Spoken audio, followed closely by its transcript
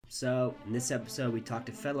So, in this episode, we talk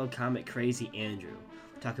to fellow comic crazy Andrew.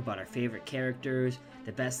 We talk about our favorite characters,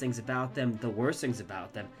 the best things about them, the worst things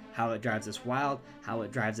about them, how it drives us wild, how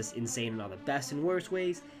it drives us insane in all the best and worst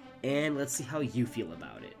ways, and let's see how you feel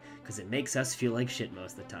about it, because it makes us feel like shit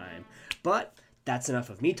most of the time. But that's enough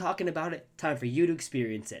of me talking about it. Time for you to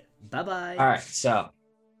experience it. Bye-bye. All right, so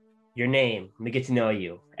your name. Let me get to know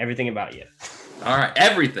you. Everything about you. All right,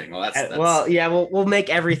 everything. Well, that's well, yeah, we'll make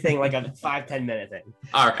everything like a 5-10 minute thing.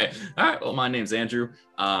 All right. Well, my name's Andrew.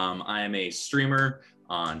 I am a streamer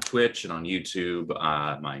on Twitch and on YouTube.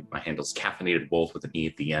 My handle's Caffeinated Wolf with an E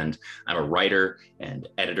at the end. I'm a writer and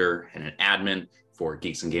editor and an admin for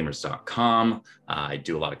geeksandgamers.com. I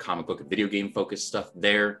do a lot of comic book and video game focused stuff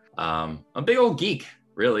there. I'm a big old geek,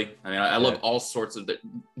 really. I mean, I love all sorts of the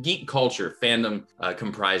geek culture. Fandom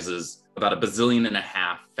comprises about 1.5 billion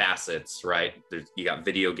facets, right? You got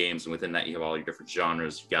video games, and within that you have all your different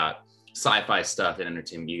genres. You got sci-fi stuff and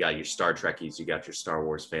entertainment. You got your Star Trekkies, you got your Star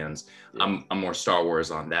Wars fans. Yeah. I'm more Star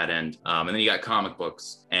Wars on that end. And then you got comic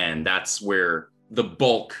books, and that's where the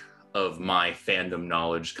bulk of my fandom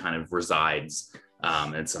knowledge kind of resides.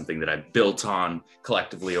 It's something that I've built on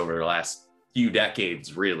collectively over the last few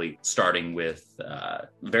decades, really, starting with the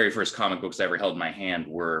very first comic books I ever held in my hand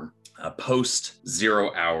were post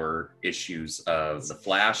 0 hour issues of The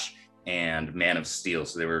Flash and Man of Steel.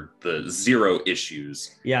 So they were the 0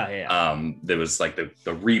 issues. Yeah. There was like the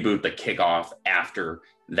reboot, the kickoff after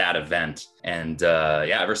that event. And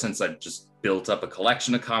ever since I just built up a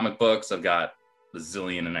collection of comic books. I've got 1.5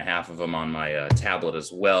 zillion of them on my tablet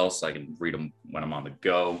as well, so I can read them when I'm on the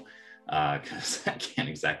go. Because I can't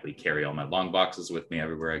exactly carry all my long boxes with me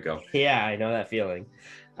everywhere I go. Yeah, I know that feeling.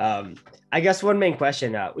 I guess one main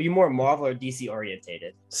question, were you more Marvel or DC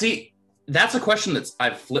orientated? See, that's a question that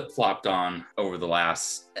I've flip-flopped on over the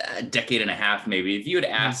last 1.5 decades, maybe. If you had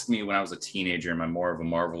asked me when I was a teenager, am I more of a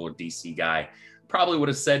Marvel or DC guy, probably would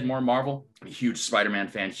have said more Marvel. I'm a huge Spider-Man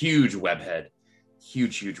fan, huge webhead.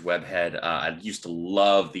 I used to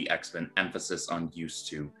love the X-Men, emphasis on used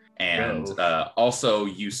to. And also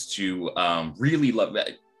used to really love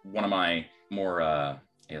that. One of my more,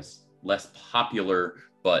 less popular,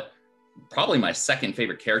 but probably my second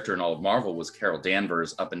favorite character in all of Marvel was Carol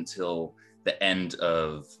Danvers up until the end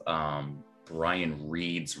of Brian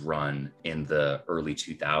Reed's run in the early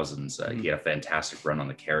 2000s. He had a fantastic run on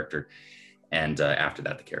the character. And after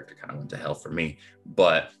that, the character kind of went to hell for me.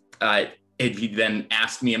 But if you then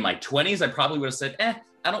asked me in my 20s, I probably would have said,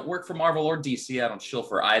 I don't work for Marvel or DC. I don't shill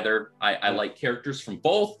for either. I like characters from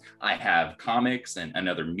both. I have comics and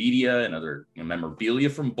other media and other memorabilia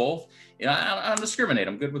from both. I don't discriminate.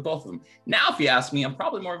 I'm good with both of them. Now, if you ask me, I'm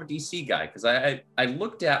probably more of a DC guy because I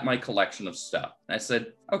looked at my collection of stuff and I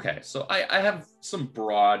said, okay, so I have some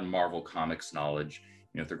broad Marvel comics knowledge,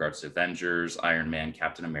 with regards to Avengers, Iron Man,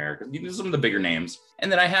 Captain America, some of the bigger names.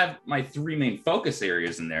 And then I have my 3 main focus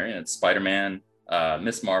areas in there, and it's Spider-Man,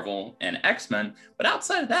 Miss Marvel, and X-Men. But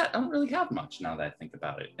outside of that, I don't really have much now that I think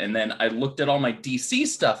about it. And then I looked at all my DC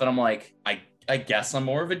stuff and I'm like, I guess I'm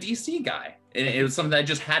more of a DC guy. And it was something that I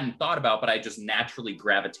just hadn't thought about, but I just naturally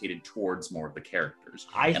gravitated towards more of the characters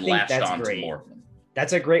and latched on to more of them.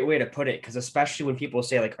 That's a great way to put it, because especially when people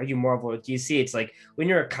say, like, are you Marvel or DC? It's like, when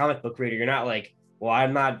you're a comic book reader, you're not like, well,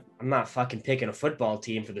 I'm not fucking picking a football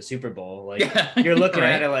team for the Super Bowl. Like, you're looking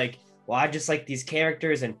at it like, well, I just like these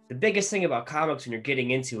characters. And the biggest thing about comics when you're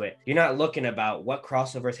getting into it, you're not looking about what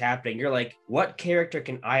crossover is happening. You're like, what character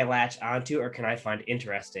can I latch onto or can I find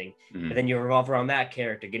interesting? Mm-hmm. And then you revolve around that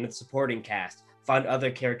character, get into the supporting cast, find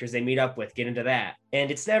other characters they meet up with, get into that.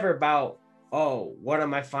 And it's never about, oh, what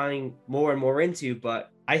am I finding more and more into?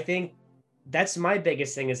 But I think that's my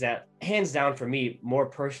biggest thing, is that hands down for me, more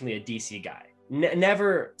personally, a DC guy.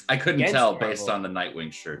 Never. I couldn't tell Marvel. Based on the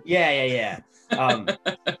Nightwing shirt. Yeah.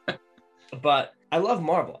 But I love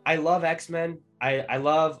Marvel. I love X-Men. I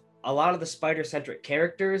love a lot of the Spider-centric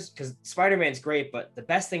characters, because Spider-Man's great, but the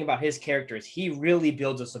best thing about his character is he really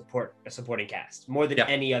builds a supporting cast more than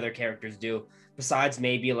any other characters do, besides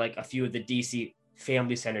maybe like a few of the DC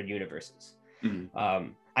family-centered universes.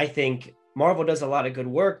 Mm-hmm. I think Marvel does a lot of good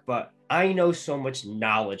work, but I know so much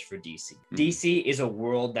knowledge for DC. Mm-hmm. DC is a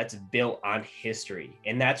world that's built on history,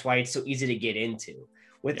 and that's why it's so easy to get into.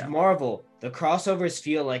 With Marvel, the crossovers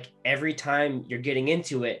feel like every time you're getting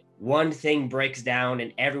into it, one thing breaks down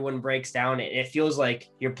and everyone breaks down, and it feels like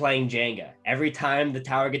you're playing Jenga. Every time the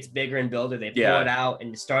tower gets bigger and bigger, they pull it out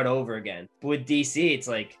and start over again. But with DC, it's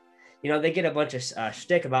like, they get a bunch of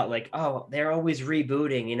shtick about like, oh, they're always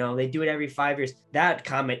rebooting, they do it every 5 years. That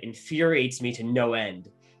comment infuriates me to no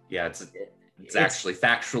end. Yeah, It's actually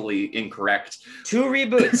factually incorrect. 2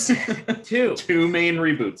 reboots. 2. 2 main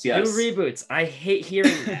reboots, yes. 2 reboots. I hate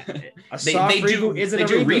hearing that. A soft reboot isn't a reboot.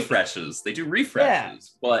 They do refreshes. They do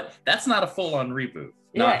refreshes, but that's not a full-on reboot.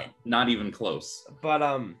 Not even close.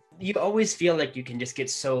 But you always feel like you can just get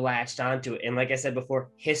so latched onto it. And like I said before,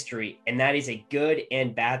 history. And that is a good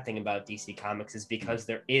and bad thing about DC Comics is because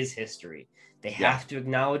there is history. They have to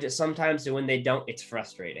acknowledge it sometimes, and when they don't, it's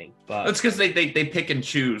frustrating. But it's because they pick and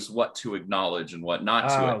choose what to acknowledge and what not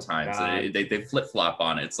to at times. They flip-flop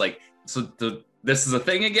on it. It's like, this is a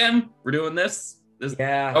thing again? We're doing this?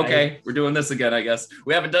 We're doing this again, I guess.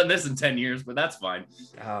 We haven't done this in 10 years, but that's fine.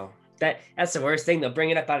 Oh, that's the worst thing. They'll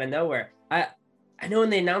bring it up out of nowhere. I know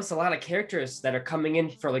when they announced a lot of characters that are coming in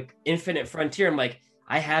for like Infinite Frontier, I'm like,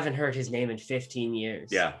 I haven't heard his name in 15 years.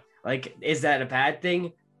 Yeah. Like, is that a bad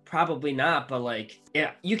thing? Probably not, but like,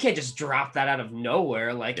 yeah, you can't just drop that out of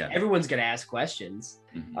nowhere. Like, everyone's gonna ask questions.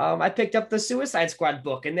 I picked up the Suicide Squad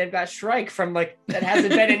book, and they've got Shrike from like that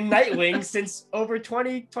hasn't been in Nightwing since over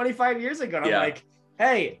 25 years ago. And I'm like,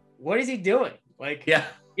 hey, what is he doing? Like,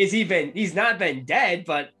 he's not been dead,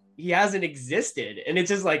 but he hasn't existed. And it's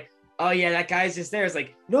just like, oh yeah, that guy's just there. It's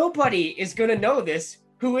like, nobody is gonna know this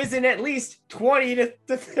who isn't at least 20 to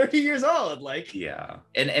 30 years old. Like,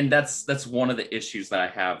 and that's one of the issues that I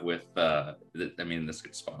have with this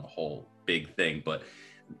could spawn a whole big thing, but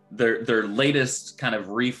their latest kind of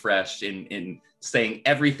refresh in saying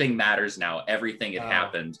everything matters now, everything had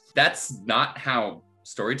happened. That's not how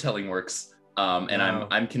storytelling works.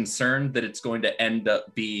 I'm concerned that it's going to end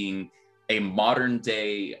up being a modern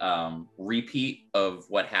day repeat of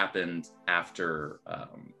what happened after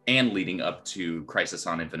and leading up to Crisis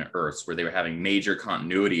on Infinite Earths, where they were having major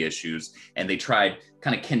continuity issues, and they tried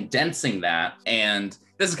kind of condensing that. And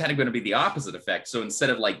this is kind of going to be the opposite effect. So instead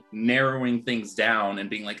of like narrowing things down and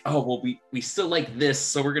being like, oh, well, we still like this,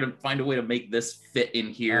 so we're going to find a way to make this fit in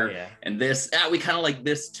here, and this, we kind of like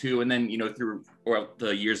this too. And then, through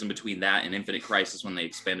the years in between that and Infinite Crisis, when they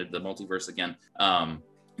expanded the multiverse again,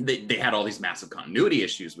 they had all these massive continuity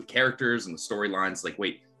issues with characters and the storylines. Like,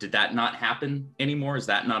 wait, did that not happen anymore? Is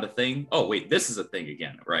that not a thing? Oh, wait, this is a thing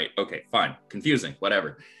again, right? Okay, fine. Confusing,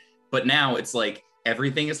 whatever. But now it's like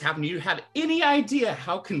everything is happening. Do you have any idea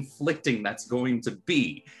how conflicting that's going to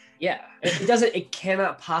be? Yeah, it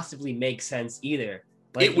cannot possibly make sense either.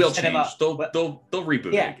 Like, it will change. They'll reboot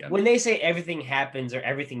it again. When they say everything happens or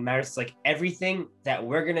everything matters, it's like everything that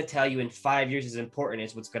we're going to tell you in 5 years is important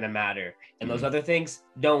is what's going to matter. And those other things,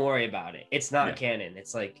 don't worry about it. It's not canon.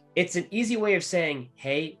 It's like, it's an easy way of saying,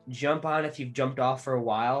 hey, jump on if you've jumped off for a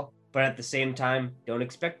while. But at the same time, don't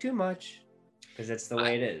expect too much, because that's the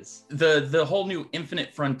way it is. The whole new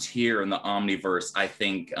Infinite Frontier and the Omniverse, I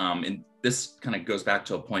think, and this kind of goes back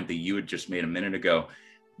to a point that you had just made a minute ago,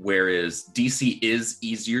 whereas DC is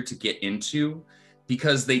easier to get into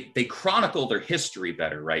because they chronicle their history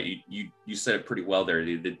better, right? You said it pretty well there.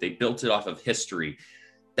 They built it off of history.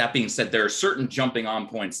 That being said, there are certain jumping on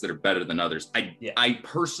points that are better than others. I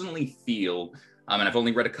personally feel, and I've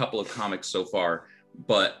only read a couple of comics so far,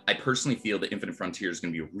 but I personally feel that Infinite Frontier is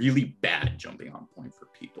going to be a really bad jumping on point for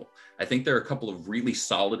people. I think there are a couple of really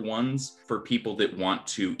solid ones for people that want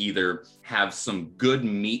to either have some good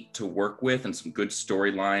meat to work with and some good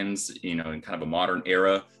storylines, in kind of a modern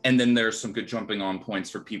era. And then there's some good jumping on points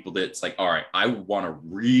for people that's like, all right, I want to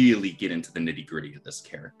really get into the nitty gritty of this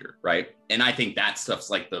character, right? And I think that stuff's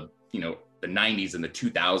like the 90s and the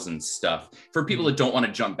 2000s stuff for people that don't want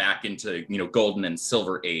to jump back into, golden and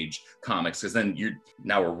silver age comics, because then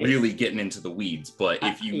we're really getting into the weeds. But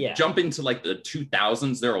if you jump into like the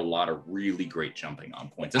 2000s, there are a lot of really great jumping on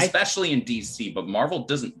points, especially in DC. But Marvel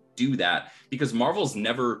doesn't do that because Marvel's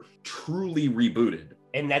never truly rebooted.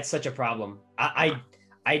 And that's such a problem. I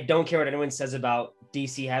don't care what anyone says about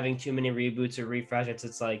DC having too many reboots or refreshes.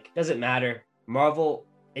 It's like, doesn't matter. Marvel,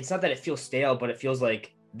 it's not that it feels stale, but it feels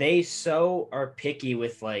like they so are picky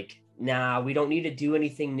with like, nah, we don't need to do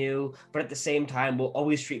anything new, but at the same time, we'll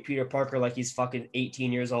always treat Peter Parker like he's fucking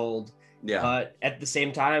 18 years old. Yeah. But at the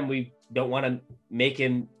same time, we don't want to make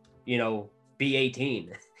him, be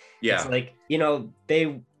 18. Yeah. It's like,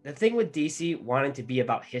 the thing with DC wanting to be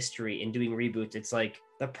about history and doing reboots, it's like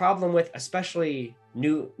the problem with especially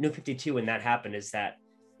New 52 when that happened is that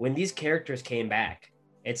when these characters came back,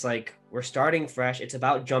 it's like, we're starting fresh. It's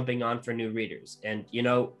about jumping on for new readers. And,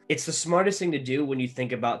 it's the smartest thing to do when you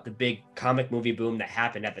think about the big comic movie boom that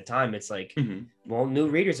happened at the time. It's like, well, new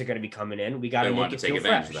readers are going to be coming in. We got to make it feel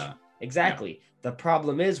fresh. Of that. Exactly. Yeah. The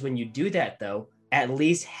problem is when you do that, though, at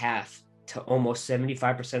least half to almost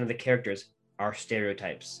 75% of the characters are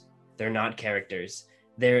stereotypes. They're not characters.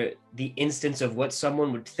 They're the instance of what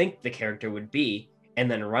someone would think the character would be. and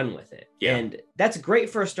then run with it. Yeah. And that's great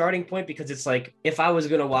for a starting point, because it's like, if I was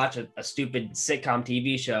going to watch a stupid sitcom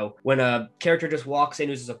TV show, when a character just walks in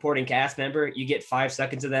who's a supporting cast member, you get 5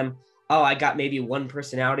 seconds of them. Oh, I got maybe one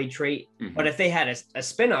personality trait. Mm-hmm. But if they had a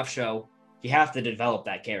spin-off show, you have to develop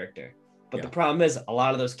that character. But the problem is, a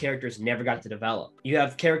lot of those characters never got to develop. You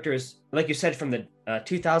have characters, like you said, from the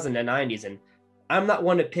 2000s and 90s, and I'm not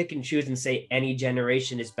one to pick and choose and say any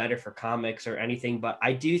generation is better for comics or anything, but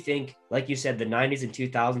I do think, like you said, the 90s and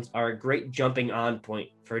 2000s are a great jumping on point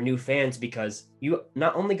for new fans, because you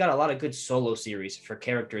not only got a lot of good solo series for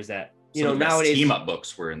characters that, nowadays team-up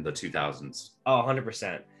books were in the 2000s. Oh,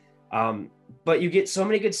 100%. But you get so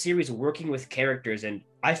many good series working with characters, and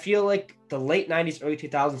I feel like the late 90s, early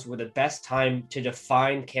 2000s were the best time to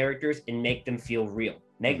define characters and make them feel real.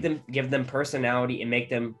 Give them personality and make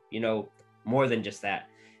them, more than just that.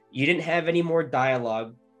 You didn't have any more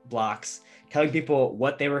dialogue blocks telling people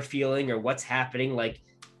what they were feeling or what's happening. Like,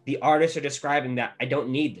 the artists are describing that, I don't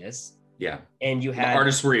need this. Yeah. And you had the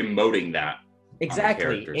artists were emoting that.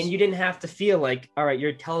 Exactly. And you didn't have to feel like, all right,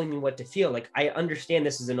 you're telling me what to feel. Like, I understand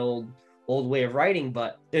this is an old way of writing,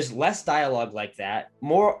 but there's less dialogue like that.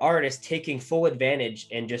 More artists taking full advantage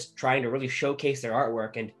and just trying to really showcase their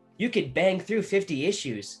artwork. And you could bang through 50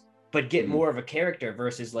 issues, but get more of a character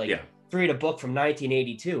versus read a book from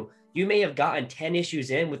 1982. You may have gotten 10 issues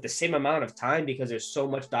in with the same amount of time because there's so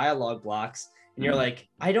much dialogue blocks. And you're like,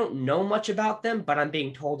 I don't know much about them, but I'm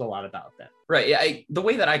being told a lot about them. Right. Yeah. The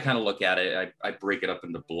way that I kind of look at it, I break it up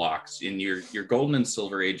into blocks. In your golden and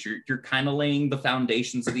silver age, you're kind of laying the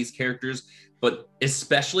foundations of these characters, but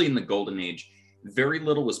especially in the golden age, very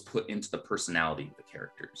little was put into the personality of the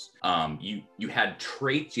characters. You had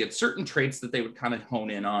traits, you had certain traits that they would kind of hone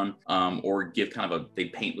in on, or give they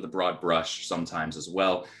paint with a broad brush sometimes as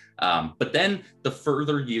well. But then the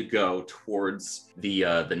further you go towards the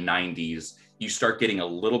 90s, you start getting a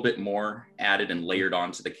little bit more added and layered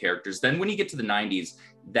onto the characters. Then when you get to the 90s,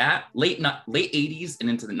 that late 80s and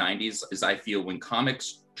into the 90s is, I feel, when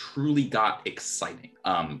comics truly got exciting.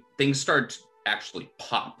 Things started to actually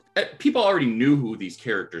pop. People already knew who these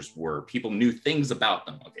characters were. People knew things about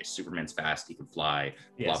them. Okay, Superman's fast, he can fly,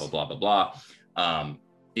 blah, blah, blah, blah, blah.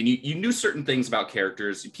 And you knew certain things about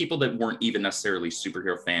characters. People that weren't even necessarily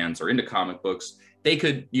superhero fans or into comic books, they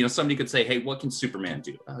could, somebody could say, hey, what can Superman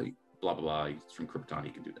do? Blah, blah, blah, he's from Krypton, he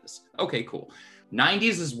can do this. Okay, cool.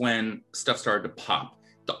 90s is when stuff started to pop.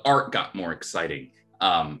 The art got more exciting.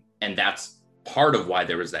 And that's part of why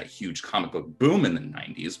there was that huge comic book boom in the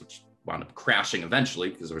 90s, which wound up crashing eventually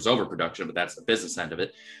because there was overproduction, but that's the business end of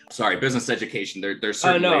it. Sorry, business education. There's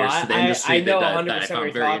certain layers to the industry I know that 100% I found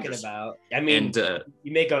what very you're talking interesting. about. I mean,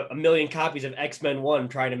 you make a million copies of X-Men 1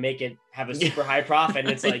 trying to make it have a super high profit, and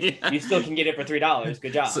it's like, you still can get it for $3.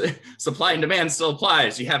 Good job. Supply and demand still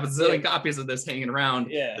applies. You have a zillion copies of this hanging around.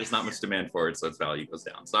 Yeah. There's not much demand for it, so its value goes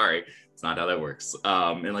down. Sorry, it's not how that works.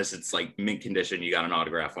 Unless it's like mint condition, you got an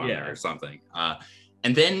autograph on there or something.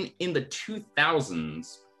 And then in the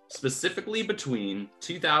 2000s, specifically between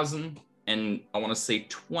 2000 and I want to say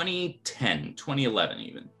 2010, 2011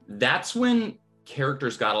 even, that's when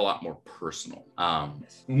characters got a lot more personal,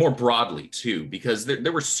 more broadly too, because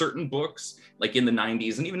there were certain books like in the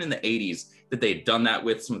 90s and even in the 80s that they had done that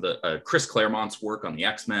with. Some of the Chris Claremont's work on the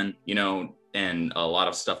X-Men, and a lot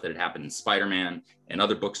of stuff that had happened in Spider-Man and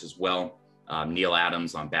other books as well. Neil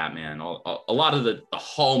Adams on Batman, a lot of the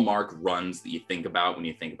hallmark runs that you think about when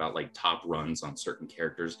you think about like top runs on certain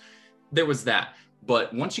characters, there was that.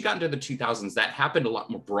 But once you got into the 2000s, that happened a lot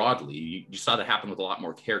more broadly. You saw that happen with a lot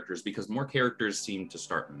more characters because more characters seemed to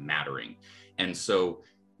start mattering. And so,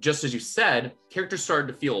 just as you said, characters started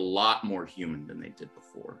to feel a lot more human than they did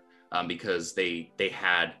before, because they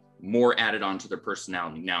had more added onto their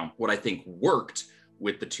personality. Now, what I think worked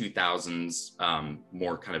with the 2000s,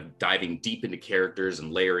 more kind of diving deep into characters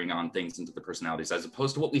and layering on things into the personalities, as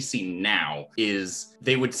opposed to what we see now, is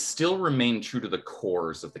they would still remain true to the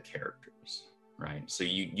cores of the characters, right? So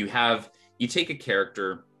you take a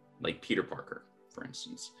character like Peter Parker, for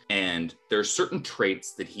instance, and there are certain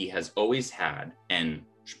traits that he has always had and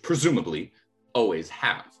presumably always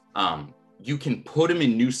have. You can put him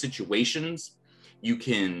in new situations. You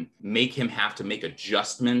can make him have to make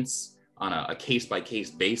adjustments on a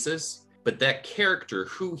case-by-case basis, but that character,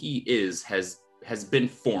 who he is, has been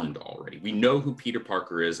formed already. We know who Peter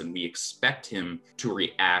Parker is, and we expect him to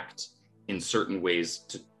react in certain ways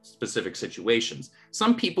to specific situations.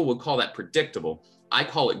 Some people would call that predictable. I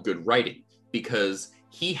call it good writing, because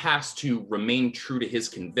he has to remain true to his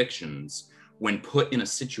convictions when put in a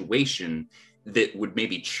situation that would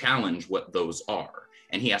maybe challenge what those are,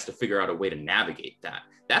 and he has to figure out a way to navigate that.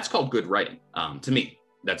 That's called good writing, to me.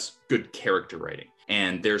 That's good character writing.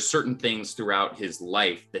 And there's certain things throughout his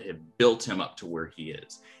life that have built him up to where he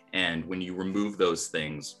is. And when you remove those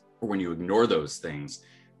things, or when you ignore those things,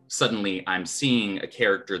 suddenly I'm seeing a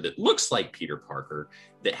character that looks like Peter Parker,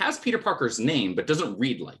 that has Peter Parker's name, but doesn't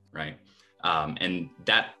read like, right? And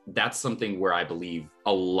that's something where I believe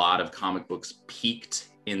a lot of comic books peaked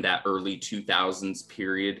in that early 2000s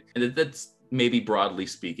period. And that's maybe broadly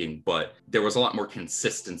speaking, but there was a lot more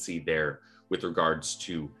consistency there with regards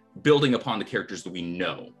to building upon the characters that we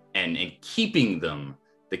know and keeping them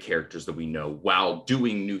the characters that we know while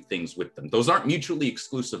doing new things with them. Those aren't mutually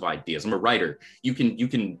exclusive ideas. I'm a writer. You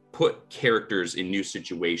can put characters in new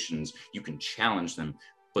situations, you can challenge them,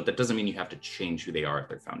 but that doesn't mean you have to change who they are at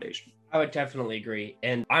their foundation. I would definitely agree.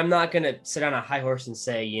 And I'm not going to sit on a high horse and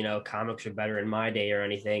say, you know, comics are better in my day or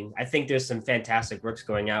anything. I think there's some fantastic works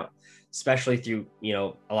going out, especially through, you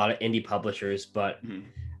know, a lot of indie publishers, but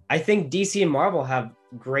I think DC and Marvel have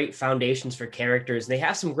great foundations for characters. They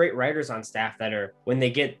have some great writers on staff that are, when they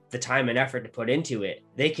get the time and effort to put into it,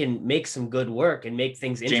 they can make some good work and make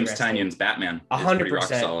things interesting. James Tynion's Batman 100%. Rock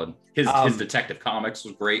solid. His Detective Comics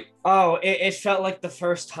was great. Oh, it felt like the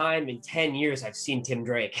first time in 10 years I've seen Tim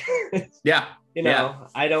Drake. Yeah. You know,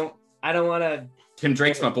 I don't want to. Tim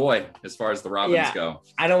Drake's my boy as far as the Robins go.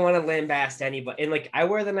 I don't want to lambast anybody. And like, I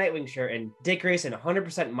wear the Nightwing shirt, and Dick Grayson,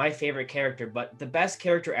 100% my favorite character, but the best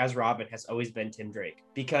character as Robin has always been Tim Drake,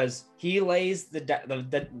 because he lays the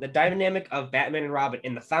dynamic of Batman and Robin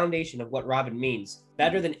in the foundation of what Robin means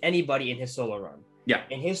better than anybody in his solo run. Yeah.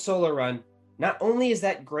 In his solo run, not only is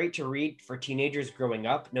that great to read for teenagers growing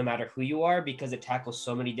up, no matter who you are, because it tackles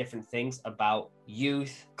so many different things about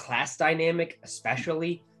youth, class dynamic,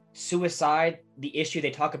 especially suicide, the issue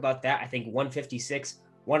they talk about that, I think 156,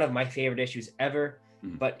 one of my favorite issues ever.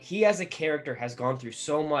 But he as a character has gone through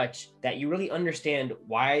so much that you really understand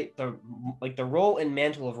why the role and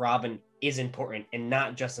mantle of Robin is important and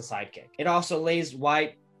not just a sidekick. It also lays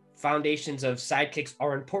why foundations of sidekicks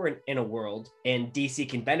are important in a world, and DC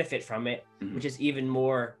can benefit from it, which is even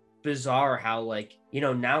more bizarre how, like, you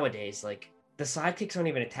know, nowadays, like, the sidekicks aren't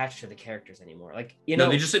even attached to the characters anymore. Like, you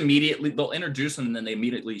know, they just they'll introduce them and then they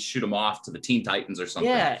immediately shoot them off to the Teen Titans or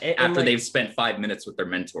something. Yeah, after like, they've spent 5 minutes with their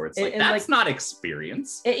mentor. It's like, that's like, not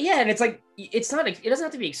experience. And it's like, it's not, it doesn't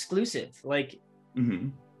have to be exclusive. Like,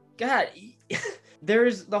 God,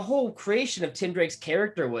 there's the whole creation of Tim Drake's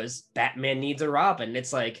character was Batman needs a Robin.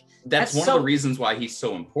 It's like, that's one of the reasons why he's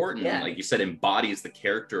so important. Yeah. Like you said, embodies the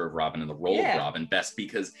character of Robin and the role of Robin best,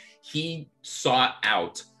 because he sought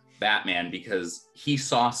out Batman because he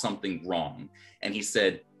saw something wrong. And he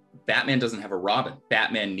said, Batman doesn't have a Robin.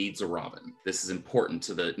 Batman needs a Robin. This is important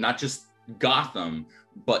to the, not just Gotham,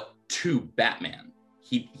 but to Batman.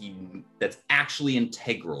 He that's actually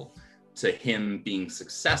integral to him being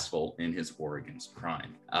successful in his war against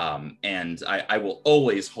crime. And I will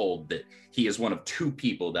always hold that he is one of two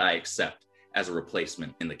people that I accept as a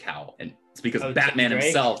replacement in the cowl. And it's because Batman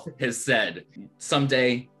himself has said,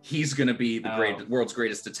 someday he's going to be the world's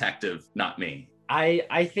greatest detective, not me.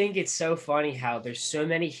 I think it's so funny how there's so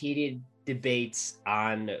many heated debates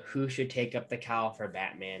on who should take up the cowl for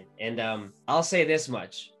Batman. And I'll say this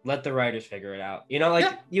much, let the writers figure it out. You know,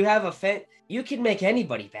 like you have you can make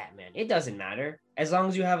anybody Batman. It doesn't matter. As long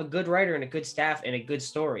as you have a good writer and a good staff and a good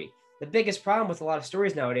story. The biggest problem with a lot of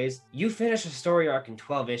stories nowadays, you finish a story arc in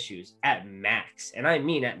 12 issues at max. And I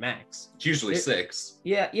mean at max. It's usually 6.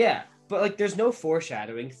 Yeah. But like, there's no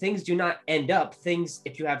foreshadowing. Things do not end up.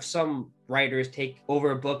 If you have some writers take over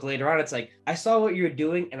a book later on, it's like, I saw what you were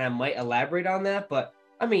doing and I might elaborate on that. But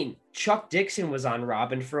I mean, Chuck Dixon was on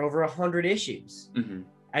Robin for over 100 issues.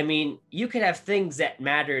 I mean, you could have things that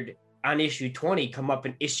mattered on issue 20 come up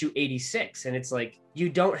in issue 86. And it's like, you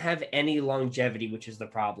don't have any longevity, which is the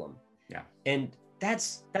problem. Yeah. And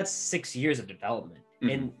that's 6 years of development.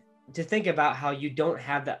 And to think about how you don't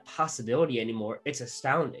have that possibility anymore, it's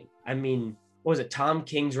astounding. I mean, what was it? Tom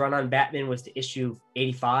King's run on Batman was to issue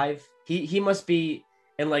 85. He must be,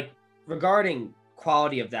 and like, regarding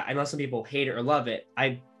quality of that, I know some people hate it or love it.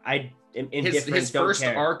 I am indifferent. His first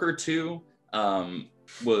arc or two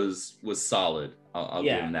was solid. I'll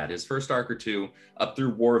give him that. His first arc or two up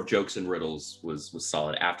through War of Jokes and Riddles was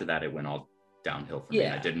solid. After that, it went all downhill for me.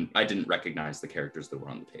 I didn't recognize the characters that were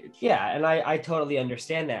on the page. Yeah, and I totally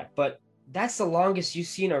understand that. But that's the longest you've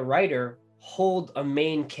seen a writer hold a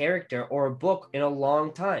main character or a book in a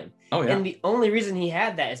long time. Oh, yeah. And the only reason he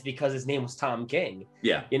had that is because his name was Tom King.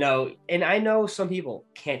 Yeah. You know, and I know some people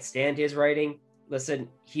can't stand his writing. Listen,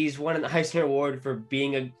 he's won an Eisner Award for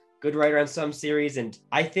being a good writer on some series, and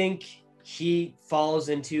I think he falls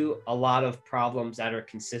into a lot of problems that are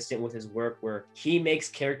consistent with his work, where he makes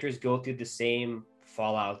characters go through the same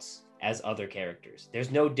fallouts as other characters.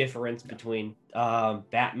 There's no difference between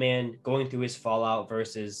Batman going through his fallout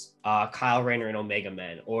versus Kyle Rayner and Omega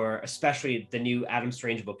Man, or especially the new Adam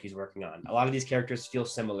Strange book he's working on. A lot of these characters feel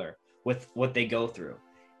similar with what they go through.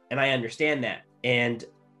 And I understand that. And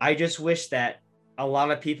I just wish that a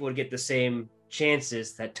lot of people would get the same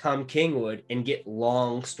chances that Tom King would and get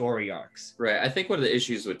long story arcs. Right. I think one of the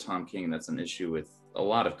issues with Tom King that's an issue with a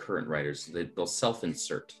lot of current writers, they'll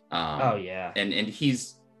self-insert. Oh yeah. And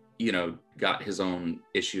he's, you know, got his own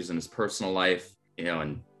issues in his personal life, you know,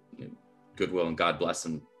 and goodwill, and God bless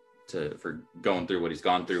him for going through what he's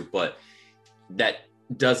gone through. But that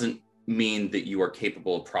doesn't mean that you are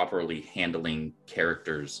capable of properly handling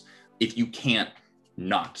characters if you can't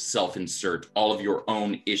not self-insert all of your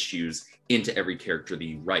own issues into every character that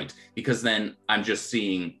you write, because then I'm just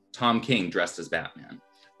seeing Tom King dressed as Batman,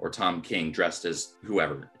 or Tom King dressed as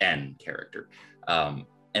whoever, N character. And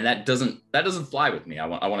that doesn't fly with me. I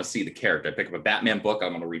want to see the character. I pick up a Batman book, I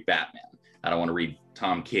want to read Batman. I don't want to read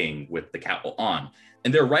Tom King with the cowl on.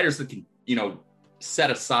 And there are writers that can, you know, set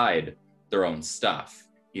aside their own stuff.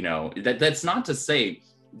 You know, that's not to say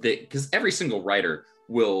that, because every single writer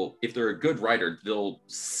will, if they're a good writer, they'll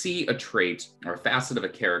see a trait or a facet of a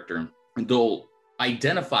character, and they'll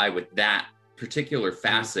identify with that particular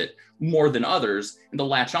facet more than others, and they'll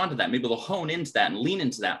latch onto that. Maybe they'll hone into that and lean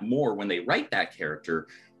into that more when they write that character,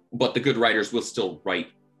 but the good writers will still write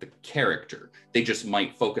the character. They just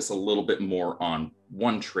might focus a little bit more on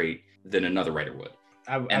one trait than another writer would.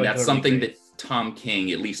 And that's totally something that Tom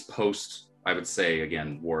King, at least post, I would say,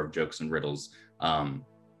 again, War of Jokes and Riddles,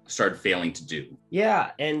 started failing to do.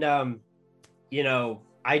 Yeah, and you know,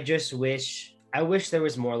 I wish there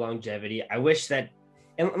was more longevity. I wish that,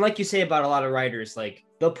 and like you say about a lot of writers, like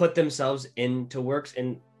they'll put themselves into works,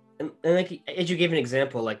 and like as you gave an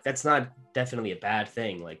example, like that's not definitely a bad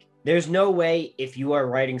thing. Like there's no way, if you are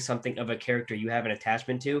writing something of a character you have an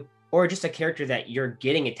attachment to, or just a character that you're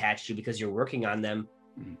getting attached to because you're working on them,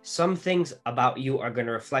 some things about you are going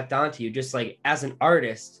to reflect onto you. Just like as an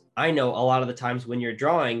artist, I know a lot of the times when you're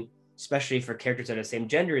drawing, especially for characters that are the same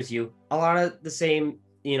gender as you, a lot of the same,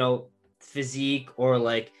 you know, physique, or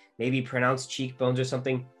like maybe pronounced cheekbones or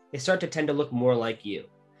something, they start to tend to look more like you.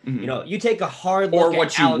 You know, you take a hard look or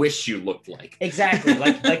what you wish you looked like. Exactly,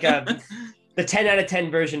 like the 10 out of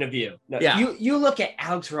 10 version of you. No, yeah. You look at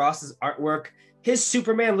Alex Ross's artwork, his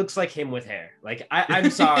Superman looks like him with hair. Like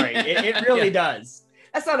I'm sorry, it really does.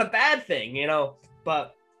 That's not a bad thing, you know,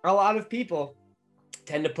 but a lot of people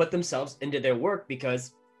tend to put themselves into their work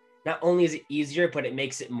because not only is it easier, but it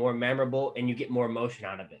makes it more memorable and you get more emotion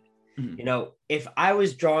out of it. You know, if I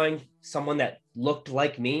was drawing someone that looked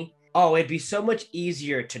like me, it'd be so much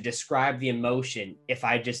easier to describe the emotion if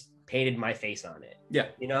I just painted my face on it. Yeah.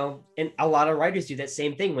 You know, and a lot of writers do that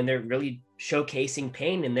same thing when they're really showcasing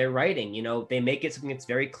pain in their writing. You know, they make it something that's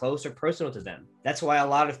very close or personal to them. That's why a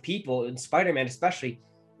lot of people, in Spider-Man especially,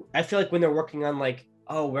 I feel like when they're working on like,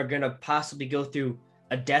 we're going to possibly go through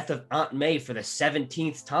a death of Aunt May for the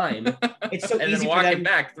 17th time. It's so and easy then walking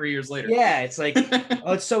back 3 years later. Yeah, it's like,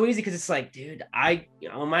 it's so easy because it's like, dude,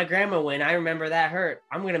 when my grandma went, I remember that hurt.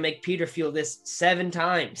 I'm going to make Peter feel this 7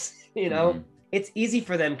 times, you know? It's easy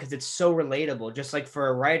for them because it's so relatable. Just like for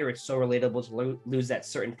a writer, it's so relatable to lose that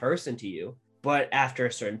certain person to you. But after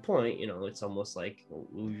a certain point, you know, it's almost like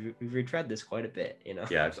we've retread this quite a bit, you know?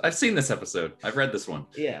 Yeah, I've seen this episode. I've read this one.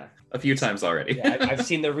 Yeah. A few times already. Yeah, I've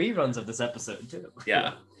seen the reruns of this episode too.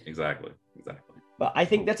 Yeah, exactly. But I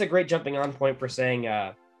think that's a great jumping on point for saying,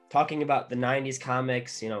 talking about the 90s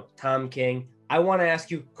comics, you know, Tom King. I want to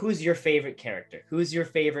ask you, who's your favorite character? Who's your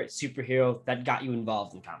favorite superhero that got you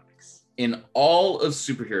involved in comics? In all of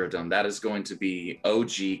superhero-dom, that is going to be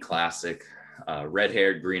OG classic,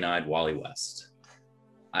 red-haired, green-eyed Wally West.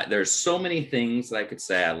 There's so many things that I could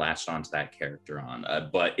say I latched onto that character on,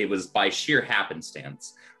 but it was by sheer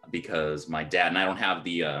happenstance because my dad, and I don't have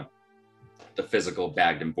the physical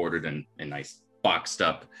bagged and bordered and nice boxed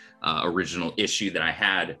up original issue that I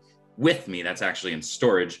had with me. That's actually in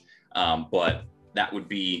storage, but that would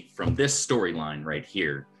be from this storyline right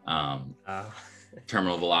here.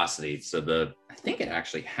 Terminal Velocity. So I think it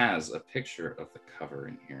actually has a picture of the cover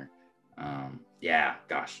in here. Yeah,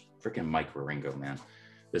 gosh, freaking Mike Wieringo, man.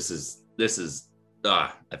 This is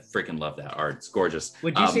I freaking love that art. It's gorgeous.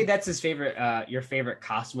 Would you say that's his favorite, your favorite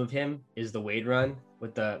costume of him is the Wade run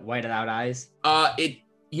with the whited out eyes?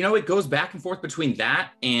 It goes back and forth between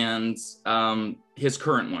that and his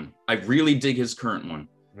current one. I really dig his current one.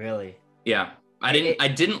 Really? Yeah. I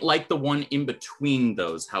didn't like the one in between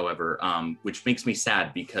those, however, which makes me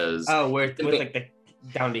sad because with like the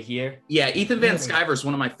down to here. Yeah, Ethan Van Sciver is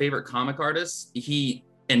one of my favorite comic artists. He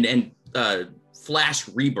and Flash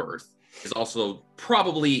Rebirth is also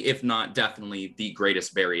probably, if not definitely, the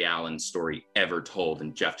greatest Barry Allen story ever told.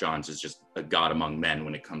 And Geoff Johns is just a god among men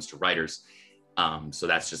when it comes to writers. So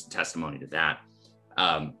that's just a testimony to that.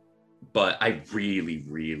 But I really,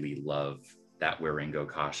 really love that Wieringo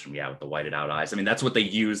costume, with the whited out eyes. I mean, that's what they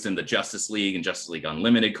used in the Justice League and Justice League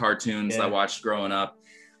Unlimited cartoons I watched growing up.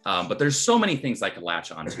 But there's so many things I could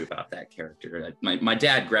latch onto about that character. My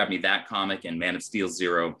dad grabbed me that comic and Man of Steel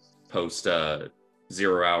Zero post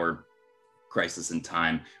 0 Hour Crisis in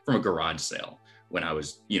Time from a garage sale when I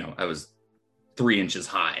was 3 inches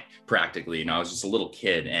high practically. I was just a little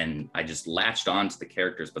kid and I just latched on to the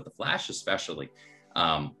characters, but the Flash especially.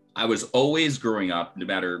 I was always growing up, no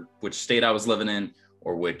matter which state I was living in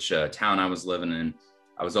or which town I was living in,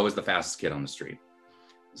 I was always the fastest kid on the street.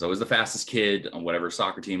 I was always the fastest kid on whatever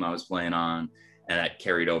soccer team I was playing on. And that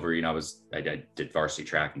carried over, I did varsity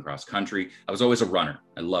track and cross country. I was always a runner.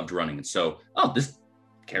 I loved running. And so, this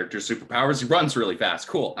character's superpowers, he runs really fast.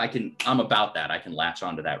 Cool. I'm about that. I can latch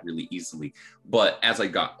onto that really easily. But as I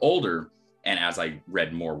got older and as I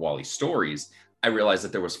read more Wally stories, I realized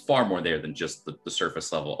that there was far more there than just the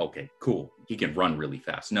surface level. Okay, cool. He can run really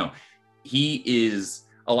fast. No,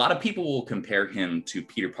 a lot of people will compare him to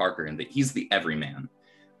Peter Parker in that he's the everyman.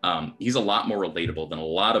 He's a lot more relatable than a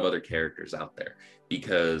lot of other characters out there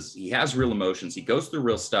because he has real emotions. He goes through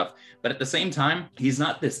real stuff, but at the same time, he's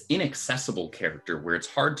not this inaccessible character where it's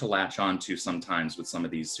hard to latch onto sometimes with some of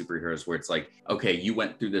these superheroes where it's like, okay, you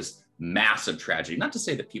went through this massive tragedy. Not to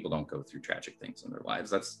say that people don't go through tragic things in their lives.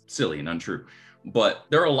 That's silly and untrue. But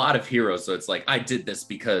there are a lot of heroes. So it's like, I did this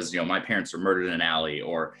because, my parents were murdered in an alley,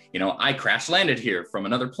 or, I crash landed here from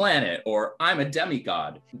another planet, or I'm a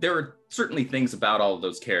demigod. There are certainly things about all of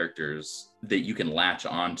those characters that you can latch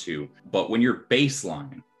onto. But when your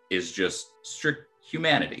baseline is just strict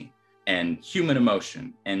humanity and human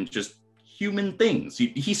emotion and just human things,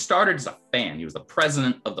 he started as a fan. He was the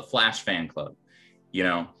president of the Flash fan club,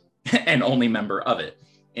 and only member of it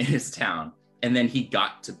in his town. And then he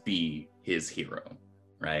got to be his hero,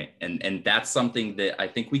 right? And that's something that I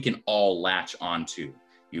think we can all latch onto.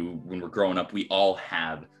 When we're growing up, we all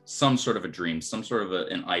have some sort of a dream, some sort of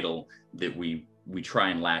an idol that we try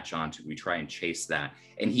and latch onto. We try and chase that.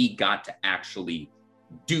 And he got to actually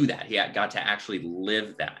do that. He got to actually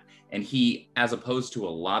live that. And he, as opposed to a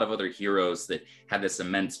lot of other heroes that have this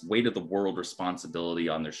immense weight of the world responsibility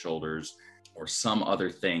on their shoulders, or some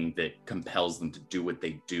other thing that compels them to do what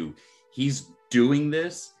they do, he's doing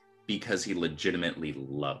this because he legitimately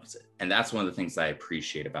loves it. And that's one of the things that I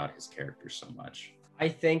appreciate about his character so much. I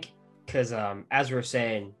think because as we were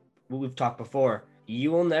saying, we've talked before,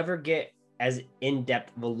 you will never get as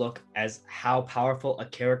in-depth of a look as how powerful a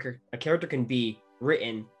character can be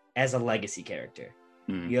written as a legacy character.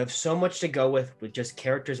 You have so much to go with just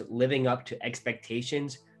characters living up to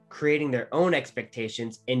expectations, creating their own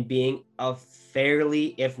expectations, and being a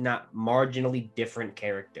fairly, if not marginally different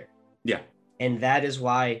character. Yeah. And that is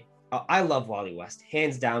why I love Wally West.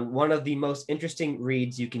 Hands down, one of the most interesting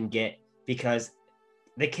reads you can get, because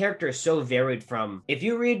the character is so varied. From, if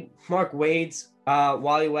you read Mark Waid's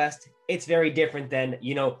Wally West, it's very different than,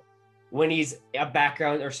 when he's a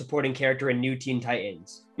background or supporting character in New Teen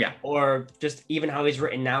Titans. Yeah. Or just even how he's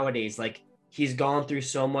written nowadays. Like, he's gone through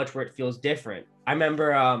so much where it feels different. I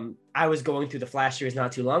remember I was going through the Flash series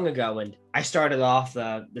not too long ago, and I started off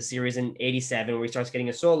the series in 87 where he starts getting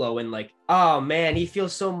a solo, and like, oh man, he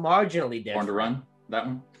feels so marginally different. Born to Run, that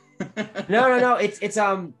one? No. It's it's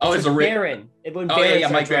a Baron.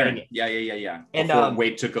 Mike Baron. Yeah. And before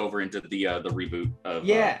Waid took over into the reboot of,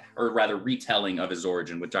 or rather retelling of his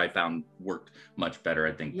origin, which I found worked much better.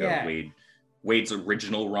 I think Waid's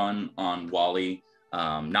original run on Wally,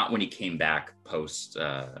 not when he came back post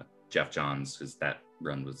Geoff Johns, because that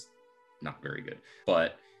run was not very good,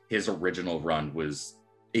 but his original run was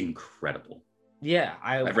incredible. Yeah,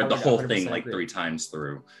 I've read the whole thing like 3 times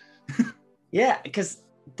through. Yeah, because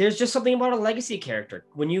there's just something about a legacy character.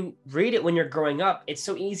 When you read it when you're growing up, it's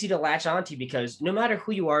so easy to latch onto, because no matter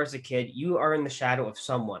who you are as a kid, you are in the shadow of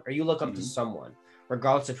someone, or you look up to someone,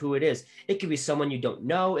 regardless of who it is. It could be someone you don't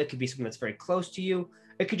know. It could be someone that's very close to you.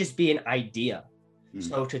 It could just be an idea.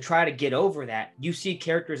 So to try to get over that, you see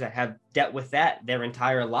characters that have dealt with that their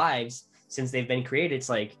entire lives since they've been created. It's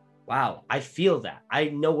like, wow, I feel that. I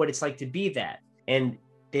know what it's like to be that. And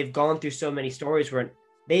they've gone through so many stories where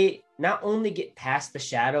they not only get past the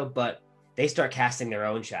shadow, but they start casting their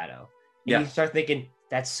own shadow. And you start thinking,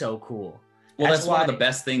 that's so cool. Well, that's one of the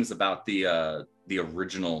best things about the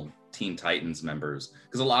original Teen Titans members,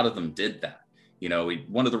 because a lot of them did that.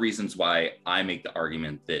 One of the reasons why I make the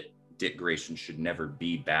argument that Dick Grayson should never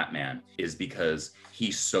be Batman is because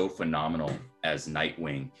he's so phenomenal as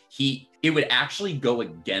Nightwing. It would actually go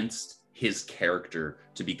against his character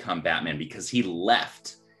to become Batman because he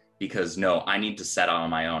left because no, I need to set out on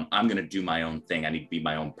my own. I'm going to do my own thing. I need to be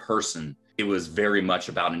my own person. It was very much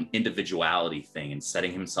about an individuality thing and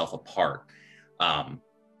setting himself apart.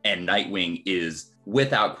 And Nightwing is,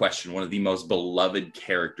 without question, one of the most beloved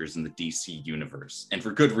characters in the DC universe. And for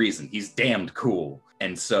good reason. He's damned cool.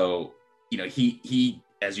 And so, you know, he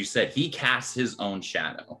as you said, he casts his own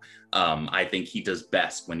shadow. I think he does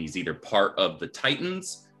best when he's either part of the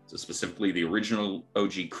Titans, so specifically the original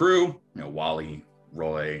OG crew, you know, Wally,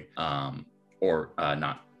 Roy, or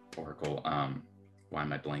not Oracle. Why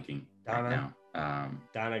am I blanking Donna, right now?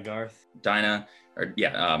 Donna, Garth. Donna,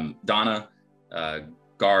 Donna,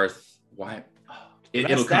 Garth. Why?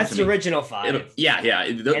 It'll come that's to me. original 5.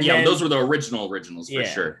 Those were the originals for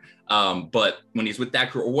sure. But when he's with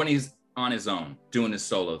that crew, or when he's on his own, doing his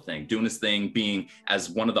solo thing, doing his thing, being, as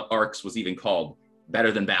one of the arcs was even called,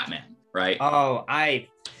 better than Batman, right? Oh, I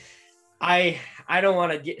don't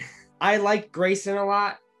want to get. I like Grayson a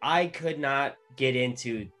lot. I could not get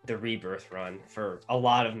into the Rebirth run for a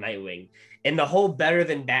lot of Nightwing, and the whole better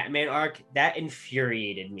than Batman arc that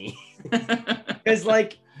infuriated me because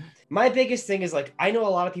like. My biggest thing is like, I know a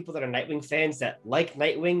lot of people that are Nightwing fans that like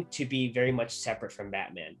Nightwing to be very much separate from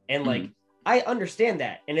Batman. And like, I understand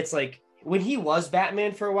that. And it's like, when he was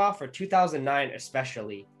Batman for a while, for 2009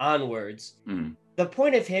 especially onwards, the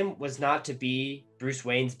point of him was not to be Bruce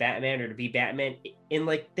Wayne's Batman or to be Batman. And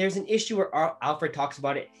like, there's an issue where Alfred talks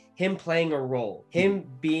about it, him playing a role, him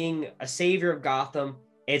being a savior of Gotham.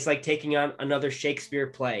 It's like taking on another Shakespeare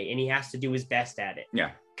play and he has to do his best at it.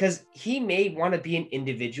 Yeah. Because he may want to be an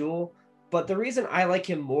individual, but the reason I like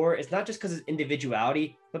him more is not just because of his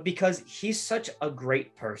individuality, but because he's such a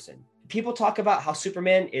great person. People talk about how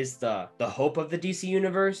Superman is the hope of the DC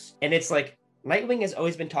universe, and it's like Nightwing has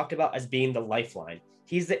always been talked about as being the lifeline.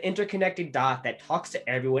 He's the interconnected dot that talks to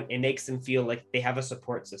everyone and makes them feel like they have a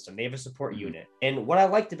support system. They have a support unit. And what I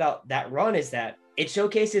liked about that run is that it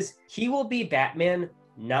showcases he will be Batman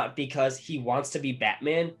not because he wants to be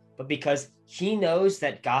Batman, but because he knows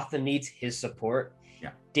that Gotham needs his support.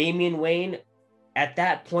 Yeah. Damian Wayne, at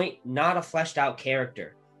that point, not a fleshed out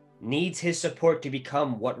character, needs his support to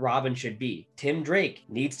become what Robin should be. Tim Drake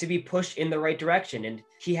needs to be pushed in the right direction. And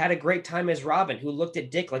he had a great time as Robin, who looked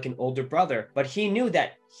at Dick like an older brother, but he knew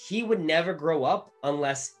that he would never grow up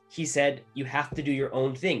unless he said, you have to do your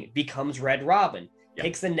own thing, becomes Red Robin,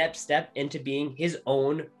 takes the next step into being his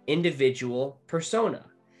own individual persona.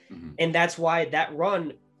 And that's why that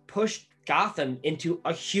run pushed Gotham into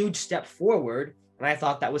a huge step forward, and I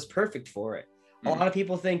thought that was perfect for it. A lot of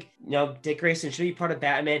people think, you know, Dick Grayson should be part of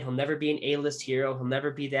Batman. He'll never be an A-list hero. He'll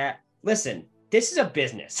never be that. Listen, this is a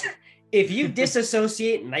business. If you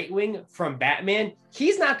disassociate Nightwing from Batman,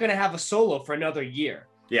 he's not going to have a solo for another year.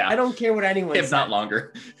 Yeah. I don't care what anyone says. If not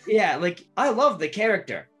longer. Yeah, like, I love the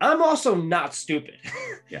character. I'm also not stupid.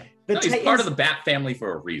 Yeah. He's part of the Bat family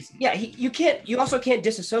for a reason. Yeah, you also can't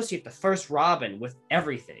disassociate the first Robin with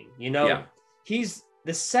everything, you know? Yeah. He's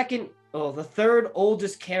the third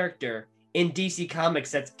oldest character in DC Comics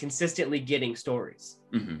that's consistently getting stories.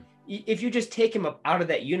 If you just take him up out of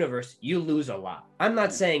that universe, you lose a lot. I'm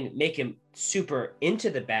not saying make him super into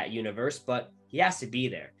the Bat universe, but he has to be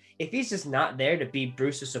there. If he's just not there to be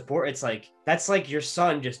Bruce's support, it's like, that's like your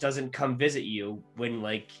son just doesn't come visit you when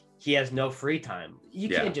like he has no free time. You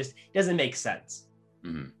can't just, it doesn't make sense.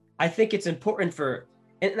 I think it's important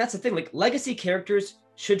and that's the thing, like legacy characters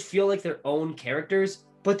should feel like their own characters,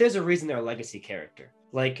 but there's a reason they're a legacy character.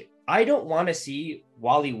 Like, I don't want to see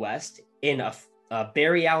Wally West in a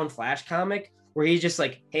Barry Allen Flash comic where he's just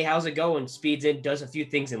like, hey, how's it going? Speeds in, does a few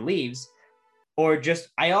things and leaves. Or just,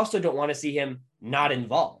 I also don't want to see him not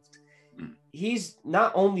involved. He's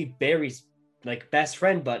not only Barry's like best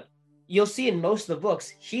friend, but you'll see in most of the books,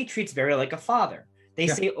 he treats Barry like a father. They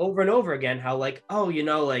say over and over again how like, oh, you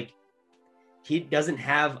know, like he doesn't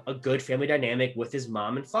have a good family dynamic with his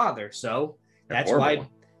mom and father. So that's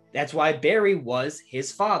why Barry was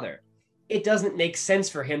his father. It doesn't make sense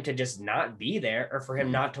for him to just not be there or for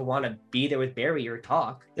him not to want to be there with Barry or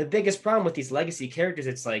talk. The biggest problem with these legacy characters,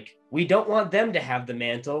 it's like, we don't want them to have the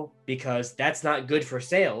mantle because that's not good for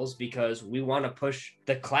sales because we want to push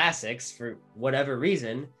the classics for whatever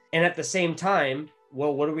reason. And at the same time,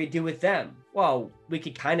 well, what do we do with them? Well, we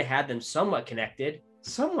could kind of have them somewhat connected.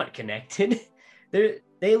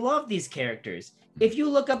 They love these characters. If you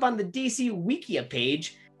look up on the DC Wikia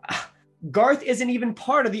page, Garth isn't even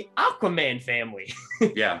part of the Aquaman family.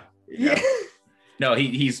 Yeah. No,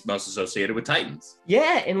 he's most associated with Titans.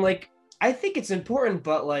 Yeah, and like I think it's important,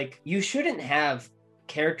 but like you shouldn't have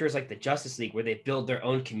characters like the Justice League where they build their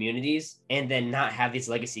own communities and then not have these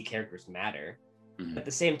legacy characters matter. Mhm. At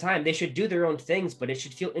the same time, they should do their own things, but it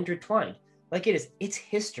should feel intertwined. Like it is, it's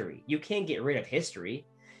history. You can't get rid of history.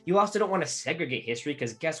 You also don't want to segregate history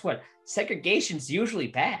because guess what? Segregation's usually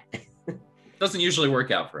bad. Doesn't usually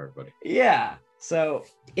work out for everybody. Yeah. So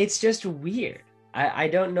it's just weird. I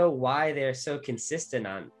don't know why they're so consistent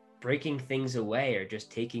on breaking things away or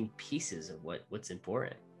just taking pieces of what's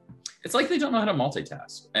important. It's like they don't know how to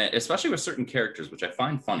multitask, especially with certain characters, which I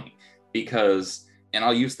find funny because, and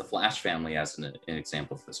I'll use the Flash family as an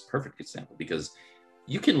example of this, perfect example, because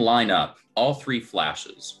you can line up all 3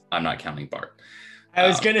 Flashes. I'm not counting Bart. I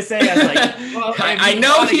was going to say, I was like, well, I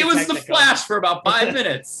know he was the Flash for about 5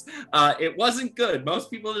 minutes. It wasn't good.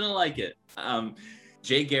 Most people didn't like it.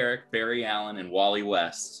 Jay Garrick, Barry Allen, and Wally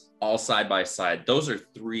West, all side by side. Those are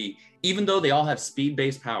 3, even though they all have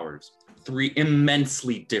speed-based powers, 3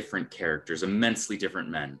 immensely different characters, immensely different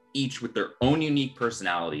men, each with their own unique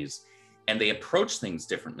personalities, and they approach things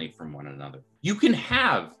differently from one another. You can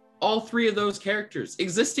have all 3 of those characters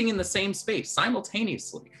existing in the same space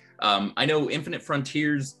simultaneously. I know Infinite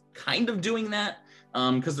Frontiers kind of doing that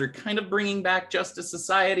because they're kind of bringing back Justice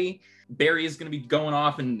Society. Barry is going to be going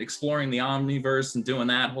off and exploring the Omniverse and doing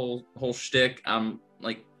that whole shtick.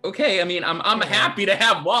 Like, okay, I mean, I'm happy to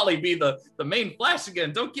have Wally be the main Flash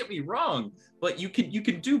again. Don't get me wrong, but you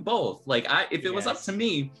could do both. Like, if it was up to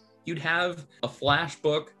me, you'd have a Flash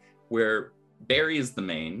book where Barry is the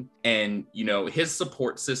main, and you know his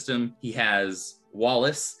support system. He has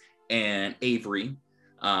Wallace and Avery,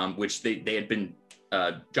 which they had been.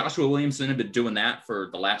 Joshua Williamson had been doing that for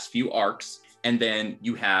the last few arcs. And then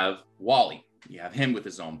you have Wally. You have him with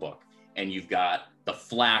his own book. And you've got the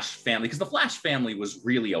Flash family, because the Flash family was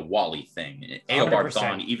really a Wally thing. Eobard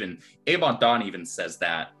Thawne even says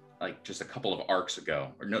that like just a couple of arcs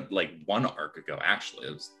ago, or no, like one arc ago, actually.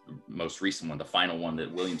 It was the most recent one, the final one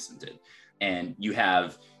that Williamson did. And you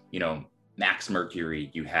have, you know, Max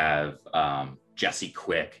Mercury, you have Jesse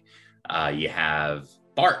Quick, you have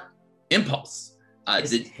Bart, Impulse.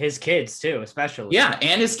 His kids too, especially. Yeah,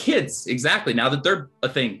 and his kids, exactly. Now that they're a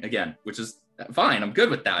thing again, which is fine, I'm good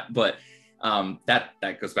with that. But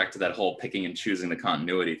that goes back to that whole picking and choosing the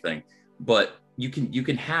continuity thing. But you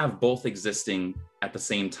can have both existing at the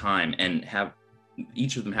same time and have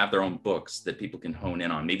each of them have their own books that people can hone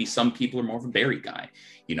in on. Maybe some people are more of a Barry guy,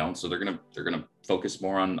 you know, so they're gonna focus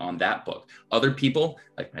more on that book. Other people,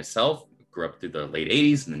 like myself, grew up through the late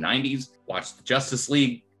 80s and the 90s, watched the Justice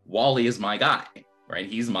League. Wally is my guy. Right?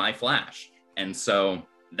 He's my Flash. And so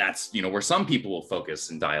that's, you know, where some people will focus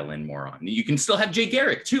and dial in more on. You can still have Jay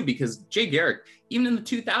Garrick too, because Jay Garrick, even in the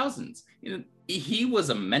 2000s, you know, he was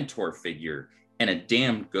a mentor figure and a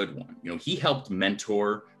damn good one. You know, he helped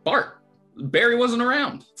mentor Bart. Barry wasn't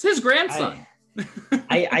around. It's his grandson.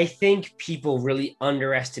 I think people really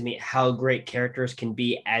underestimate how great characters can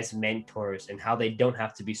be as mentors and how they don't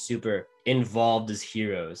have to be super involved as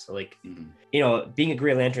heroes. Like, you know, being a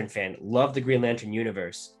Green Lantern fan, love the Green Lantern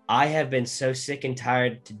universe. I have been so sick and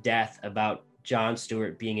tired to death about John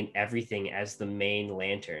Stewart being in everything as the main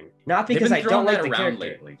Lantern. Not because I don't like the character.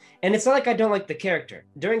 Lately. And it's not like I don't like the character.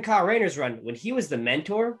 During Kyle Rayner's run, when he was the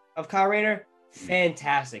mentor of Kyle Rayner,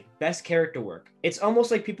 fantastic. Best character work. It's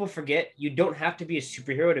almost like people forget you don't have to be a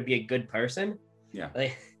superhero to be a good person. Yeah.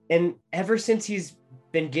 And ever since he's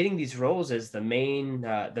been getting these roles as the main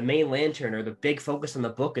Lantern or the big focus on the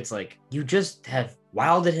book, it's like you just have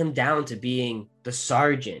wilded him down to being the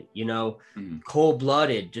sergeant, you know,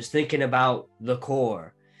 cold-blooded, just thinking about the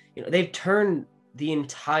Corps. You know, they've turned the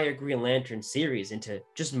entire Green Lantern series into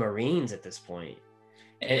just Marines at this point.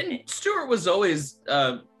 And Stewart was always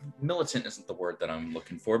militant isn't the word that I'm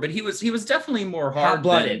looking for, but he was definitely more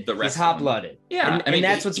hot-blooded than the rest. He's hot-blooded. Yeah, I mean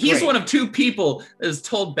that's what's he's great. One of 2 people that has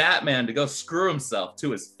told Batman to go screw himself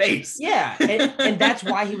to his face. Yeah, and that's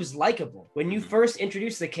why he was likable. When you first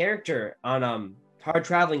introduced the character on Hard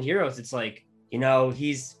Traveling Heroes, it's like, you know,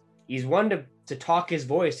 he's one to talk his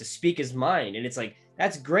voice, to speak his mind, and it's like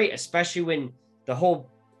that's great, especially when the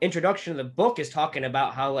whole introduction of the book is talking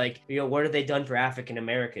about how, like, you know, what have they done for African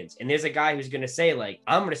Americans? And there's a guy who's going to say, like,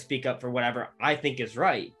 I'm going to speak up for whatever I think is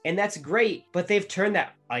right. And that's great. But they've turned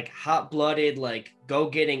that, like, hot-blooded, like,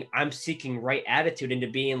 go-getting, I'm seeking right attitude into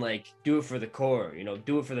being, like, do it for the Corps, you know,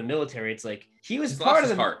 do it for the military. It's like, he was part of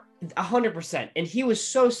the heart. 100%. And he was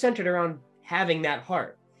so centered around having that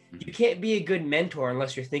heart. You can't be a good mentor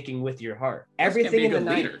unless you're thinking with your heart. Everything in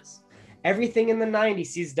the 90s. Everything in the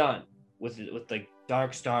 90s he's done with like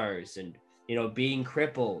Dark Stars and being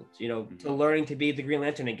crippled, Mm-hmm. to learning to be the Green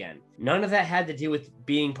Lantern again. None of that had to do with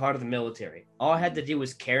being part of the military. All it had to do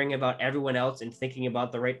was caring about everyone else and thinking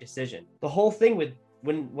about the right decision. The whole thing with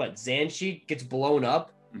when Xanshi gets blown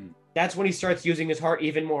up, Mm-hmm. that's when he starts using his heart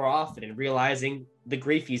even more often and realizing the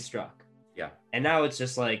grief he's struck. Yeah. And now it's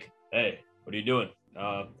just like, hey, what are you doing?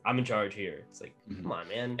 I'm in charge here. It's like, come on,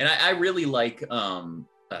 man. And I really like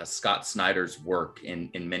Scott Snyder's work in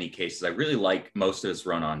many cases. I really like most of his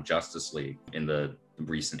run on Justice League in the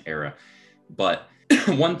recent era. But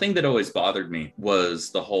one thing that always bothered me was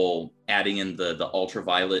the whole adding in the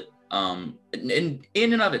ultraviolet. In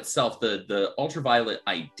and of itself, the ultraviolet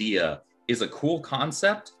idea is a cool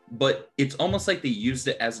concept, but it's almost like they used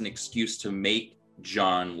it as an excuse to make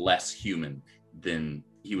John less human than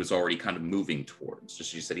he was already kind of moving towards.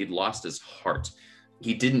 Just you said, he'd lost his heart.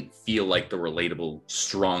 He didn't feel like the relatable,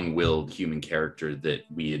 strong-willed human character that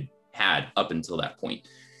we had up until that point.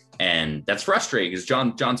 And that's frustrating because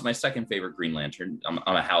John's my second favorite Green Lantern. I'm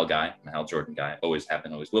a Hal guy. I'm a Hal Jordan guy. Always have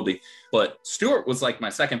been, always will be. But Stewart was like my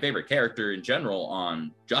second favorite character in general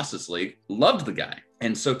on Justice League. Loved the guy.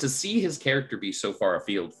 And so to see his character be so far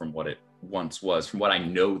afield from what it once was, from what I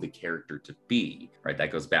know the character to be, right?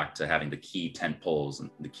 That goes back to having the key tent poles and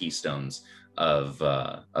the keystones of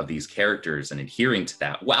these characters and adhering to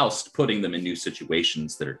that whilst putting them in new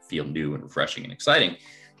situations that feel new and refreshing and exciting.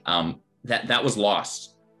 That was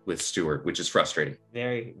lost with Stewart, which is frustrating.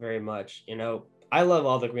 Very, very much. I love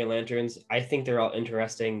all the Green Lanterns. I think they're all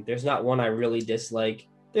interesting. There's not one I really dislike.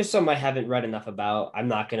 There's some I haven't read enough about. I'm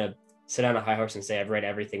not going to sit on a high horse and say I've read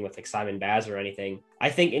everything with like Simon Baz or anything. I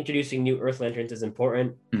think introducing new Earth Lanterns is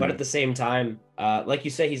important, but at the same time, like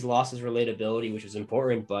you say, he's lost his relatability, which is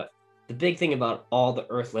important. But the big thing about all the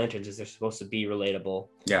Earth Lanterns is they're supposed to be relatable.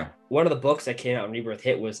 Yeah. One of the books that came out when Rebirth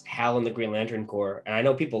hit was Hal and the Green Lantern Corps, and I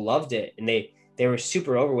know people loved it, and they were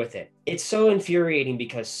super over with it. It's so infuriating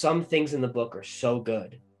because some things in the book are so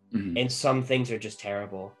good, and some things are just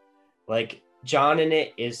terrible. Like John in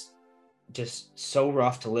it is just so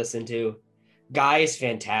rough to listen to. Guy is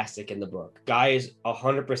fantastic in the book. Guy is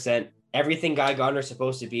 100% everything Guy Gardner's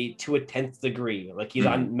supposed to be to a 10th degree. Like he's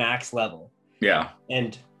on max level. Yeah.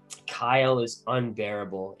 And Kyle is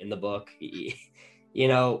unbearable in the book.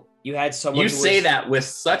 You had someone. You say that with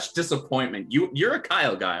such disappointment. You're a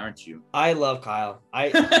Kyle guy, aren't you? I love Kyle. I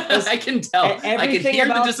can tell. I can hear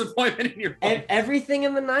the disappointment in your voice. Everything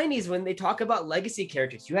in the 90s when they talk about legacy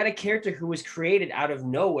characters, you had a character who was created out of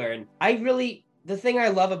nowhere. And the thing I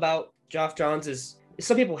love about Geoff Johns is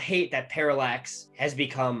some people hate that Parallax has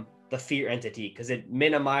become the fear entity because it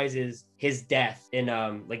minimizes his death in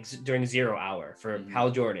during 0 Hour for Hal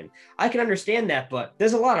Jordan. I can understand that, but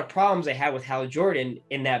there's a lot of problems I had with Hal Jordan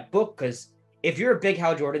in that book because if you're a big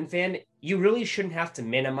Hal Jordan fan, you really shouldn't have to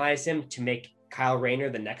minimize him to make Kyle Rayner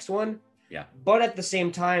the next one. Yeah. But at the same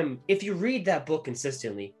time, if you read that book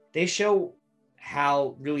consistently, they show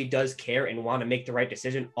Hal really does care and want to make the right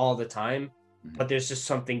decision all the time, but there's just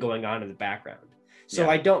something going on in the background. So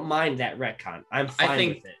I don't mind that retcon. I'm fine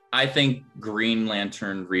with it. I think Green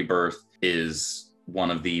Lantern Rebirth is one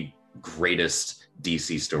of the greatest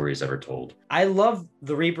DC stories ever told. I love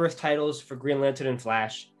the Rebirth titles for Green Lantern and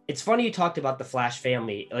Flash. It's funny you talked about the Flash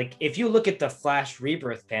family. Like, if you look at the Flash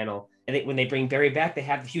Rebirth panel, and when they bring Barry back, they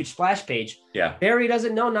have the huge splash page. Yeah. Barry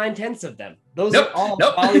doesn't know 9/10 of them. Those are all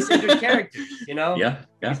Wally-centered characters, Yeah.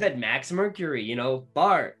 You said Max Mercury,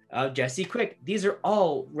 Bart, Jesse Quick. These are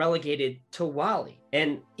all relegated to Wally.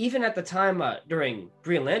 And even at the time during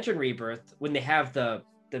Green Lantern Rebirth, when they have the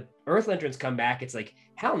Earth Lanterns come back, it's like,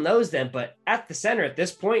 Hal knows them, but at the center at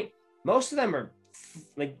this point, most of them are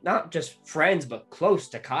like not just friends, but close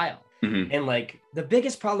to Kyle. And like the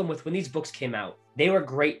biggest problem with when these books came out, they were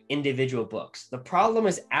great individual books. The problem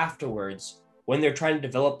is afterwards, when they're trying to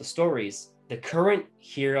develop the stories, the current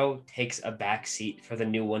hero takes a back seat for the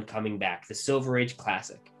new one coming back, the Silver Age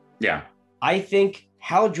classic. Yeah. I think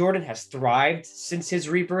Hal Jordan has thrived since his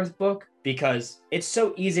Rebirth book because it's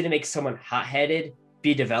so easy to make someone hot-headed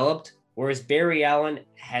be developed, whereas Barry Allen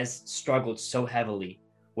has struggled so heavily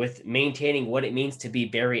with maintaining what it means to be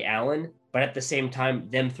Barry Allen, but at the same time,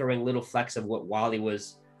 them throwing little flecks of what Wally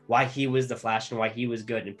was, why he was the Flash and why he was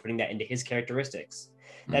good and putting that into his characteristics.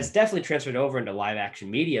 That's definitely transferred over into live action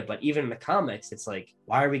media, but even in the comics, it's like,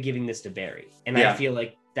 why are we giving this to Barry? And I feel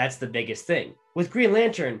like that's the biggest thing. With Green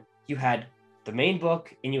Lantern, you had the main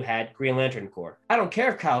book and you had Green Lantern Corps. I don't care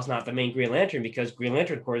if Kyle's not the main Green Lantern because Green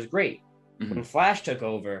Lantern Corps is great. When Flash took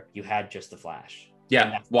over, you had just the Flash.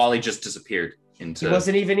 Yeah, Wally just disappeared into... He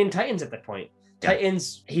wasn't even in Titans at that point.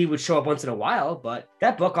 Titans, he would show up once in a while, but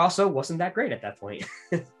that book also wasn't that great at that point.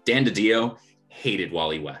 Dan DiDio hated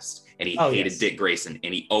Wally West, and he Oh, hated yes. Dick Grayson,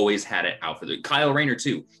 and he always had it out for Kyle Rayner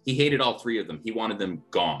too. He hated all three of them. He wanted them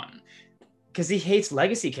gone. Because he hates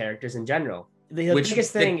legacy characters in general. The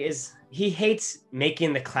biggest thing is he hates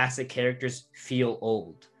making the classic characters feel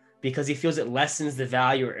old because he feels it lessens the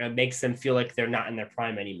value or it makes them feel like they're not in their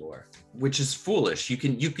prime anymore. Which is foolish. You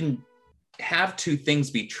can have two things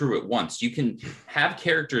be true at once. You can have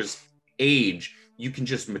characters age, you can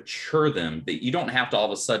just mature them, but you don't have to all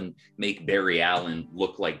of a sudden make Barry Allen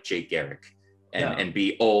look like Jay Garrick and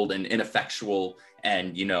be old and ineffectual.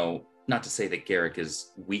 And, you know, not to say that Garrick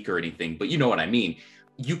is weak or anything, but you know what I mean.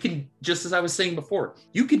 You can, just as I was saying before,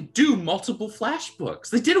 you could do multiple Flash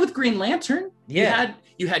books. They did it with Green Lantern. Yeah.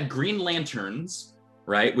 You had Green Lanterns,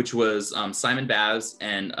 right? Which was Simon Baz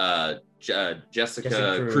and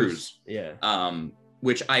Jessica Cruz. Yeah.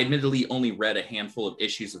 Which I admittedly only read a handful of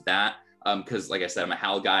issues of that. Because like I said, I'm a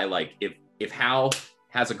Hal guy. Like if Hal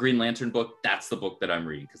has a Green Lantern book, that's the book that I'm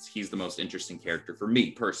reading because he's the most interesting character for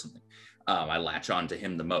me personally. I latch on to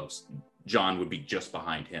him the most. John would be just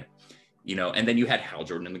behind him, you know. And then you had Hal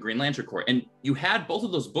Jordan in the Green Lantern Corps, and you had both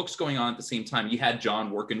of those books going on at the same time. You had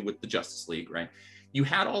John working with the Justice League, right? You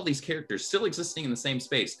had all these characters still existing in the same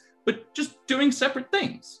space, but just doing separate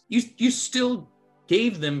things. You still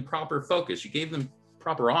gave them proper focus. You gave them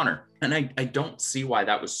proper honor. And I don't see why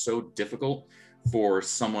that was so difficult for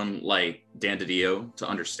someone like Dan DiDio to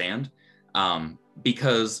understand,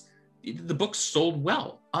 because the books sold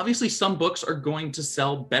well. Obviously, some books are going to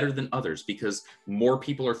sell better than others because more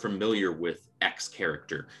people are familiar with X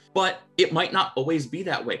character, but it might not always be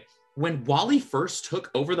that way. When Wally first took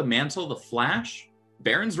over the mantle of the Flash,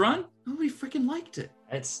 Baron's Run, nobody freaking liked it.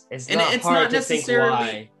 It's not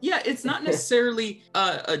necessarily it's not necessarily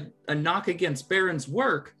a knock against Baron's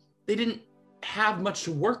work. They didn't have much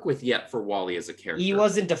to work with yet for Wally as a character. He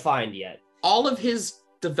wasn't defined yet. All of his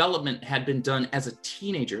development had been done as a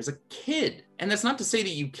teenager, as a kid. And that's not to say that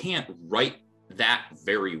you can't write that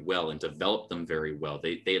very well and develop them very well.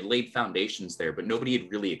 They had laid foundations there, but nobody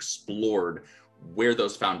had really explored where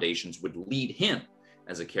those foundations would lead him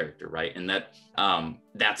as a character, right? And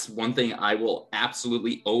that's one thing I will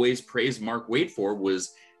absolutely always praise Mark Waid for,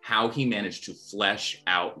 was how he managed to flesh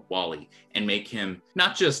out Wally and make him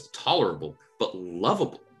not just tolerable, but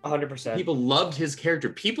lovable. 100%. People loved his character.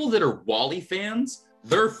 People that are Wally fans,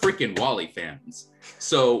 they're freaking Wally fans.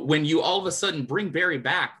 So when you all of a sudden bring Barry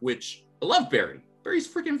back, which I love Barry.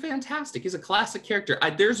 Barry's freaking fantastic. He's a classic character.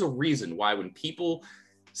 There's a reason why when people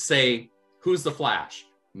say, who's the Flash?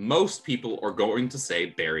 Most people are going to say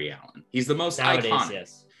Barry Allen. He's the most iconic.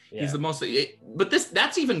 Yes. Yeah. He's the most, but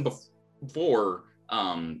that's even before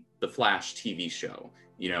the Flash TV show.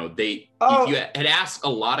 You know, if you had asked a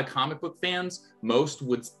lot of comic book fans, most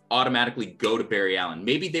would automatically go to Barry Allen.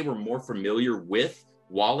 Maybe they were more familiar with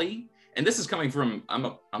Wally, and this is coming from, I'm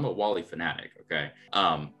a Wally fanatic, okay?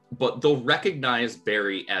 But they'll recognize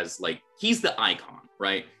Barry as like, he's the icon,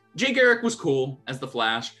 right? Jay Garrick was cool as the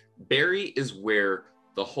Flash. Barry is where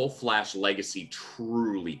the whole Flash legacy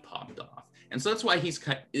truly popped off. And so that's why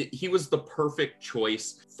he was the perfect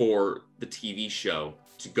choice for the TV show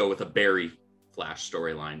to go with a Barry Flash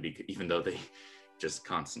storyline, because even though they just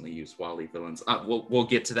constantly use Wally villains. We'll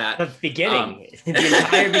get to that. The beginning, the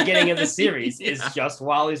entire beginning of the series is just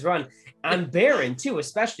Wally's run. On Baron too,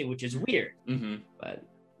 especially, which is weird. Mm-hmm. But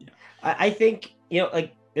I think, you know,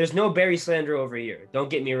 like, there's no Barry slander over here. Don't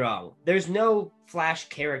get me wrong. There's no Flash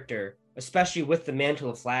character, especially with the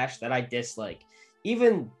mantle of Flash, that I dislike.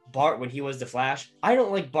 Even Bart, when he was the Flash, I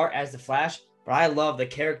don't like Bart as the Flash, but I love the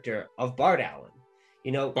character of Bart Allen.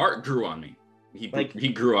 You know, Bart grew on me. He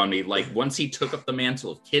grew on me. Like, once he took up the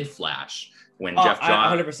mantle of Kid Flash, when Jeff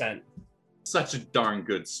Johns, 100%. Such a darn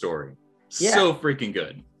good story. Yeah. So freaking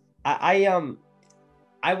good. I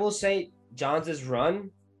will say Johns'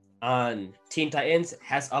 run on Teen Titans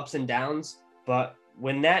has ups and downs, but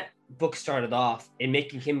when that book started off and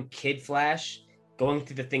making him Kid Flash, going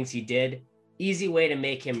through the things he did, easy way to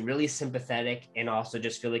make him really sympathetic and also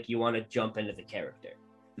just feel like you want to jump into the character.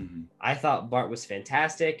 Mm-hmm. I thought Bart was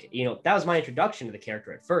fantastic. You know, that was my introduction to the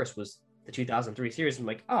character at first, was the 2003 series. I'm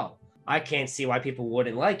like, oh, I can't see why people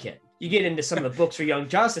wouldn't like it. You get into some of the books for Young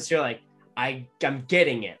Justice, you're like, I'm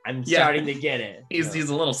getting it. I'm starting to get it. He's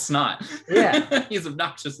a little snot. Yeah. He's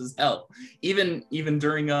obnoxious as hell. Even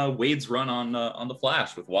during Wade's run on the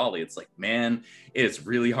Flash with Wally, it's like, man, it's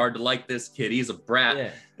really hard to like this kid. He's a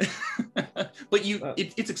brat. Yeah. But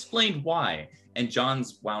it's explained why. And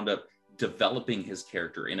Johns wound up developing his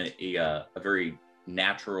character in a very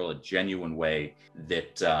natural, a genuine way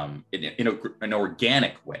that in an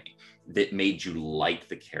organic way that made you like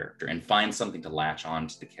the character and find something to latch on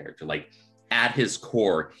to the character. Like, at his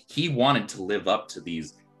core, he wanted to live up to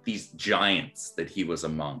these giants that he was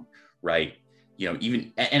among, right? You know,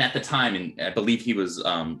 even, and at the time, and I believe he was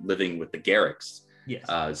living with the Garricks.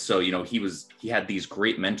 Yes. So, you know, he had these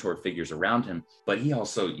great mentor figures around him, but he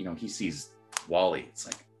also, you know, he sees Wally. It's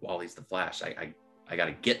like, Wally's the Flash. I got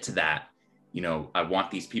to get to that. You know, I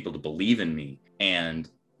want these people to believe in me. And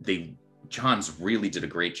Johns really did a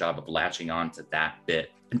great job of latching on to that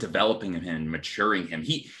bit and developing him and maturing him.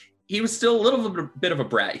 He was still a little bit of a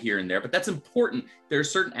brat here and there, but that's important. There are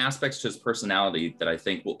certain aspects to his personality that I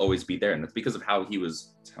think will always be there. And that's because of how he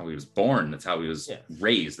was born. That's how he was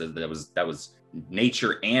raised. That was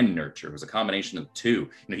nature and nurture. It was a combination of two. You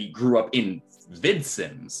know, he grew up in vid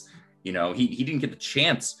sims. You know, he didn't get the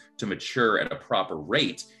chance to mature at a proper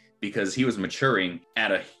rate because he was maturing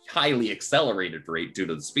at a highly accelerated rate due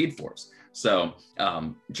to the Speed Force. So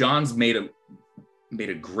Johns made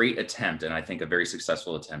a great attempt, and I think a very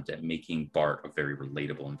successful attempt at making Bart a very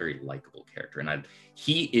relatable and very likable character. And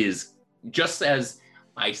he is, just as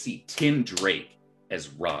I see Tim Drake as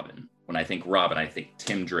Robin. When I think Robin, I think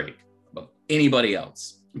Tim Drake above anybody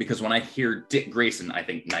else. Because when I hear Dick Grayson, I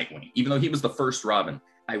think Nightwing. Even though he was the first Robin,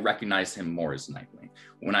 I recognize him more as Nightwing.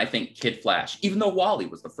 When I think Kid Flash, even though Wally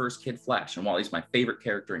was the first Kid Flash, and Wally's my favorite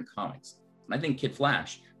character in comics, when I think Kid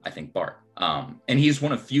Flash, I think Bart. And he's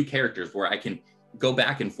one of few characters where I can go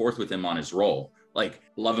back and forth with him on his role. Like,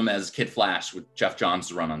 love him as Kid Flash with Jeff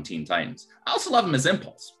Johns' run on Teen Titans. I also love him as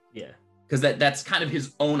Impulse. Yeah. Because that's kind of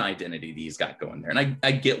his own identity that he's got going there. And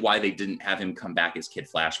I get why they didn't have him come back as Kid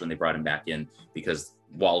Flash when they brought him back in, because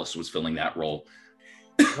Wallace was filling that role.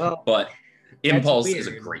 Well, but Impulse is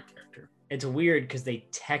a great character. It's weird because they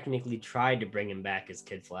technically tried to bring him back as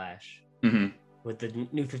Kid Flash with the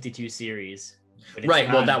New 52 series. Right.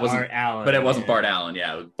 Well, that wasn't Bart Allen. But it wasn't Bart Allen.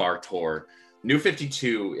 Yeah, it was Bartor. New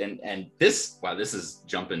 52, and this is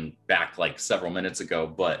jumping back like several minutes ago,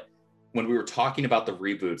 but when we were talking about the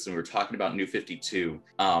reboots and we were talking about New 52,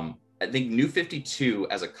 I think New 52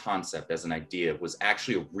 as a concept, as an idea, was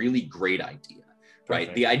actually a really great idea, right?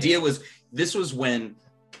 Perfect. The idea was, this was when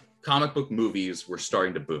comic book movies were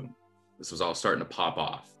starting to boom. This was all starting to pop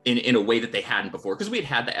off in a way that they hadn't before, because we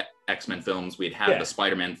had the X-Men films, we had the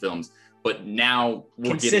Spider-Man films, but now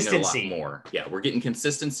we're getting a lot more. Yeah, we're getting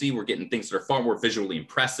consistency. We're getting things that are far more visually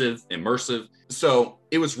impressive, immersive. So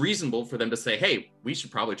it was reasonable for them to say, hey, we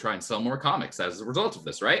should probably try and sell more comics as a result of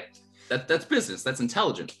this, right? That's business. That's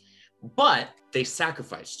intelligent. But they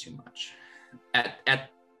sacrificed too much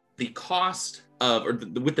at the cost of, or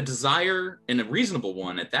with the desire, and a reasonable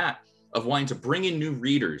one at that, of wanting to bring in new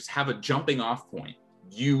readers, have a jumping off point.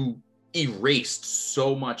 You erased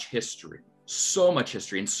so much history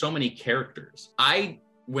and so many characters.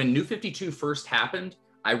 When New 52 first happened,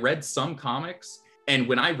 I read some comics, and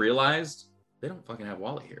when I realized they don't fucking have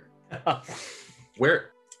Wally here.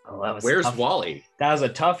 Where's tough. Wally? That was a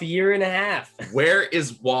tough year and a half. Where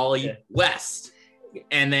is Wally West?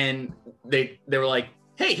 And then they were like,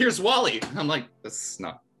 hey, here's Wally. I'm like, it's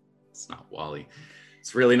not Wally.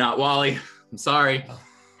 It's really not Wally. I'm sorry.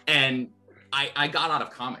 And I got out of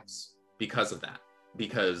comics because of that,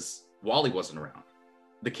 because Wally wasn't around.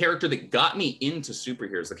 The character that got me into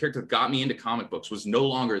superheroes, the character that got me into comic books, was no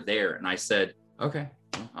longer there. And I said, okay,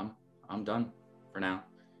 well, I'm done for now.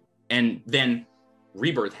 And then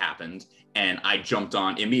Rebirth happened, and I jumped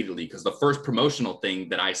on immediately, because the first promotional thing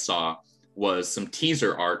that I saw was some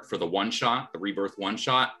teaser art for the one-shot, the Rebirth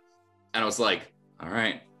one-shot. And I was like, all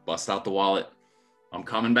right, bust out the wallet. I'm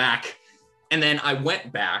coming back. And then I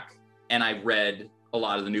went back and I read a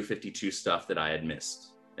lot of the New 52 stuff that I had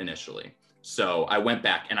missed initially. So I went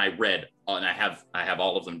back and I read, and I have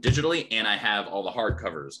all of them digitally, and I have all the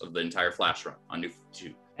hardcovers of the entire Flash run on New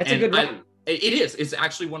 52. That's a good one. It is. It's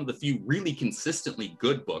actually one of the few really consistently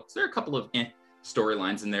good books. There are a couple of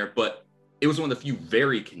storylines in there, but it was one of the few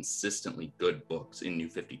very consistently good books in New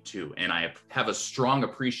 52. And I have a strong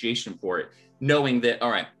appreciation for it, knowing that, all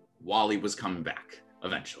right, Wally was coming back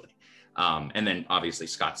eventually. And then obviously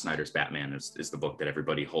Scott Snyder's Batman is the book that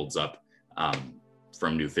everybody holds up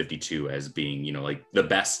from New 52 as being, you know, like the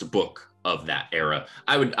best book of that era.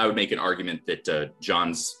 I would make an argument that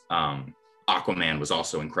John's Aquaman was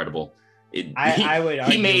also incredible. He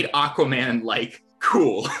made Aquaman like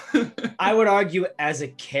cool. I would argue as a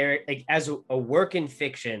character, like as a work in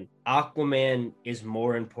fiction, Aquaman is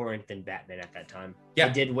more important than Batman at that time. Yeah.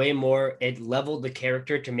 It did way more. It leveled the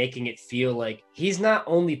character to making it feel like he's not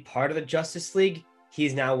only part of the Justice League,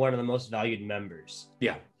 he's now one of the most valued members.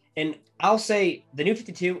 Yeah. And I'll say the New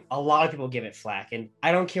 52, a lot of people give it flack, and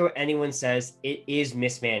I don't care what anyone says, it is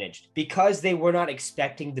mismanaged because they were not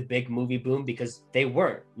expecting the big movie boom, because they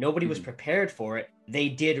weren't. Nobody was prepared for it. they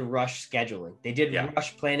did rush scheduling. They did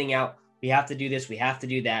rush planning out. We have to do this. We have to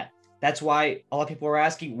do that. That's why a lot of people are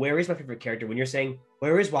asking, where is my favorite character? When you're saying,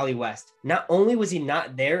 where is Wally West? Not only was he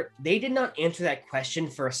not there, they did not answer that question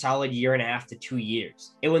for a solid 1.5 to 2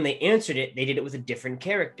 years. And when they answered it, they did it with a different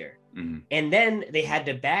character. Mm-hmm. And then they had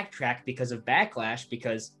to backtrack because of backlash,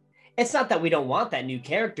 because it's not that we don't want that new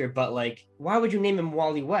character, but like, why would you name him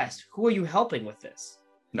Wally West? Who are you helping with this?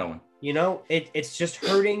 No one. You know, it's just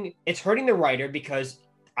hurting. It's hurting the writer, because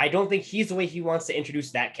I don't think he's the way he wants to introduce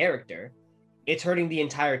that character. It's hurting the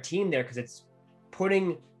entire team there, because it's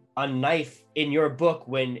putting a knife in your book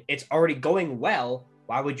when it's already going well.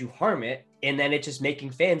 Why would you harm it? And then it's just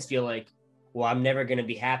making fans feel like, well, I'm never going to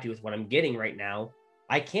be happy with what I'm getting right now.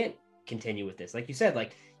 I can't continue with this. Like you said,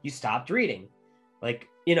 like, you stopped reading. Like,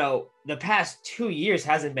 you know, the past 2 years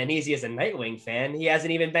hasn't been easy as a Nightwing fan. He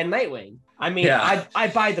hasn't even been Nightwing. I mean, I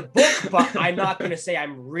buy the book, but I'm not going to say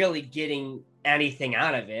I'm really getting anything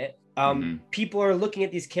out of it. People are looking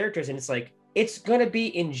at these characters, and it's like, it's going to be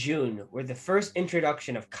in June, where the first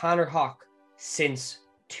introduction of Connor Hawke since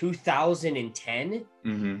 2010.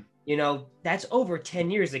 You know, that's over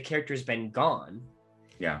 10 years the character's been gone.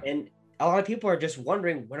 Yeah. And a lot of people are just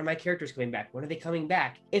wondering, when are my characters coming back? When are they coming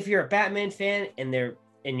back? If you're a Batman fan and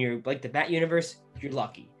you're like the Bat universe, you're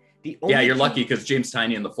lucky. You're lucky, because James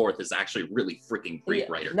Tynion IV is actually really freaking great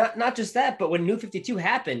writer. Not just that, but when New 52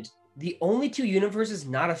 happened, the only two universes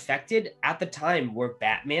not affected at the time were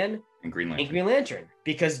Batman and Green Lantern.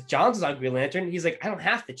 Because Johns was on Green Lantern. He's like, I don't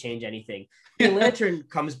have to change anything. Green Lantern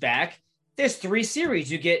comes back. There's 3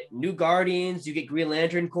 series. You get New Guardians, you get Green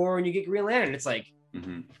Lantern Corps, and you get Green Lantern. It's like,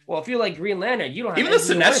 well, if you like Green Lantern, you don't have even the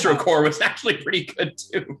Sinestro Corps was actually pretty good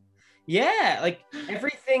too. Yeah, like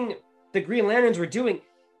everything the Green Lanterns were doing.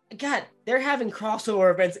 God, they're having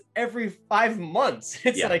crossover events every 5 months.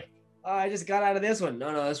 It's like, oh, I just got out of this one.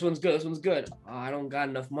 No, this one's good. This one's good. Oh, I don't got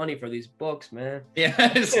enough money for these books, man. Yeah,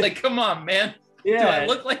 it's like, come on, man. Yeah, do I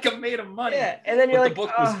look like I'm made of money? Yeah, and then you're like, the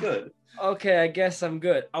book was good. Okay, I guess I'm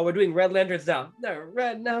good. Oh, we're doing Red Lanterns now.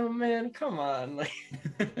 No, man, come on.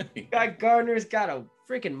 Like, Gardner's got a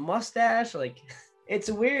freaking mustache. Like,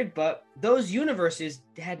 it's weird, but those universes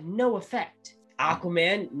had no effect.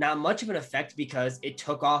 Aquaman, not much of an effect, because it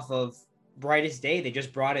took off of Brightest Day. They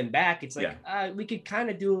just brought him back. It's like, we could kind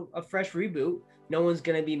of do a fresh reboot. No one's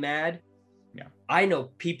gonna be mad. Yeah, I know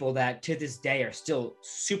people that to this day are still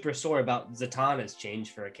super sore about Zatanna's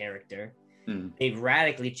change for a character. They've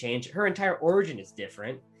radically changed. Her entire origin is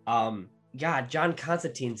different. God, John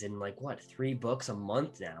Constantine's in 3 books a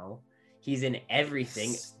month now. He's in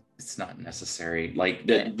everything. It's not necessary. Like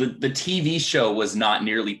the TV show was not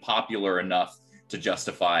nearly popular enough to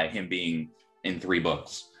justify him being in 3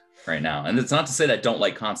 books right now. And it's not to say that I don't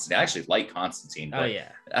like Constantine. I actually like Constantine, but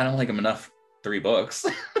I don't like him enough 3 books.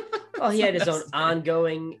 Well, he had his own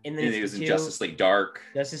ongoing in the he was in Justice League Dark.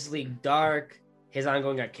 His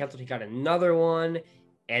ongoing got canceled. He got another one.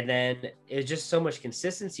 And then it was just so much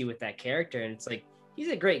consistency with that character. And it's like, he's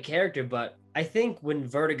a great character, but I think when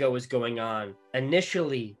Vertigo was going on,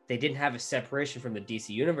 initially they didn't have a separation from the DC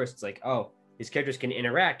universe. It's like, oh, these characters can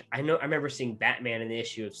interact. I remember seeing Batman in the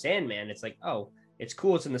issue of Sandman. It's like, oh, it's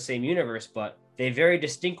cool, it's in the same universe, but they very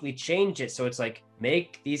distinctly changed it. So it's like,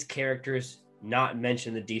 make these characters not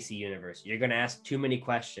mention the DC universe. You're going to ask too many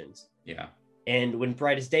questions. Yeah. And when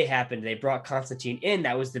Brightest Day happened, they brought Constantine in.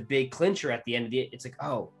 That was the big clincher at the end of it. It's like,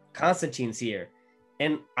 oh, Constantine's here.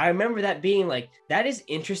 And I remember that being like, that is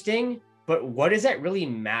interesting, but what does that really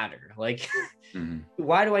matter? Like,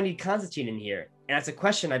 why do I need Constantine in here? And that's a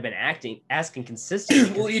question I've been asking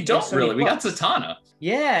consistently. Well, you don't really. We got Zatanna.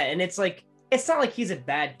 Yeah, and it's like, it's not like he's a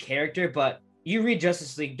bad character, but you read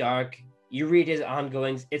Justice League Dark, you read his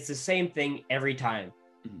ongoings, it's the same thing every time.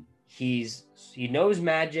 He knows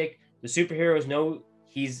magic. The superheroes know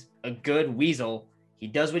he's a good weasel. He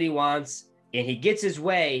does what he wants, and he gets his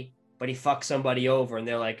way, but he fucks somebody over, and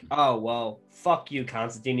they're like, oh, well, fuck you,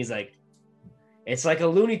 Constantine. He's like, it's like a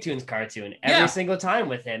Looney Tunes cartoon every single time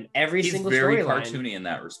with him. He's single storyline. He's very cartoony in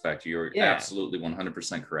that respect. You're absolutely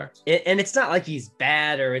 100% correct. And it's not like he's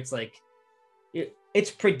bad, or it's like, it's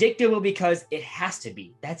predictable because it has to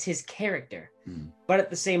be. That's his character. But at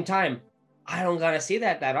the same time, I don't gotta see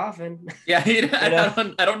that often. Yeah,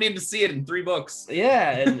 I don't need to see it in 3 books.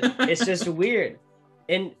 Yeah, and it's just weird.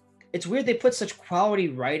 And it's weird they put such quality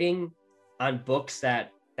writing on books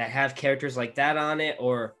that have characters like that on it.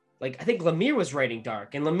 Or like, I think Lemire was writing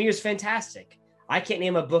Dark, and Lemire's fantastic. I can't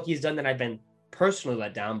name a book he's done that I've been personally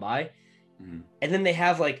let down by. And then they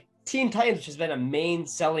have like Teen Titans, which has been a main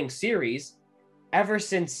selling series ever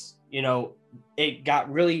since, it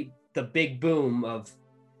got really the big boom of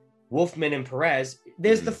Wolfman and Perez.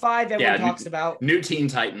 There's the 5 everyone talks about. New Teen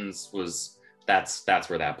Titans that's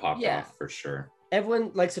where that popped off for sure.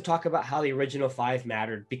 Everyone likes to talk about how the original 5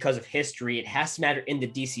 mattered because of history. It has to matter in the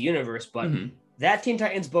DC universe, but that Teen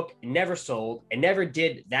Titans book never sold. It never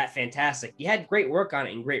did that fantastic. You had great work on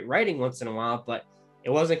it and great writing once in a while, but it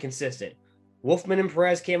wasn't consistent. Wolfman and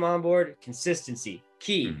Perez came on board. Consistency,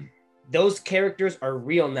 key. Those characters are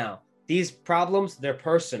real now. These problems, they're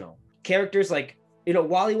personal. Characters like,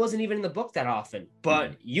 Wally wasn't even in the book that often,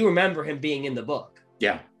 but you remember him being in the book.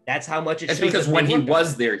 Yeah. That's how much it's because when he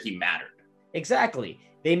was there, he mattered. Exactly.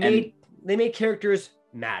 They made characters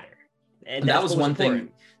matter. And that was one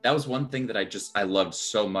thing. That was one thing that I loved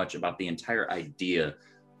so much about the entire idea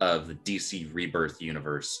of the DC Rebirth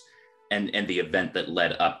universe and the event that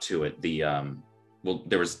led up to it.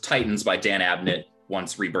 There was Titans by Dan Abnett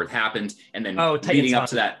once Rebirth happened, and then leading up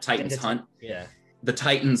to that, Titans Hunt. Yeah. The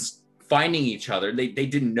Titans finding each other. They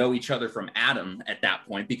didn't know each other from Adam at that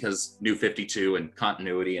point because New 52 and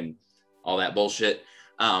continuity and all that bullshit.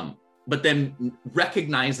 But then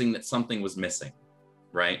recognizing that something was missing,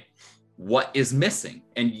 right? What is missing?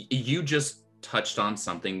 And you just touched on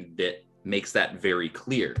something that makes that very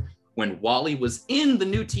clear. When Wally was in the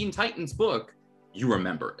New Teen Titans book, you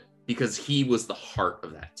remember it because he was the heart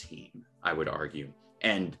of that team, I would argue.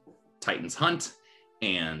 And Titans Hunt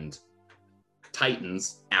and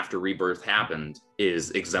Titans after Rebirth happened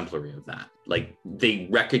is exemplary of that. Like, they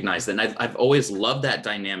recognize that. And I've always loved that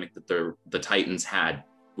dynamic that the Titans had,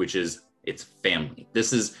 which is it's family.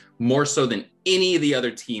 This is more so than any of the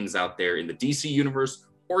other teams out there in the DC universe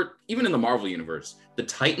or even in the Marvel universe. The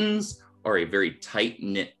Titans are a very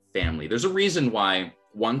tight-knit family. There's a reason why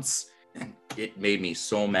once, and it made me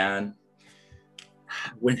so mad,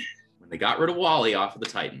 when they got rid of Wally off of the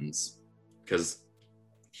Titans, because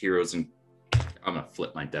Heroes and I'm gonna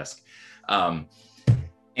flip my desk.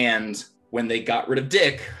 And when they got rid of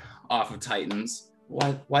Dick off of Titans,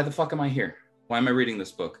 why the fuck am I here? Why am I reading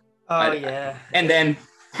this book? And then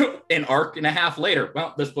an arc and a half later,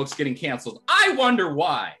 well, this book's getting canceled. I wonder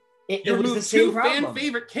why. You remove 2 fan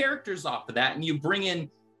favorite characters off of that, and you bring in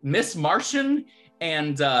Miss Martian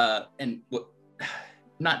and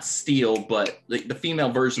not Steel, but the female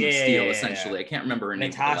version of Steel, essentially. I can't remember her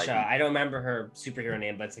name. Natasha. I don't remember her superhero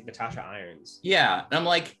name, but it's like Natasha Irons. Yeah, and I'm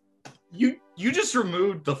like, you just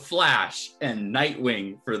removed the Flash and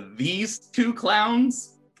Nightwing for these 2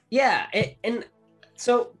 clowns? Yeah, and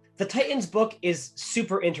so the Titans book is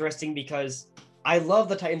super interesting because I love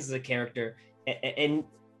the Titans as a character, and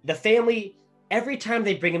the family. Every time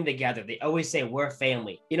they bring them together, they always say we're a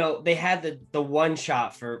family. They had the one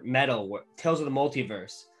shot for Metal, Tales of the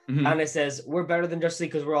Multiverse, and it says we're better than Justice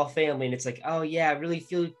League because we're all family, and it's like, oh yeah, I really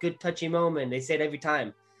feel good, touchy moment. They say it every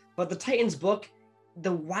time, but the Titans book,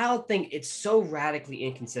 the wild thing, it's so radically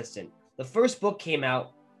inconsistent. The first book came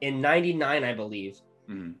out in '99, I believe.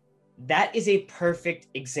 That is a perfect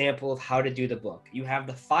example of how to do the book. You have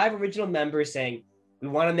the 5 original members saying, we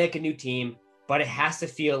want to make a new team, but it has to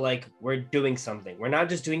feel like we're doing something. We're not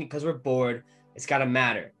just doing it because we're bored. It's got to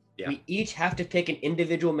matter. Yeah. We each have to pick an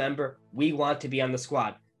individual member we want to be on the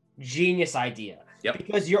squad. Genius idea. Yep.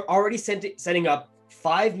 Because you're already setting up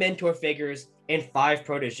 5 mentor figures and 5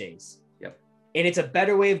 proteges. Yep. And it's a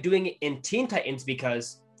better way of doing it in Teen Titans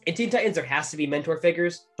because in Teen Titans, there has to be mentor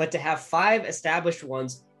figures, but to have 5 established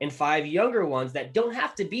ones and 5 younger ones that don't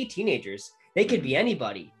have to be teenagers, they could be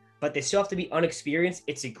anybody, but they still have to be unexperienced.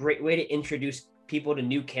 It's a great way to introduce people to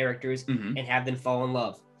new characters and have them fall in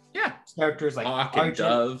love. Yeah. Characters like Hawk and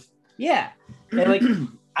Dove. Yeah.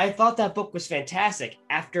 And I thought that book was fantastic.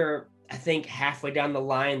 After, I think, halfway down the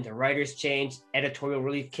line, the writers changed, editorial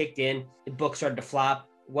really kicked in, the book started to flop,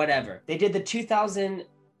 whatever. They did the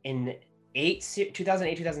 2008,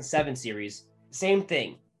 2007 series. Same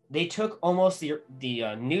thing. They took almost the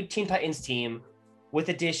new Teen Titans team with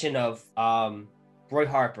addition of Roy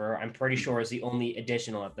Harper, I'm pretty sure is the only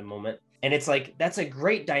additional at the moment. And it's like, that's a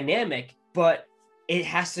great dynamic, but it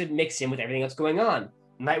has to mix in with everything that's going on.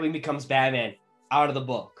 Nightwing becomes Batman out of the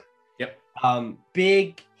book. Yep.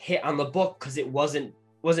 Big hit on the book because it wasn't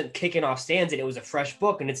kicking off stands and it was a fresh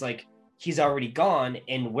book. And it's like, he's already gone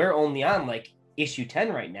and we're only on like issue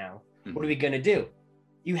 10 right now. What are we going to do?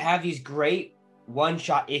 You have these great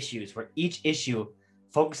one-shot issues where each issue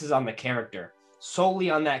focuses on the character, solely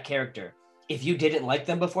on that character. If you didn't like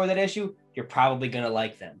them before that issue, you're probably going to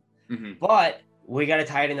like them. But we got to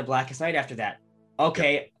tie it into Blackest Night after that.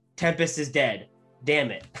 Okay, Tempest is dead.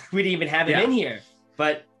 Damn it. We didn't even have him in here.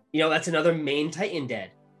 But, that's another main Titan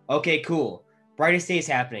dead. Okay, cool. Brightest Day is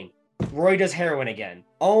happening. Roy does heroin again.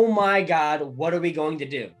 Oh my God, what are we going to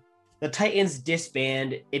do? The Titans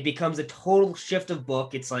disband. It becomes a total shift of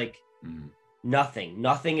book. It's like,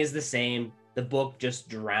 Nothing is the same. The book just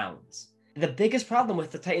drowns. The biggest problem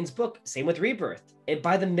with the Titans book, same with Rebirth,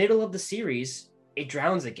 by the middle of the series, it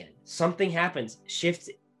drowns again. Something happens, shifts,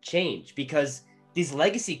 change, because these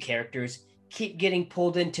legacy characters keep getting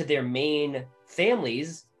pulled into their main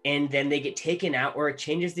families, and then they get taken out, or it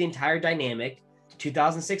changes the entire dynamic.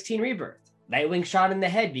 2016 Rebirth. Nightwing shot in the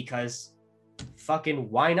head because fucking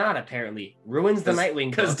why not, apparently. Ruins the Nightwing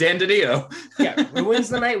book. Because Dan DiDio. Yeah, ruins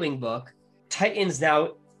the Nightwing book. Titans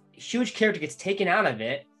now, huge character gets taken out of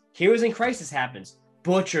it. Heroes in Crisis happens.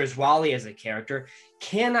 Butchers Wally as a character.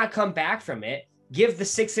 Cannot come back from it. Give the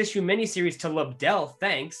 6-issue miniseries to Lobdell,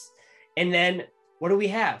 thanks. And then what do we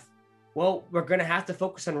have? Well, we're going to have to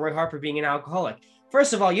focus on Roy Harper being an alcoholic.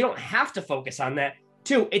 First of all, you don't have to focus on that.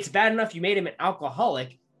 2, it's bad enough you made him an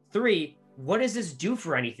alcoholic. 3, what does this do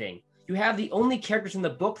for anything? You have the only characters in the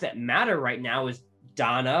book that matter right now is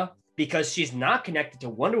Donna, because she's not connected to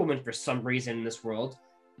Wonder Woman for some reason in this world.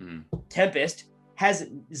 Tempest has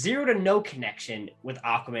 0 to no connection with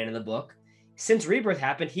Aquaman in the book. Since Rebirth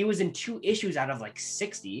happened, he was in 2 issues out of like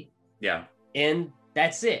 60. Yeah. And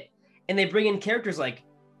that's it. And they bring in characters like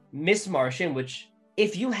Miss Martian, which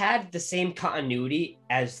if you had the same continuity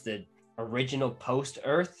as the original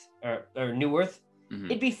post-Earth or New Earth,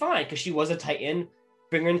 it'd be fine because she was a Titan.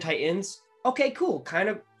 Bring her in Titans. Okay, cool. Kind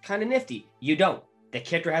of nifty. You don't. The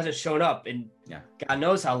character hasn't shown up in God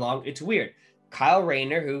knows how long. It's weird. Kyle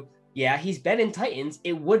Rayner, who, yeah, he's been in Titans.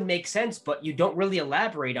 It would make sense, but you don't really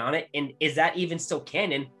elaborate on it. And is that even still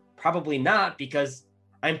canon? Probably not, because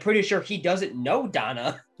I'm pretty sure he doesn't know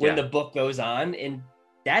Donna when the book goes on, and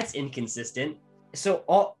that's inconsistent.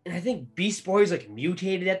 So and I think Beast Boy is like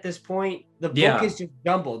mutated at this point. The book is just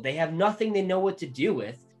jumbled. They have nothing they know what to do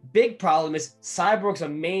with. Big problem is Cyborg's a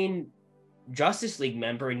main Justice League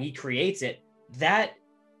member and he creates it. That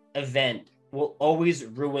event will always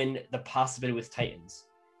ruin the possibility with Titans.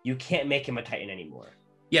 You can't make him a Titan anymore.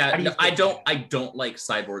 Yeah, no, I don't like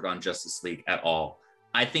Cyborg on Justice League at all.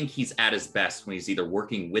 I think he's at his best when he's either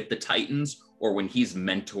working with the Titans or when he's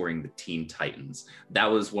mentoring the Teen Titans.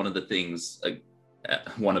 That was one of the things,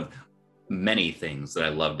 one of many things that I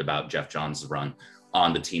loved about Jeff Johns' run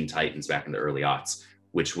on the Teen Titans back in the early aughts,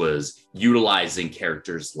 which was utilizing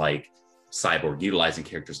characters like Cyborg, utilizing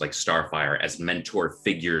characters like Starfire as mentor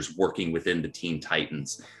figures working within the Teen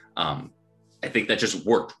Titans. I think that just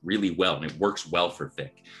worked really well, and it works well for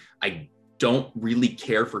Vic. I don't really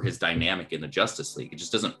care for his dynamic in the Justice League. It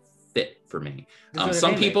just doesn't fit for me.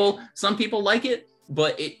 Some people like it,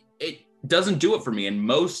 but it doesn't do it for me. And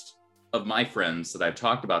most of my friends that I've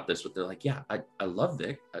talked about this with, they're like, yeah, I love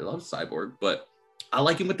Vic, I love Cyborg, but I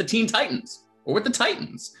like him with the Teen Titans or with the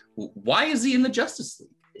Titans. Why is he in the Justice League?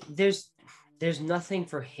 There's nothing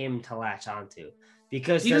for him to latch onto,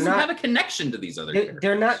 because he doesn't have a connection to these other characters.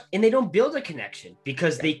 They're not, and they don't build a connection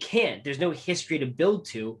because they can't. There's no history to build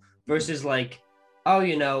to, versus like,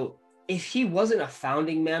 oh, if he wasn't a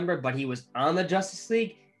founding member, but he was on the Justice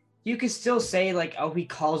League, you could still say like, oh, he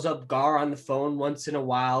calls up Gar on the phone once in a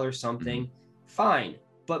while or something. Fine.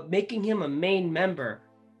 But making him a main member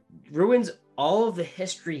ruins all of the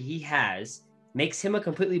history he has, makes him a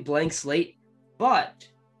completely blank slate. But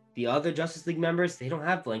the other Justice League members, they don't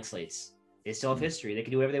have blank slates. They still have history. They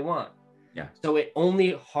can do whatever they want. Yeah. So it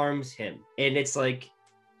only harms him. And it's like,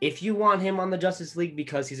 if you want him on the Justice League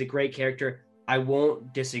because he's a great character, I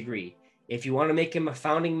won't disagree. If you want to make him a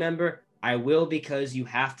founding member, I will, because you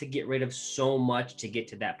have to get rid of so much to get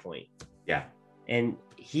to that point. Yeah. And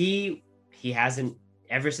he hasn't,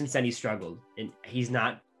 ever since then, he struggled, and he's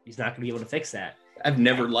not going to be able to fix that. I've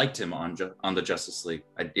never liked him on the Justice League.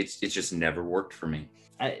 It's just never worked for me.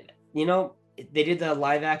 They did the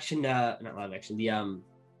live action, not live action,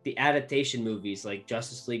 the adaptation movies like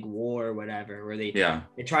Justice League War or whatever, where they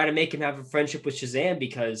try to make him have a friendship with Shazam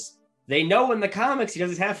because they know in the comics he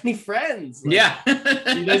doesn't have any friends. Like,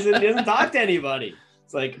 he doesn't talk to anybody.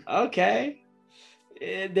 It's like, okay,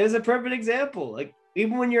 there's a perfect example. Like,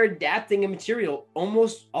 even when you're adapting a material,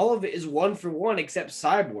 almost all of it is 1-for-1 except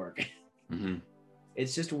Cyborg.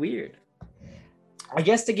 It's just weird. I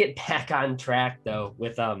guess to get back on track though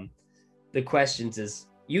with the questions is,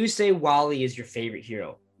 you say Wally is your favorite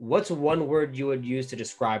hero. What's one word you would use to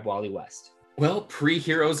describe Wally West? Well,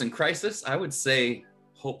 pre-Heroes in Crisis, I would say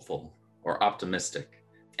hopeful or optimistic.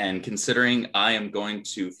 And considering I am going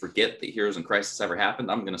to forget that Heroes in Crisis ever happened,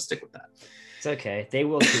 I'm going to stick with that. It's okay. They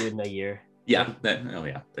will do it in a year. They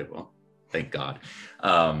will. Thank God.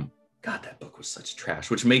 God, that book was such trash,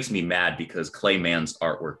 which makes me mad because Clay Mann's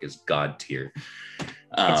artwork is God tier.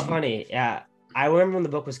 It's funny. Yeah. I remember when the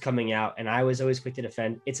book was coming out, and I was always quick to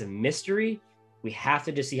defend. It's a mystery. We have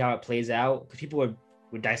to just see how it plays out, because people were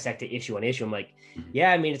would dissect it issue on issue. I'm like,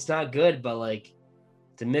 yeah, I mean, it's not good, but like,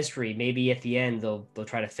 it's a mystery. Maybe at the end they'll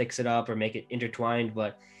try to fix it up or make it intertwined.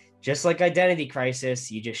 But just like Identity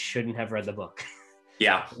Crisis, you just shouldn't have read the book.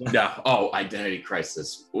 Yeah. Oh, Identity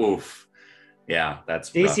Crisis. Oof. Yeah,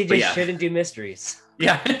 that's DC just shouldn't do mysteries.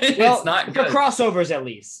 Yeah, well, it's not good. For crossovers at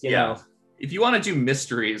least. You know, if you want to do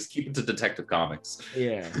mysteries, keep it to Detective Comics.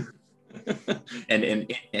 Yeah.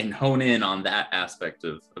 and hone in on that aspect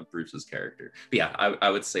of Bruce's character. But yeah, I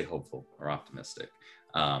would say hopeful or optimistic,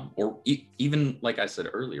 or even like I said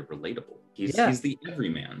earlier, relatable. He's the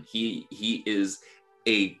everyman. He is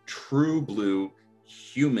a true blue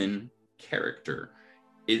human character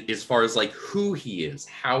as far as like who he is,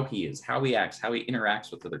 how he acts, how he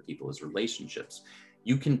interacts with other people, his relationships.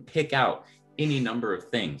 You can pick out any number of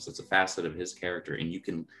things that's a facet of his character, and you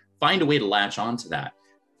can find a way to latch onto that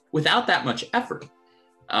without that much effort,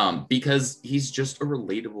 because he's just a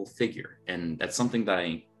relatable figure. And that's something that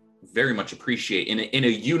I very much appreciate in a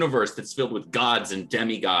universe that's filled with gods and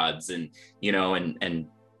demigods and, you know, and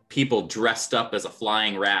people dressed up as a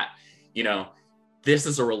flying rat. You know, this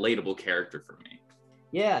is a relatable character for me.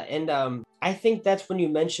 Yeah, and I think that's when you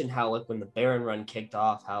mentioned how, like, when the Baron run kicked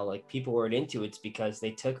off, how, like, people weren't into it because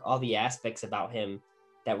they took all the aspects about him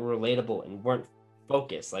that were relatable and weren't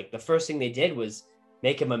focused. Like, the first thing they did was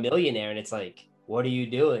make him a millionaire, and it's like, what are you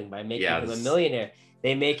doing by making him a millionaire?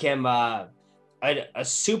 They make him a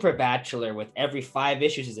super bachelor with every 5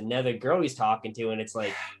 issues is another girl he's talking to, and it's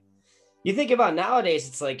like, you think about nowadays,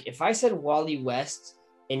 it's like, if I said Wally West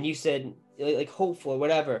and you said like hopeful or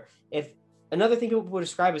whatever, if another thing people would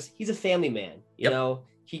describe is he's a family man. You know,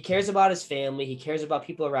 he cares about his family, he cares about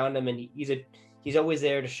people around him, and he's always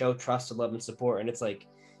there to show trust, love, and support. And it's like,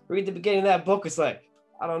 read the beginning of that book, it's like,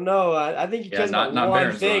 I don't know, I think he cares about one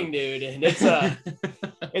Baron's thing, wrong. Dude, and it's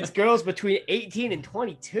it's girls between 18 and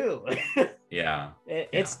 22.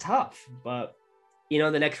 It's tough, but you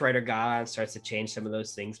know, the next writer got on, starts to change some of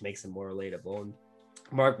those things, makes them more relatable, and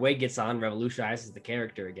Mark Waid gets on, revolutionizes the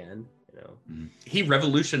character again. You know, he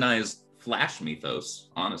revolutionized Flash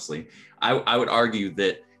mythos. Honestly, I would argue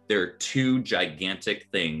that there are 2 gigantic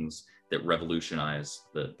things that revolutionize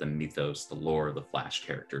the mythos, the lore of the Flash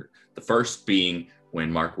character. The first being when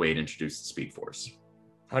Mark Waid introduced the Speed Force.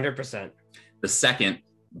 100%. The second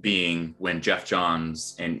being when Jeff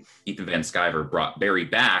Johns and Ethan Van Sciver brought Barry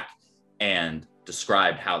back and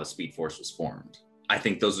described how the Speed Force was formed. I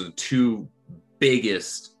think those are the 2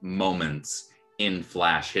 biggest moments in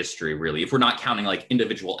Flash history, really. If we're not counting like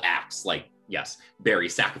individual acts, like, yes, Barry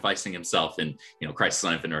sacrificing himself in, you know, Crisis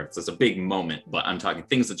on Infinite Earths, that's a big moment, but I'm talking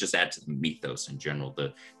things that just add to the mythos in general,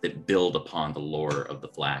 that build upon the lore of the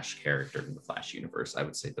Flash character in the Flash universe. I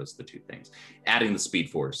would say those are the 2 things. Adding the Speed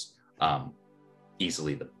Force,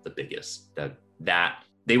 easily the biggest. That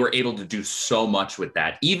they were able to do so much with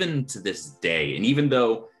that, even to this day. And even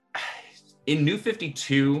though in New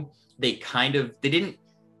 52, they didn't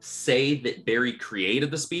say that Barry created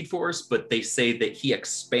the Speed Force, but they say that he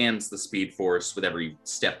expands the Speed Force with every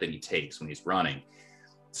step that he takes when he's running.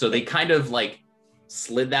 So they kind of like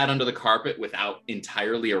slid that under the carpet without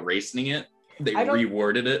entirely erasing it. They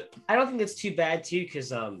reworded it. I don't think that's too bad too,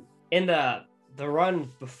 because in the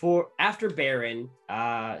run after Baron,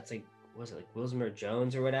 it's like, was it like Wilmer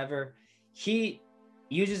Jones or whatever? He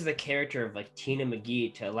uses the character of like Tina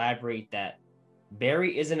McGee to elaborate that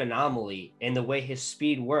Barry is an anomaly, and the way his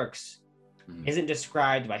speed works isn't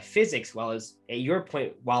described by physics, well as at your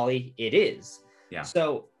point, Wally, it is. Yeah.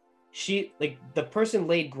 So the person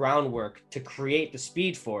laid groundwork to create the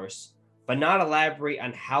Speed Force, but not elaborate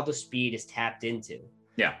on how the speed is tapped into.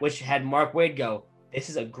 Yeah. Which had Mark Waid go, this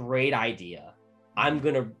is a great idea. I'm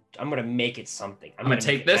gonna make it something. I'm gonna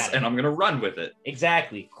take this and I'm gonna run with it.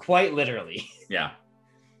 Exactly. Quite literally. Yeah.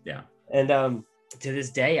 And to this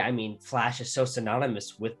day, I mean, Flash is so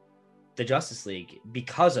synonymous with the Justice League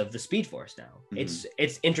because of the Speed Force now.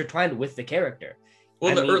 It's intertwined with the character.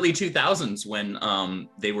 Well, early 2000s when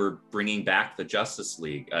they were bringing back the Justice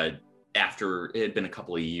League after it had been a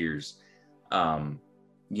couple of years,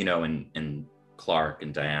 you know, and Clark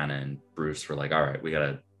and Diana and Bruce were like, all right, we got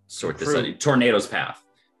to sort this out. Tornado's Path.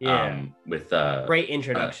 With great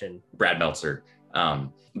introduction. Brad Meltzer.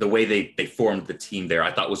 The way they formed the team there, I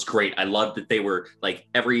thought was great. I loved that they were like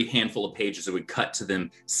every handful of pages, it would cut to them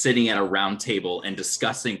sitting at a round table and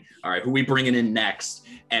discussing, all right, who we bringing in next?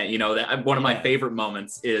 And, you know, that one of my favorite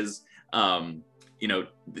moments is, you know,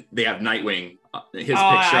 they have Nightwing, his picture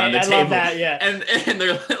on the table. Love that, yeah. And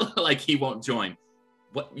they're like, he won't join.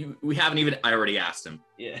 What we haven't even, I already asked him.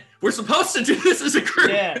 Yeah. We're supposed to do this as a group.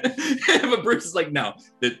 Yeah. But Bruce is like, no,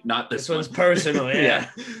 not this one. This one's personal. Yeah.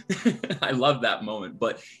 I love that moment.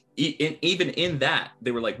 But even in that,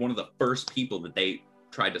 they were like one of the first people that they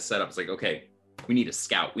tried to set up. It's like, okay, we need a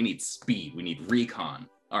scout, we need speed, we need recon.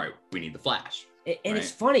 All right, we need the Flash. And right?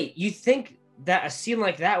 It's funny, you think that a scene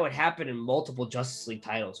like that would happen in multiple Justice League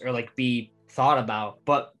titles or like be thought about,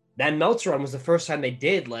 but that Meltzer run was the first time they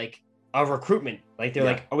did like a recruitment. Like they're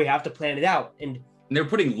like, oh, we have to plan it out. And they're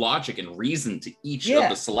putting logic and reason to each of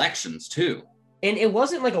the selections too. And it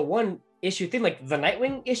wasn't like a one issue thing. Like the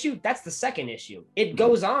Nightwing issue, that's the second issue. It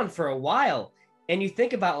goes on for a while. And you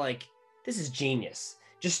think about like, this is genius.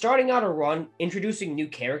 Just starting out a run, introducing new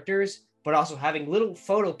characters, but also having little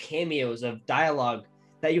photo cameos of dialogue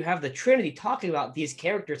that you have the Trinity talking about these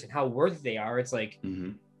characters and how worthy they are. It's like,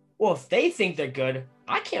 well, if they think they're good,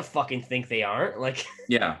 I can't fucking think they aren't. Like,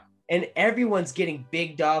 and everyone's getting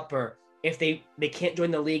bigged up, or if they can't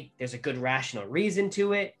join the league, there's a good rational reason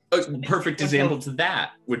to it. A perfect example to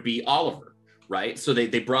that would be Oliver, right? So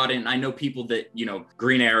they brought in, I know people that, you know,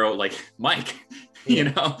 Green Arrow, like Mike, you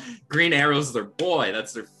know, Green Arrow's their boy.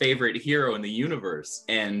 That's their favorite hero in the universe.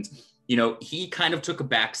 And, you know, he kind of took a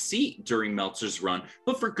back seat during Meltzer's run,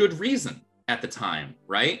 but for good reason at the time,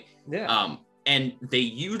 right? Yeah. And they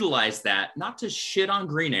utilized that, not to shit on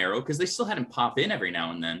Green Arrow, because they still had him pop in every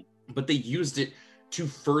now and then, but they used it to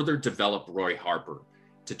further develop Roy Harper,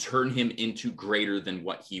 to turn him into greater than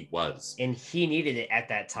what he was. And he needed it at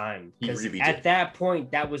that time. Because really at that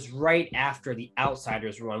point, that was right after the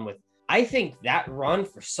Outsiders run with, I think that run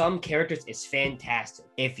for some characters is fantastic.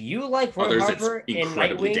 If you like Roy Harper and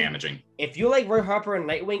Nightwing, damaging. If you like Roy Harper and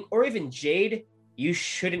Nightwing, or even Jade, you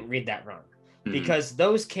shouldn't read that run. Because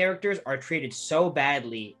those characters are treated so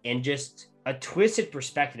badly and just a twisted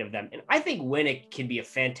perspective of them. And I think Winnick can be a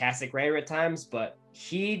fantastic writer at times, but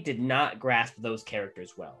he did not grasp those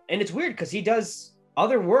characters well. And it's weird because he does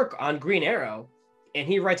other work on Green Arrow and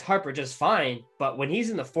he writes Harper just fine. But when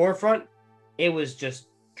he's in the forefront, it was just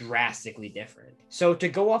drastically different. So to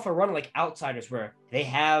go off a run like Outsiders, where they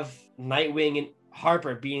have Nightwing and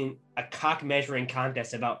Harper being a cock measuring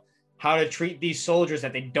contest about how to treat these soldiers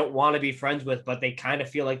that they don't want to be friends with, but they kind of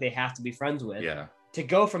feel like they have to be friends with. Yeah. To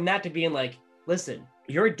go from that to being like, listen,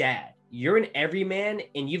 you're a dad, you're an everyman,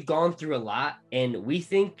 and you've gone through a lot, and we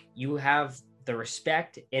think you have the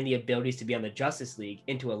respect and the abilities to be on the Justice League.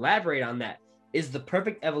 And to elaborate on that is the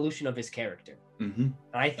perfect evolution of his character. And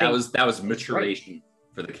I think that was maturation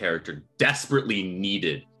for the character, desperately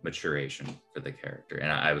needed maturation for the character,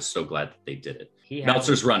 and I was so glad that they did it.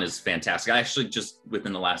 Meltzer's run is fantastic. I actually just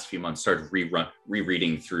within the last few months started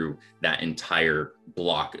rereading through that entire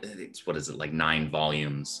block. It's like 9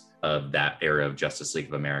 volumes of that era of Justice League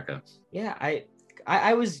of America. Yeah,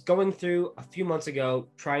 I was going through a few months ago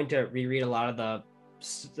trying to reread a lot of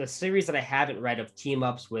the series that I haven't read of team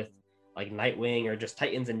ups with like Nightwing or just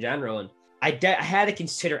Titans in general, and I had to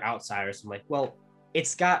consider Outsiders. I'm like, well,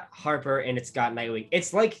 it's got Harper and it's got Nightwing.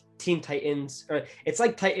 It's like Teen Titans, or it's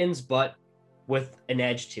like Titans, but with an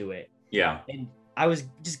edge to it. Yeah. And I was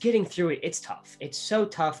just getting through it. It's tough. It's so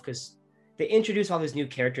tough because they introduce all these new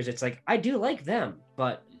characters. It's like, I do like them,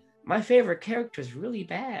 but my favorite character is really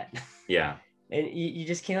bad. Yeah. And you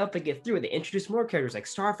just can't help but get through it. They introduce more characters, like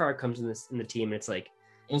Starfire comes in the team, and it's like...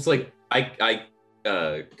 Well, it's like, I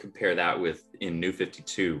compare that with in New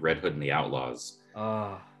 52, Red Hood and the Outlaws.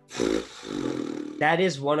 That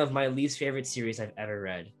is one of my least favorite series I've ever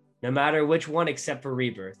read. No matter which one, except for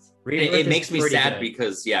Rebirth. It makes me sad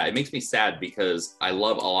because I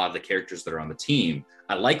love a lot of the characters that are on the team.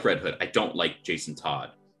 I like Red Hood. I don't like Jason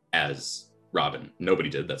Todd as Robin. Nobody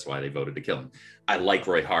did. That's why they voted to kill him. I like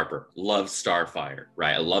Roy Harper. Love Starfire,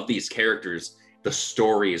 right? I love these characters. The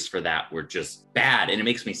stories for that were just bad. And it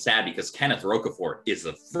makes me sad because Kenneth Rocafort is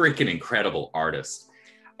a freaking incredible artist.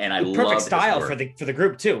 And I love perfect style for the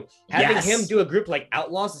group too. Having him do a group like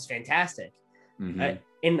Outlaws is fantastic.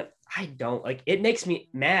 And I don't like it. Makes me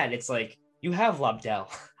mad. It's like you have Lobdell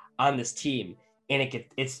on this team, and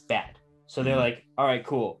it's bad. So they're like, all right,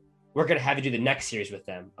 cool. We're gonna have you do the next series with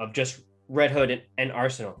them of just Red Hood and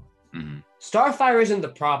Arsenal. Starfire isn't the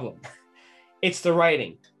problem. It's the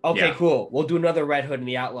writing. Okay, cool. We'll do another Red Hood and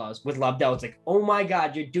the Outlaws with Lobdell. It's like, oh my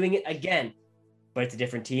God, you're doing it again. But it's a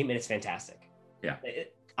different team, and it's fantastic. Yeah.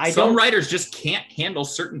 Some writers just can't handle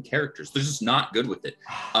certain characters. They're just not good with it.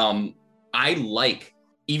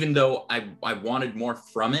 Even though I wanted more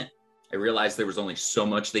from it, I realized there was only so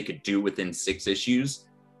much they could do within 6 issues.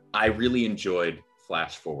 I really enjoyed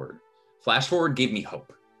Flash Forward. Flash Forward gave me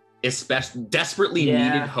hope, especially desperately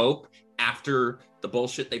needed hope after the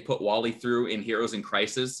bullshit they put Wally through in Heroes in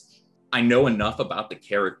Crisis. I know enough about the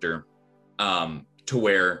character to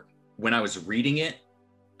where when I was reading it,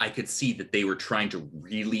 I could see that they were trying to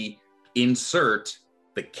really insert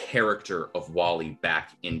the character of Wally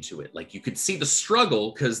back into it. Like, you could see the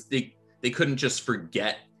struggle because they couldn't just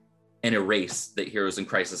forget and erase that Heroes in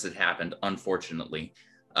Crisis had happened, unfortunately.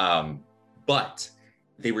 But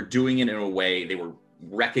they were doing it in a way, they were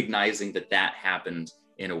recognizing that happened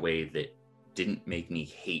in a way that didn't make me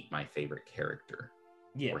hate my favorite character.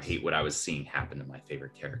 Or hate what I was seeing happen to my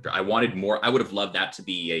favorite character. I wanted more. I would have loved that to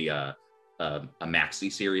be a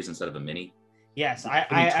maxi series instead of a mini. Yes, 12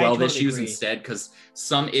 totally issues agree. instead, because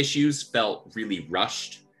some issues felt really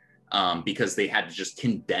rushed because they had to just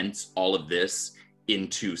condense all of this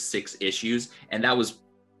into 6 issues. And I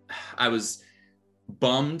was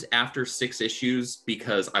bummed after 6 issues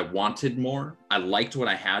because I wanted more. I liked what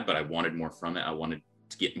I had, but I wanted more from it. I wanted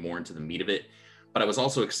to get more into the meat of it. But I was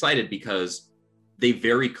also excited because they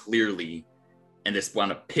very clearly, and this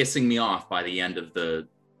wound up pissing me off by the end of the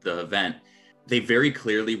event, they very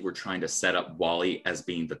clearly were trying to set up Wally as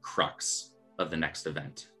being the crux of the next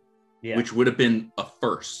event, which would have been a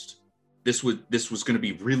first. This was going to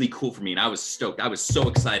be really cool for me, and I was stoked. I was so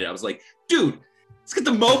excited. I was like, dude, let's get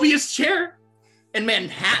the Mobius chair and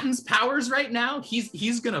Manhattan's powers right now.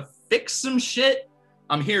 He's going to fix some shit.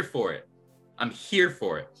 I'm here for it.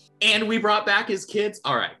 And we brought back his kids.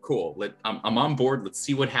 All right, cool. I'm on board. Let's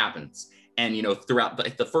see what happens. And, throughout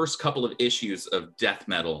the first couple of issues of Death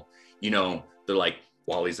Metal, they're like,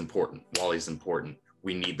 Wally's important.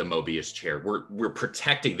 We need the Mobius chair. We're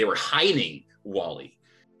protecting. They were hiding Wally.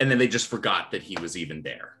 And then they just forgot that he was even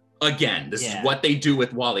there. Again, this is what they do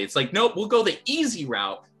with Wally. It's like, nope, we'll go the easy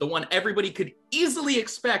route, the one everybody could easily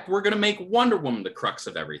expect. We're going to make Wonder Woman the crux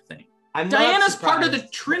of everything. Diana's part of the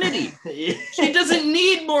Trinity. She doesn't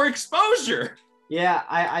need more exposure. Yeah,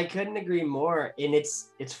 I couldn't agree more. And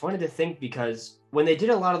it's funny to think because when they did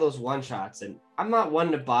a lot of those one-shots, and I'm not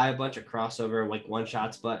one to buy a bunch of crossover like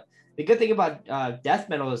one-shots, but the good thing about Death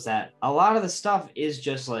Metal is that a lot of the stuff is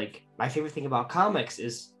just like, my favorite thing about comics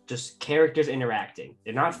is just characters interacting.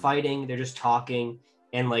 They're not fighting, they're just talking.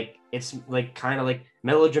 And like, it's like kind of like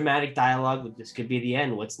melodramatic dialogue. Like, this could be the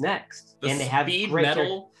end. What's next? And they have Speed great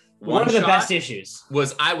Metal. One of the best issues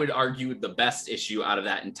was, I would argue, the best issue out of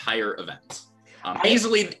that entire event.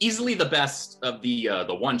 Easily the best of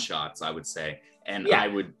the one shots, I would say. And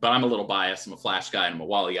but I'm a little biased. I'm a Flash guy and I'm a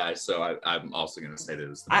Wally guy, so I'm also going to say that it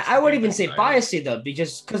was. I would even say biased though,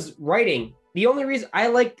 because writing. The only reason I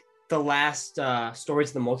like the last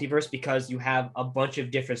stories in the multiverse because you have a bunch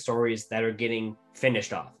of different stories that are getting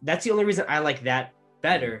finished off. That's the only reason I like that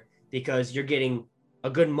better, because you're getting a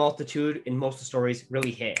good multitude in most of the stories really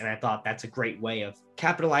hit. And I thought that's a great way of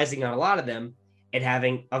capitalizing on a lot of them and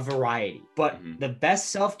having a variety. But the best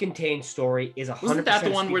self-contained story is 100%. Wasn't that the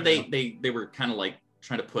one where they were kind of like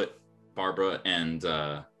trying to put Barbara and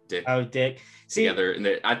Dick together?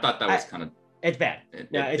 And I thought that was kind of... It's bad.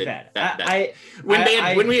 It's bad.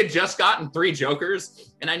 When we had just gotten 3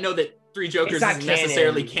 Jokers, and I know that 3 Jokers isn't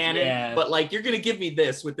necessarily canon, but like, you're gonna give me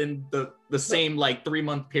this within the same like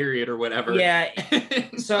 3-month period or whatever. Yeah.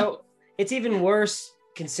 So it's even worse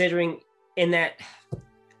considering in that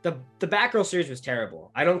the Batgirl series was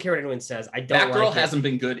terrible. I don't care what anyone says. I don't. Batgirl hasn't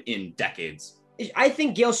been good in decades. I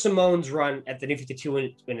think Gail Simone's run at the New 52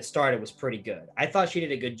 when it started was pretty good. I thought she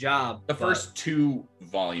did a good job. The first 2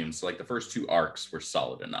 volumes, like the first 2 arcs, were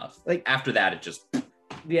solid enough. Like after that, it just...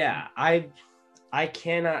 Yeah, I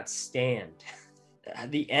cannot stand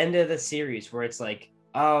the end of the series where it's like,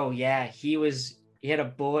 oh yeah, he had a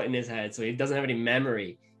bullet in his head, so he doesn't have any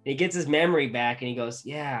memory. And he gets his memory back and he goes,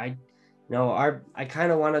 yeah, I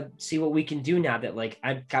kind of want to see what we can do now that like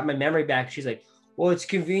I've got my memory back. She's like, well, it's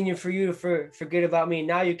convenient for you to forget about me.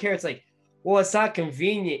 Now you care. It's like, well, it's not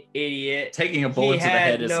convenient, idiot. Taking a bullet to the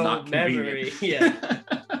head is not memory. Convenient.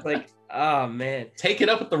 Yeah. Like, oh, man. Take it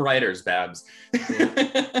up with the writers, Babs.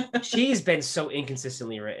 She's been so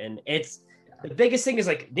inconsistently written. The biggest thing is,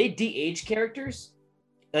 like, they de-age characters.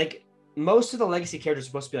 Like, most of the legacy characters are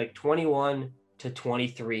supposed to be, like, 21 to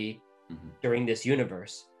 23 during this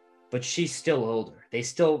universe. But she's still older. They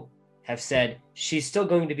still have said she's still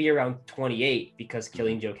going to be around 28 because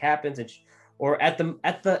Killing Joke happens, or at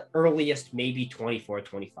the earliest, maybe 24,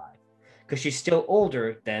 25. Because she's still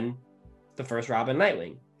older than the first Robin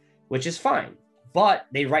Nightwing, which is fine. But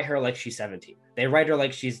they write her like she's 17. They write her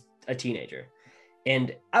like she's a teenager.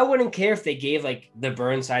 And I wouldn't care if they gave like the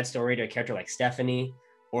Burnside story to a character like Stephanie,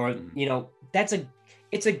 or,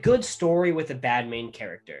 it's a good story with a bad main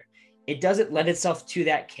character. It doesn't lend itself to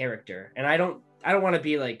that character. And I don't want to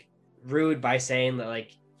be like rude by saying that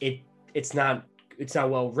like it's not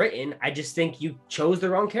well written. I just think you chose the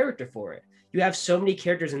wrong character for it. You have so many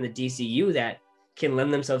characters in the DCU that can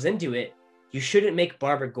lend themselves into it. You shouldn't make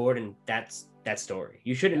Barbara Gordon that story.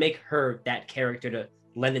 You shouldn't make her that character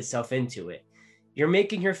lend itself into it. You're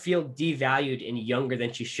making her feel devalued and younger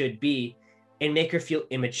than she should be and make her feel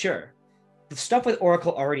immature. The stuff with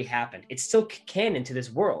Oracle already happened. It's still canon to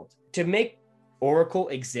this world. To make Oracle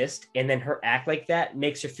exist and then her act like that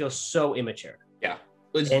makes her feel so immature. Yeah.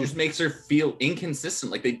 It just makes her feel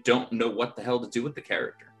inconsistent, like they don't know what the hell to do with the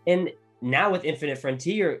character. And now with Infinite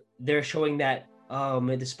Frontier, they're showing that, oh,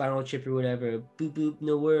 made the spinal chip or whatever, boop, boop,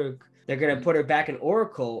 no work. They're going to put her back in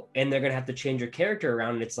Oracle and they're going to have to change her character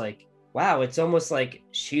around. And it's like, wow, it's almost like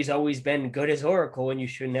she's always been good as Oracle and you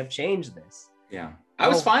shouldn't have changed this. Yeah. I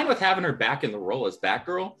was fine with having her back in the role as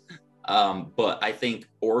Batgirl, but I think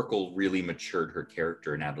Oracle really matured her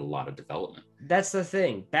character and added a lot of development. That's the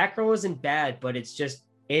thing. Batgirl isn't bad, but it's just,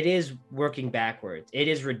 it is working backwards. It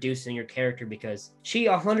is reducing your character because she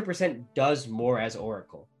 100% does more as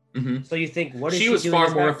Oracle. Mm-hmm. So you think, what is she doing? She was far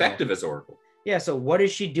more effective as Oracle. Yeah, so what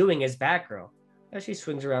is she doing as Batgirl? She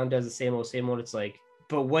swings around, does the same old. It's like,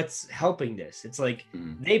 but what's helping this? It's like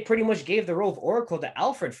they pretty much gave the role of Oracle to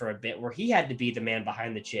Alfred for a bit where he had to be the man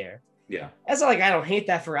behind the chair. Yeah. That's not like I don't hate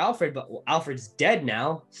that for Alfred, but Alfred's dead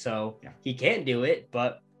now, so he can't do it.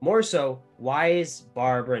 But more so, why is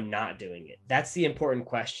Barbara not doing it? That's the important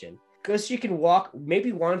question. Because she can walk,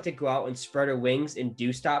 maybe wanting to go out and spread her wings and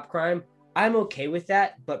do stop crime. I'm okay with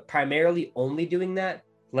that, but primarily only doing that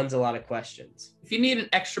lends a lot of questions. If you need an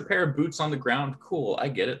extra pair of boots on the ground, cool, I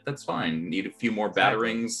get it. That's fine. Need a few more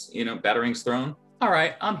batarangs, batarangs thrown. All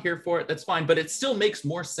right, I'm here for it. That's fine. But it still makes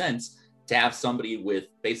more sense to have somebody with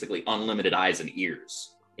basically unlimited eyes and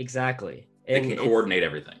ears. Exactly. They can coordinate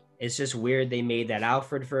everything. It's just weird they made that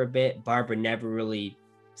Alfred for a bit. Barbara never really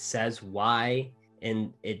says why,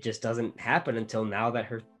 and it just doesn't happen until now that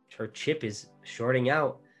her chip is shorting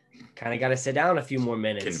out. Kind of got to sit down a few more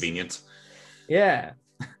minutes. Convenient. Yeah.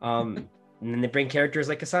 And then they bring characters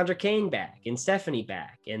like Cassandra Cain back and Stephanie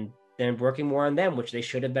back, and they're working more on them, which they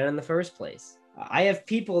should have been in the first place. I have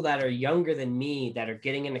people that are younger than me that are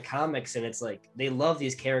getting into comics, and it's like they love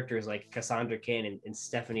these characters like Cassandra Cain and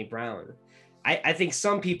Stephanie Brown. I think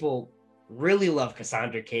some people really love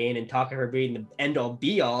Cassandra Cain and talk of her being the end-all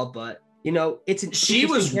be-all, but it's an she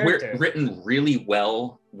was written really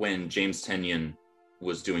well when James Tynion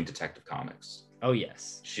was doing Detective Comics. Oh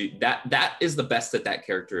yes, that is the best that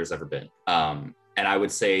character has ever been. And I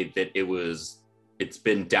would say that it's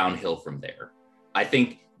been downhill from there. I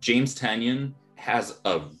think James Tynion has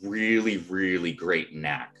a really, really great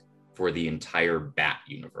knack for the entire Bat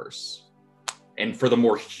universe and for the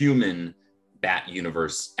more human Bat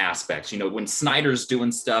universe aspects. When Snyder's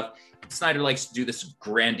doing stuff, Snyder likes to do this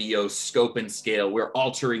grandiose scope and scale. We're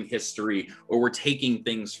altering history, or we're taking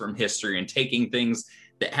things from history and taking things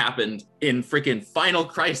that happened in freaking Final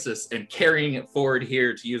Crisis and carrying it forward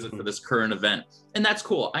here to use it for this current event. And that's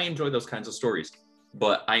cool. I enjoy those kinds of stories,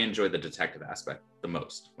 but I enjoy the detective aspect the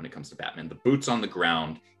most when it comes to Batman. The boots on the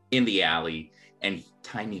ground in the alley, and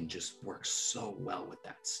Tynion just works so well with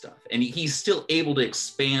that stuff. And he's still able to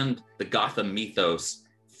expand the Gotham mythos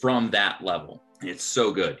from that level. And it's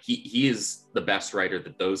so good. He is the best writer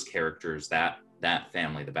that those characters, that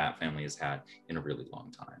family, the Bat family, has had in a really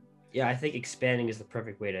long time. Yeah, I think expanding is the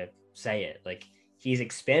perfect way to say it. Like, he's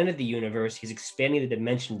expanded the universe. He's expanding the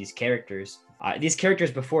dimension of these characters. These characters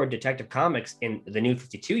before Detective Comics in the New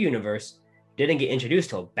 52 universe didn't get introduced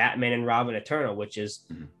till Batman and Robin Eternal, which is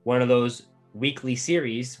one of those weekly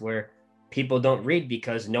series where people don't read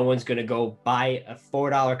because no one's going to go buy a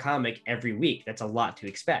 $4 comic every week. That's a lot to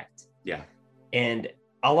expect. Yeah. And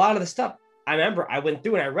a lot of the stuff, I remember I went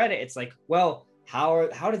through and I read it. It's like, well,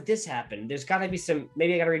 how did this happen? There's got to be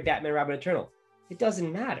maybe I got to read Batman, Robin Eternal. It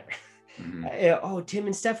doesn't matter. Tim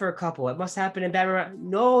and Steph are a couple. It must happen in Batman.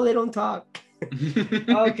 No, they don't talk.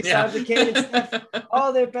 Cassandra Cain and Steph.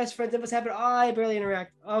 Oh, they're best friends. It must happen. Oh, I barely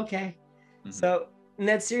interact. Okay. So, and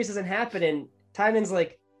that series doesn't happen. And Tynion's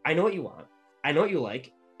like, I know what you want. I know what you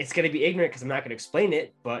like. It's going to be ignorant because I'm not going to explain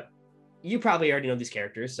it, but you probably already know these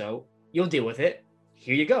characters, so you'll deal with it.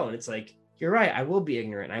 Here you go. And it's like, you're right. I will be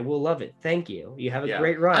ignorant. I will love it. Thank you. You have a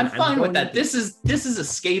great run. I'm fine with that. This is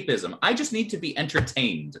escapism. I just need to be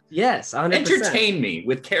entertained. Yes, 100%. Entertain me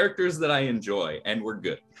with characters that I enjoy, and we're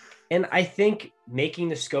good. And I think making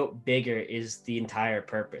the scope bigger is the entire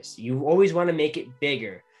purpose. You always want to make it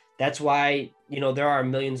bigger. That's why, there are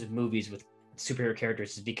millions of movies with superhero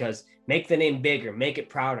characters, is because make the name bigger, make it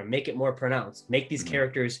prouder, make it more pronounced, make these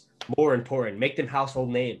characters more important, make them household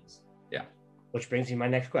names. Yeah. Which brings me to my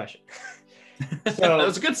next question. So, that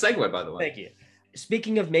was a good segue, by the way. Thank you.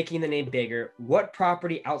 Speaking of making the name bigger, what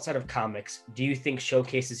property outside of comics do you think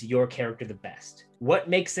showcases your character the best? What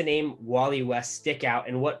makes the name Wally West stick out,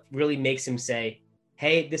 and what really makes him say,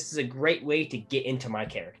 hey, this is a great way to get into my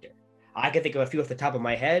character? I can think of a few off the top of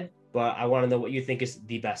my head, but I want to know what you think is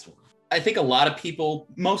the best one. I think a lot of people,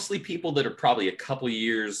 mostly people that are probably a couple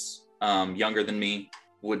years younger than me,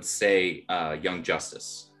 would say Young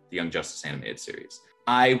Justice, the Young Justice animated series.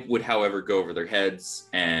 I would, however, go over their heads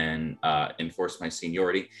and enforce my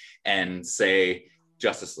seniority and say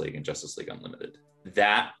Justice League and Justice League Unlimited.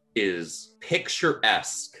 That is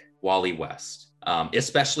picturesque Wally West,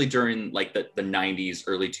 especially during like the 90s,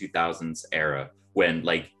 early 2000s era, when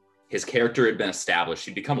like his character had been established,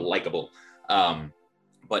 he'd become likable.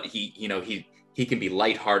 But he can be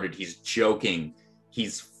lighthearted. He's joking.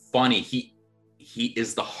 He's funny. He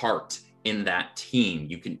is the heart in that team.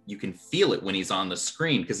 You can feel it when he's on the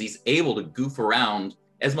screen because he's able to goof around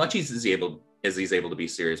as much as he's able to be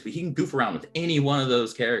serious. But he can goof around with any one of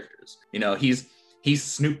those characters. He's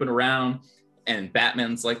snooping around, and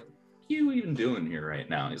Batman's like, "What are you even doing here right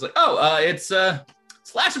now?" And he's like, "Oh, it's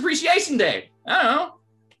Flash Appreciation Day. I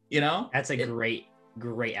don't know." That's a great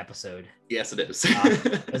episode. Yes, it is.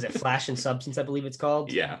 Was it Flash and Substance, I believe it's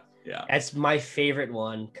called? Yeah. That's my favorite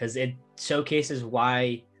one because it showcases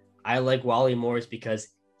why I like Wally more, is because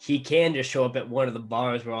he can just show up at one of the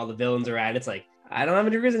bars where all the villains are at. It's like, I don't have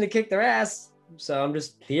any reason to kick their ass, so I'm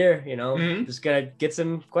just here, just gonna get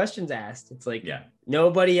some questions asked. It's like,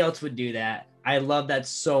 nobody else would do that. I love that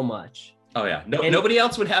so much. Oh yeah, nobody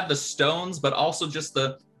else would have the stones, but also just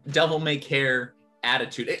the devil may care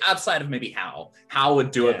attitude, outside of maybe Hal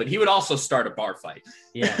would do it, but he would also start a bar fight.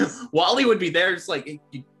 Wally would be there. It's like,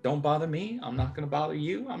 you don't bother me, I'm not going to bother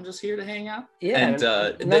you, I'm just here to hang out. And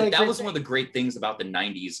that was one of the great things about the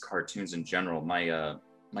 90s cartoons in general.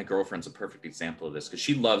 My girlfriend's a perfect example of this because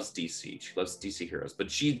she loves DC. She loves DC heroes,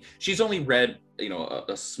 but she's only read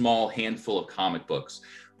a small handful of comic books,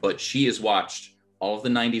 but she has watched all of the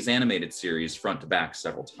 90s animated series front to back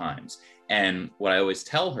several times. And what I always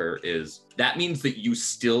tell her is that means that you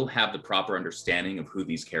still have the proper understanding of who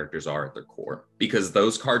these characters are at their core, because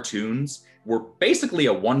those cartoons were basically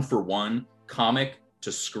a 1-for-1 comic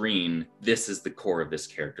to screen. This is the core of this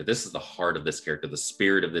character. This is the heart of this character, the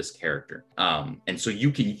spirit of this character. And so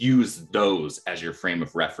you can use those as your frame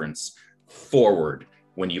of reference forward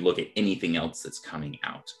when you look at anything else that's coming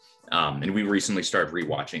out. And we recently started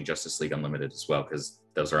rewatching Justice League Unlimited as well, because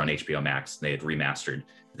those are on HBO Max. They had remastered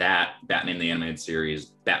that, Batman the Animated Series,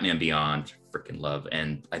 Batman Beyond, freaking love.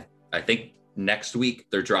 And I think next week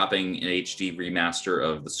they're dropping an HD remaster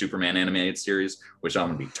of the Superman Animated Series, which I'm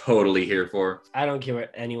going to be totally here for. I don't care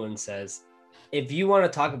what anyone says. If you want to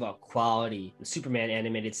talk about quality, the Superman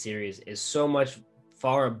Animated Series is so much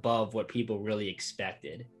far above what people really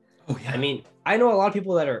expected. Oh, yeah. I mean, I know a lot of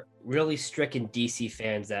people that are really stricken DC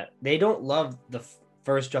fans that they don't love the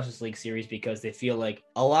first Justice League series because they feel like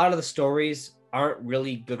a lot of the stories aren't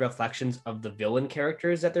really good reflections of the villain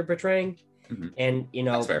characters that they're portraying. Mm-hmm.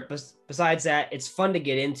 And, besides that, it's fun to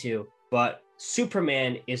get into, but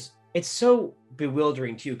Superman it's so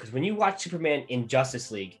bewildering too, because when you watch Superman in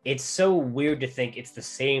Justice League, it's so weird to think it's the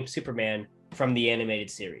same Superman from the animated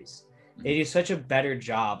series. They do such a better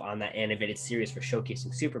job on that animated series for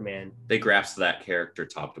showcasing Superman. They grasp that character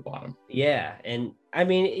top to bottom. Yeah. And I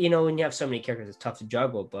mean, when you have so many characters, it's tough to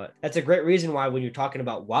juggle, but that's a great reason why when you're talking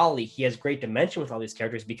about Wally, he has great dimension with all these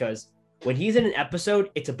characters, because when he's in an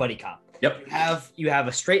episode, it's a buddy cop. Yep. You have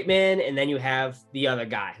a straight man, and then you have the other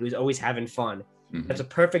guy who's always having fun. Mm-hmm. That's a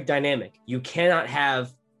perfect dynamic. You cannot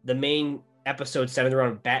have the main episode centered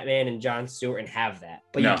around Batman and Jon Stewart and have that.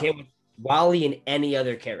 But you can with Wally and any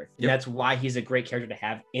other character. Yep. That's why he's a great character to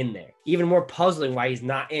have in there. Even more puzzling why he's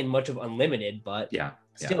not in much of Unlimited, but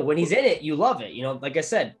still, when he's in it, you love it. Like I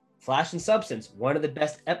said, Flash and Substance, one of the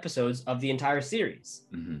best episodes of the entire series.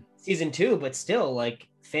 Mm-hmm. Season 2, but still, like,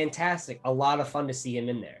 fantastic. A lot of fun to see him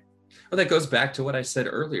in there. Well, that goes back to what I said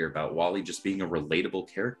earlier about Wally just being a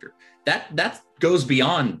relatable character. That goes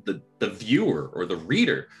beyond the viewer or the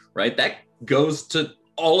reader, right? That goes to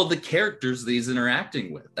all of the characters that he's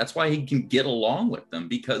interacting with. That's why he can get along with them,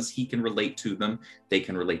 because he can relate to them. They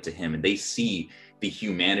can relate to him, and they see the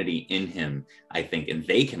humanity in him, I think, and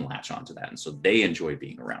they can latch onto that. And so they enjoy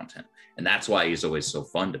being around him. And that's why he's always so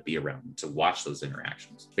fun to be around, to watch those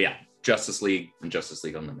interactions. But yeah, Justice League and Justice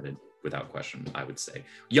League Unlimited, without question, I would say.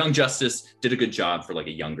 Young Justice did a good job for like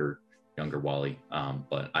a younger Wally,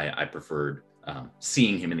 but I preferred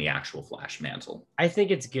seeing him in the actual Flash mantle. I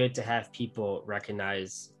think it's good to have people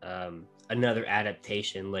recognize another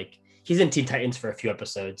adaptation. Like, he's in Teen Titans for a few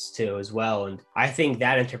episodes too as well, and I think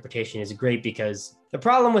that interpretation is great, because the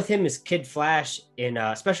problem with him is Kid Flash in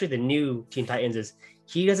especially the new Teen Titans is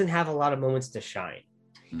he doesn't have a lot of moments to shine.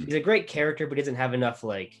 Mm-hmm. He's a great character, but he doesn't have enough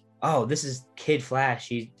like oh, this is Kid Flash.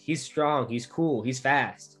 He's strong. He's cool. He's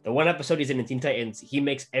fast. The one episode he's in Teen Titans, he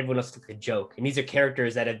makes everyone else look like a joke. And these are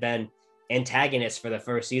characters that have been antagonists for the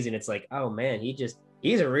first season. It's like, oh man, he's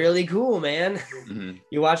really cool, man. Mm-hmm.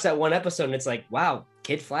 You watch that one episode and it's like, wow,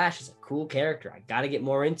 Kid Flash is a cool character. I got to get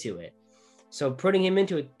more into it. So putting him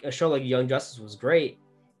into a show like Young Justice was great.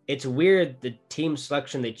 It's weird the team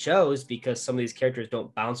selection they chose because some of these characters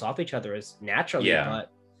don't bounce off each other as naturally. Yeah.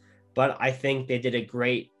 But I think they did a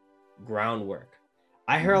great groundwork.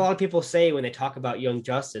 I hear a lot of people say when they talk about Young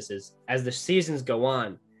Justice is as the seasons go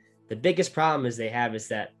on, the biggest problem is they have is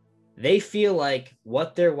that they feel like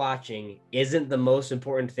what they're watching isn't the most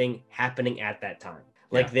important thing happening at that time.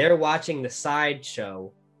 Like they're watching the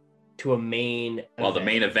sideshow to a main event. The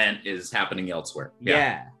main event is happening elsewhere.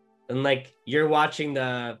 Yeah. And like you're watching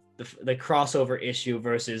the crossover issue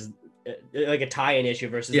versus like a tie-in issue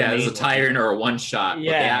versus there's a tie-in or a one shot, but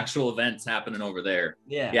the actual event's happening over there.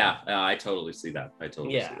 I totally see that.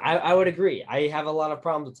 I would agree. I have a lot of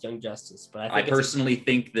problems with Young Justice, but I personally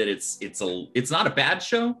think that it's not a bad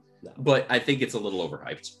show. No. But I think it's a little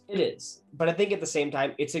overhyped. It is. But I think at the same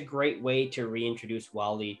time, it's a great way to reintroduce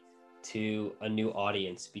Wally to a new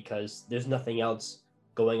audience because there's nothing else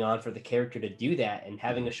going on for the character to do that. And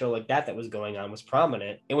having a show like that was going on was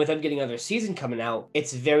prominent. And with them getting another season coming out,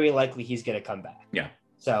 it's very likely he's going to come back. Yeah.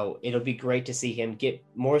 So it'll be great to see him get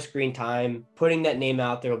more screen time. Putting that name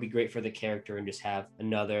out there will be great for the character and just have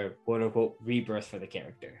another quote unquote rebirth for the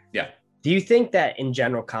character. Yeah. Do you think that in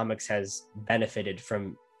general comics has benefited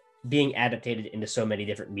from being adapted into so many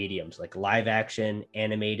different mediums like live action,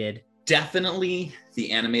 animated? Definitely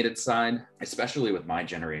the animated side, especially with my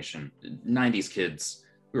generation. 90s kids,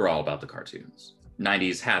 we were all about the cartoons.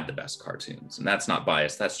 90s had the best cartoons, and that's not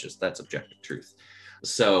biased. That's objective truth.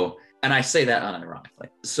 So, and I say that unironically.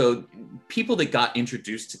 So people that got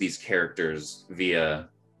introduced to these characters via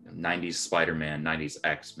 90s Spider-Man, 90s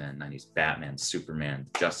X-Men, 90s Batman, Superman,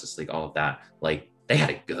 Justice League, all of that, like they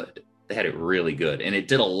had it good. They had it really good. And it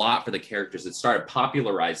did a lot for the characters. It started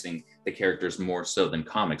popularizing the characters more so than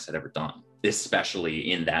comics had ever done,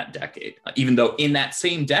 especially in that decade. Even though in that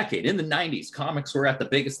same decade, in the 90s, comics were at the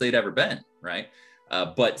biggest they'd ever been, right?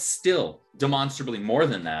 But still, demonstrably more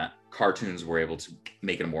than that, cartoons were able to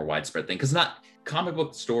make it a more widespread thing. Because not comic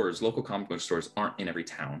book stores, local comic book stores aren't in every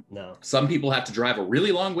town. No. Some people have to drive a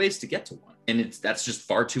really long ways to get to one. And that's just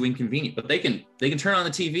far too inconvenient. But they can turn on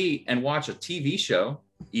the TV and watch a TV show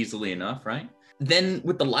easily enough, right? Then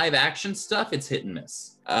with the live action stuff, it's hit and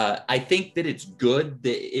miss. I think that it's good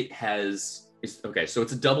that so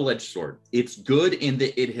it's a double-edged sword. It's good in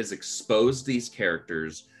that it has exposed these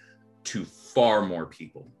characters to far more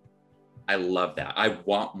people. I love that. I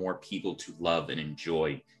want more people to love and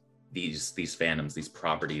enjoy these fandoms, these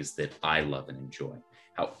properties that I love and enjoy.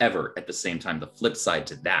 However, at the same time, the flip side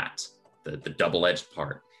to that, the double-edged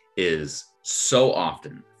part, is so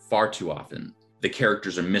often, far too often, the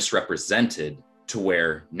characters are misrepresented to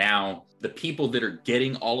where now the people that are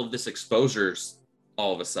getting all of this exposure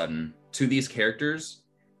all of a sudden to these characters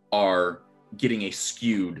are getting a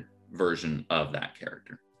skewed version of that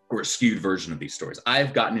character or a skewed version of these stories.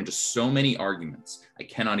 I've gotten into so many arguments, I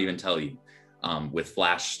cannot even tell you, with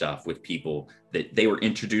Flash stuff, with people that they were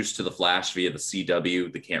introduced to the Flash via the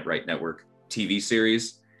CW, the Can't Write Network TV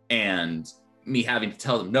series, and me having to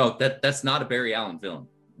tell them, no, that's not a Barry Allen villain.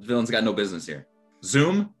 The villain's got no business here.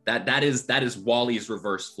 Zoom, that is Wally's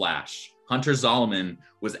reverse Flash. Hunter Zolomon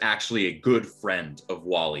was actually a good friend of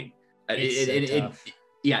Wally.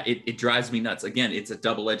 It drives me nuts. Again, it's a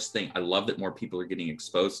double-edged thing. I love that more people are getting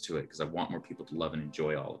exposed to it because I want more people to love and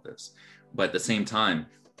enjoy all of this. But at the same time,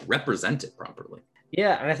 represent it properly.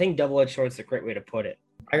 Yeah, and I think double-edged sword is the great way to put it.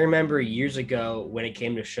 I remember years ago when it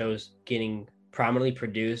came to shows getting prominently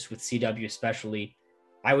produced with CW especially,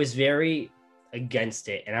 I was very against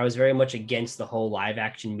it, and I was very much against the whole live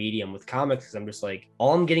action medium with comics because I'm just like,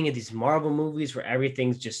 all I'm getting are these Marvel movies where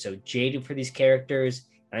everything's just so jaded for these characters,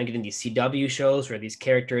 and I'm getting these CW shows where these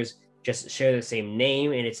characters just share the same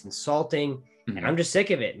name and it's insulting. Mm-hmm. And I'm just sick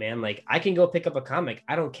of it, man. Like, I can go pick up a comic.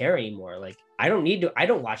 I don't care anymore. Like, I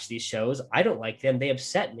don't watch these shows. I don't like them. They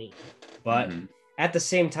upset me. But at the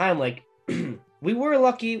same time, like, we were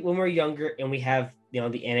lucky when we were younger and we have,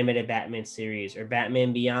 the animated Batman series or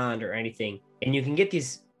Batman Beyond or anything. And you can get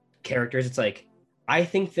these characters. It's like, I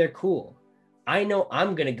think they're cool. I know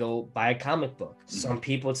I'm going to go buy a comic book. Some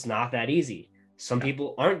people, it's not that easy. Some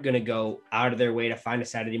people aren't going to go out of their way to find a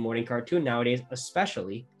Saturday morning cartoon nowadays,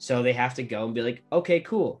 especially. So they have to go and be like, okay,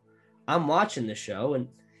 cool. I'm watching the show. And,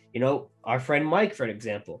 our friend Mike, for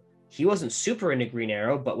example, he wasn't super into Green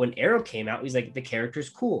Arrow, but when Arrow came out, he's like, the character's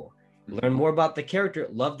cool. learn more about the character,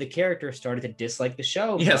 love the character, started to dislike the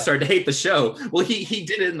show. Yeah, started to hate the show. Well, he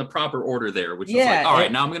did it in the proper order there, which was like, all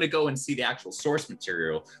right, now I'm going to go and see the actual source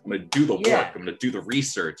material. I'm going to do the work. I'm going to do the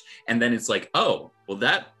research. And then it's like, oh, well,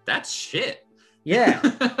 that's shit. Yeah.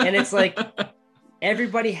 And it's like,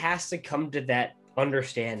 everybody has to come to that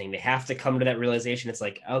understanding. They have to come to that realization. It's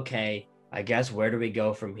like, okay, I guess where do we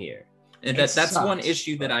go from here? And that's one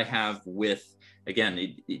issue that I have with,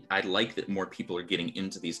 again, I like that more people are getting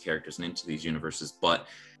into these characters and into these universes, but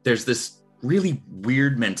there's this really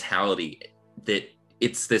weird mentality that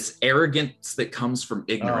it's this arrogance that comes from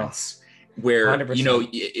ignorance, where 100%. You know,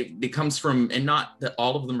 it comes from, and not that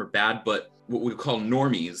all of them are bad, but what we call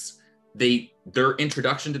normies. Their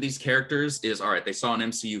introduction to these characters is, all right, they saw an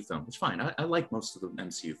MCU film, which fine. I like most of the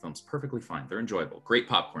MCU films, perfectly fine. They're enjoyable, great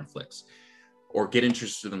popcorn flicks. Or get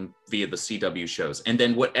interested in them via the CW shows. And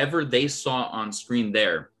then whatever they saw on screen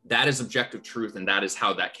there, that is objective truth. And that is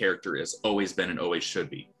how that character has always been and always should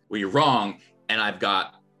be. Well, you're wrong. And I've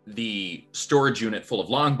got the storage unit full of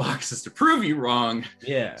long boxes to prove you wrong.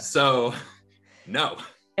 Yeah. So, no.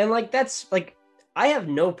 And like, that's like, I have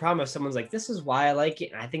no problem if someone's like, this is why I like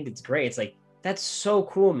it. And I think it's great. It's like, that's so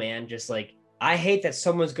cool, man. Just like, I hate that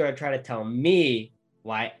someone's going to try to tell me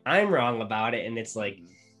why I'm wrong about it. And it's like,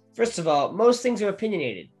 first of all, most things are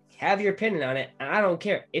opinionated. Have your opinion on it, and I don't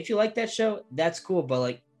care. If you like that show, that's cool, but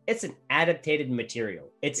like, it's an adapted material.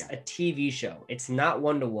 It's a TV show. It's not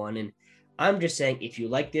one-to-one, and I'm just saying, if you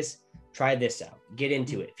like this, try this out. Get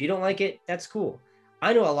into it. If you don't like it, that's cool.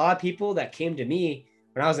 I know a lot of people that came to me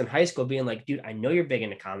when I was in high school being like, dude, I know you're big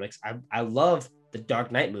into comics. I love the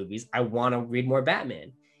Dark Knight movies. I want to read more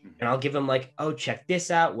Batman. And I'll give them like, oh, check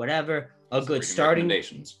this out, whatever. A good starting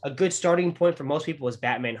point for most people is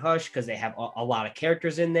Batman Hush, because they have a lot of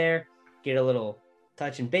characters in there. Get a little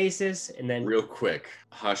touch and basis, and then real quick,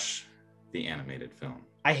 Hush, the animated film.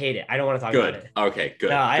 I hate it. I don't want to talk about it. Okay,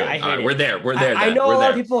 good. No, I hate it. We're there. I know a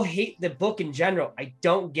lot of people hate the book in general. I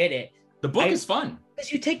don't get it. The book is fun.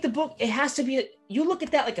 Because you take the book, it has to be. You look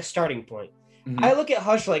at that like a starting point. Mm-hmm. I look at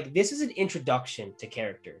Hush like this is an introduction to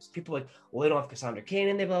characters. People are like, well, they don't have Cassandra Cain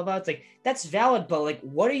in there, blah, blah, blah. It's like, that's valid, but like,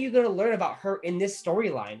 what are you going to learn about her in this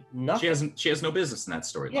storyline? Nothing. She has no business in that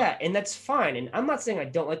storyline. Yeah, and that's fine. And I'm not saying I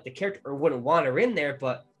don't like the character or wouldn't want her in there,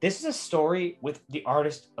 but this is a story with the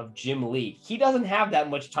artist of Jim Lee. He doesn't have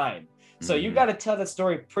that much time. So you got to tell that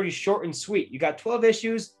story pretty short and sweet. You got 12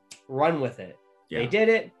 issues, run with it. Yeah. They did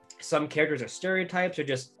it. Some characters are stereotypes or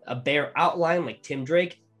just a bare outline like Tim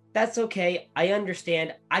Drake. That's okay. I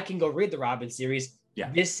understand. I can go read the Robin series.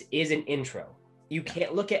 Yeah. This is an intro. You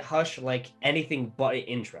can't look at Hush like anything but an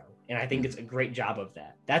intro. And I think it's a great job of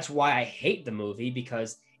that. That's why I hate the movie,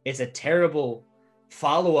 because it's a terrible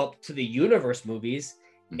follow-up to the Universe movies.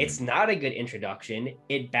 It's not a good introduction.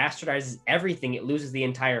 It bastardizes everything. It loses the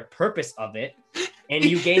entire purpose of it. And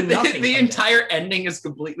you gain nothing. The entire ending is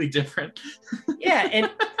completely different. Yeah.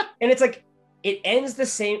 And it's like, it ends the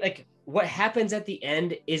same, like, what happens at the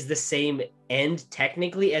end is the same end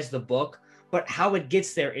technically as the book, but how it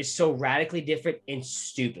gets there is so radically different and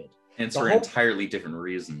stupid. And it's for an entirely different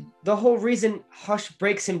reason. The whole reason Hush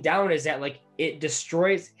breaks him down is that like it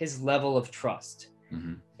destroys his level of trust.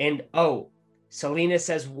 And Selena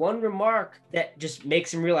says one remark that just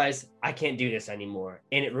makes him realize I can't do this anymore,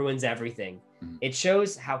 and it ruins everything. It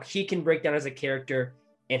shows how he can break down as a character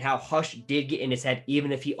and how Hush did get in his head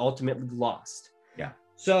even if he ultimately lost. Yeah.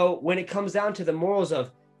 So when it comes down to the morals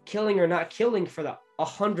of killing or not killing for the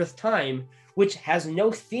 100th time, which has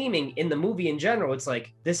no theming in the movie in general, it's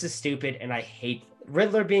like, this is stupid and I hate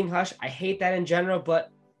Riddler being Hush. I hate that in general,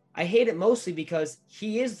 but I hate it mostly because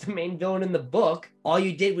he is the main villain in the book. All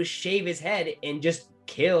you did was shave his head and just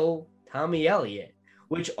kill Tommy Elliott,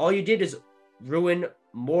 which all you did is ruin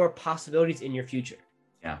more possibilities in your future.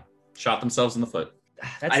 Yeah. Shot themselves in the foot.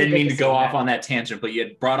 I didn't mean to go off on that tangent, but you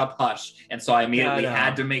had brought up Hush, and so I immediately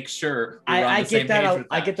had to make sure we were on the same page with that.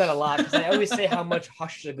 I get that a lot, because I always say how much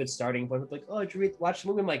Hush is a good starting point. Like, oh, did you watch the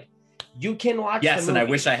movie? I'm like, you can watch the movie. Yes, and I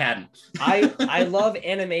wish I hadn't. I love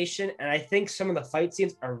animation, and I think some of the fight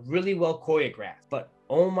scenes are really well choreographed, but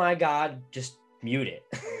oh my God, just mute it.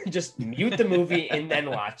 Just mute the movie and then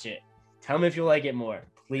watch it. Tell me if you like it more,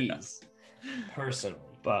 please. Personally,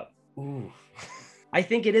 but ooh. I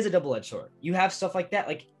think it is a double-edged sword. You have stuff like that.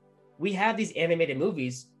 Like, we have these animated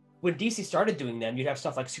movies. When DC started doing them, you'd have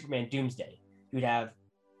stuff like Superman Doomsday. You'd have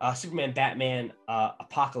Superman Batman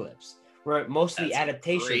Apocalypse, where mostly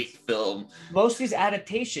adaptations. Great film. Most of these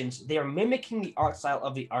adaptations, they are mimicking the art style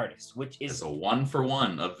of the artist, which is it's a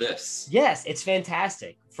 1-for-1 of this. Yes, it's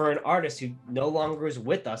fantastic for an artist who no longer is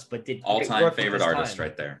with us, but did all-time favorite artist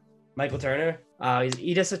right there. Michael Turner.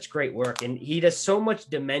 He does such great work, and he does so much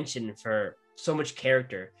dimension for so much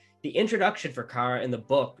character. The introduction for Kara in the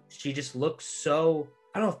book, she just looks so,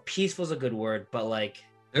 I don't know if peaceful is a good word, but like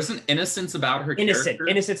there's an innocence about her character.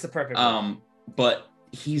 Innocent's the perfect word. But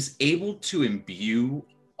he's able to imbue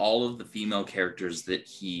all of the female characters that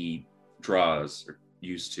he draws or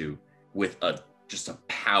used to with just a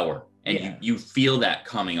power. And you feel that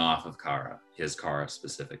coming off of his Kara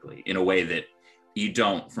specifically, in a way that you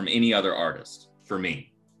don't from any other artist, for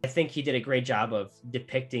me. I think he did a great job of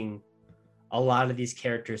depicting a lot of these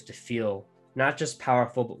characters to feel not just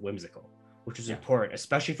powerful, but whimsical, which is important,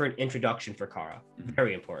 especially for an introduction for Kara. Mm-hmm.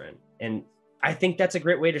 Very important. And I think that's a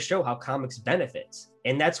great way to show how comics benefits.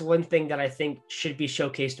 And that's one thing that I think should be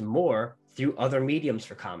showcased more through other mediums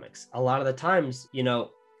for comics. A lot of the times, you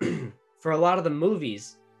know, for a lot of the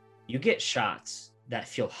movies, you get shots that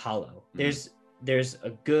feel hollow. Mm-hmm. There's a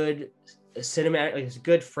good cinematic, like, there's a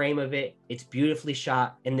good frame of it. It's beautifully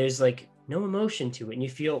shot, and there's like no emotion to it. And you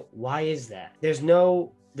feel, why is that? There's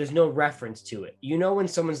no reference to it. You know, when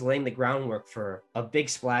someone's laying the groundwork for a big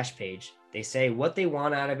splash page, they say what they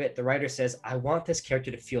want out of it. The writer says, I want this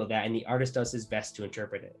character to feel that, and the artist does his best to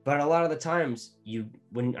interpret it. But a lot of the times,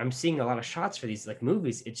 when I'm seeing a lot of shots for these like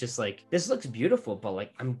movies, it's just like, this looks beautiful, but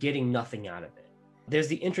like I'm getting nothing out of it. There's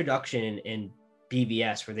the introduction in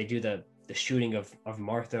BVS where they do the shooting of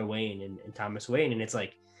Martha Wayne and Thomas Wayne, and it's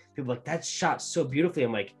like, people are like, that's shot so beautifully.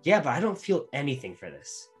 I'm like, yeah, but I don't feel anything for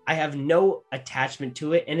this. I have no attachment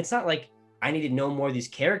to it, and it's not like I need to know more of these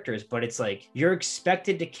characters, but it's like, you're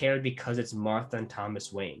expected to care because it's Martha and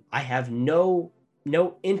Thomas Wayne. I have no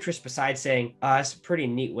interest besides saying, it's a pretty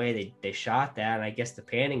neat way they shot that, and I guess the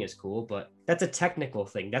panning is cool, but that's a technical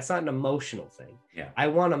thing. That's not an emotional thing. Yeah. I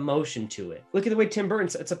want emotion to it. Look at the way Tim Burton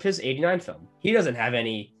sets up his 89 film. He doesn't have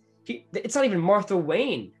any, it's not even Martha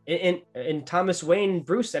Wayne and Thomas Wayne and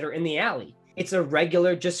Bruce that are in the alley. It's a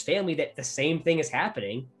regular just family that the same thing is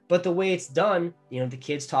happening. But the way it's done, you know, the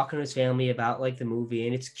kid's talking to his family about like the movie,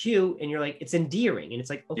 and it's cute, and you're like, it's endearing, and it's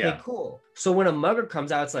like, okay, cool. So when a mugger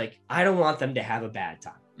comes out, it's like, I don't want them to have a bad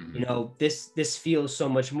time. Mm-hmm. You know, this feels so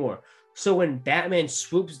much more. So when Batman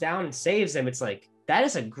swoops down and saves them, it's like, that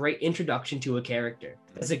is a great introduction to a character.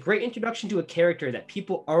 It's a great introduction to a character that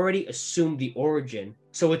people already assume the origin.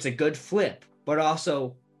 So it's a good flip, but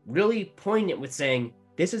also really poignant with saying,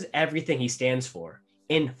 this is everything he stands for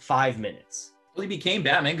in 5 minutes. Well, he became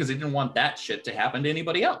Batman because he didn't want that shit to happen to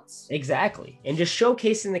anybody else. Exactly. And just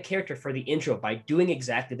showcasing the character for the intro by doing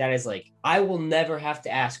exactly that is like, I will never have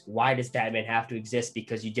to ask, why does Batman have to exist?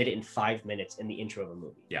 Because you did it in 5 minutes in the intro of a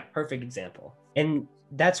movie. Yeah. Perfect example. And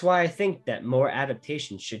that's why I think that more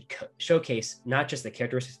adaptations should showcase not just the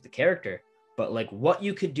characteristics of the character, but like what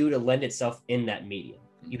you could do to lend itself in that medium.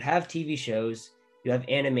 Mm-hmm. You have TV shows, you have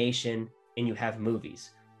animation, and you have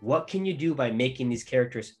movies. What can you do by making these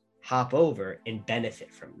characters hop over and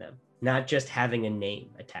benefit from them, not just having a name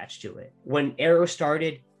attached to it? When Arrow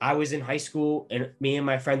started, I was in high school, and me and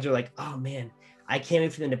my friends were like, oh man, I can't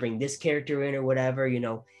wait for them to bring this character in or whatever. You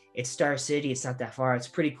know, it's Star City, it's not that far, it's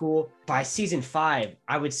pretty cool. By season 5,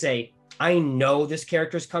 I would say, I know this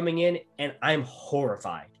character's coming in, and I'm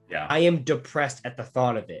horrified. Yeah. I am depressed at the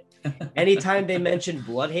thought of it. Anytime they mention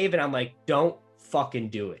Bloodhaven, I'm like, don't fucking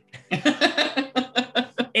do it.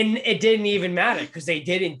 And it didn't even matter because they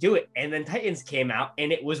didn't do it. And then Titans came out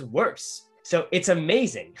and it was worse. So it's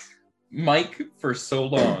amazing. Mike, for so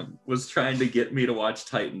long, was trying to get me to watch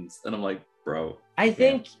Titans. And I'm like, bro. I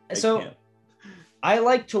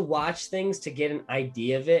like to watch things to get an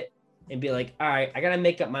idea of it and be like, all right, I got to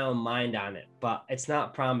make up my own mind on it. But it's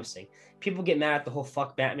not promising. People get mad at the whole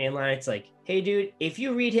fuck Batman line. It's like, hey, dude, if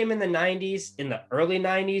you read him in the 90s, in the early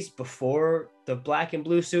 90s, before the black and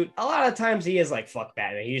blue suit, a lot of times he is like, fuck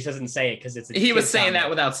Batman. He just doesn't say it because he was saying that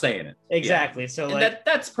without saying it. Exactly. Yeah. So like,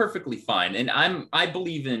 that's perfectly fine. And I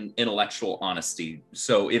believe in intellectual honesty.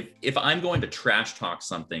 So if I'm going to trash talk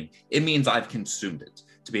something, it means I've consumed it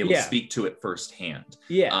to be able to speak to it firsthand.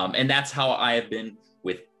 Yeah. And that's how I have been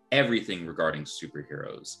with everything regarding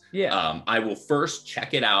superheroes. Yeah. I will first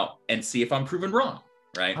check it out and see if I'm proven wrong.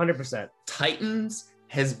 Right. 100%. Titans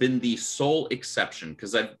has been the sole exception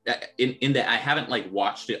because in that I haven't like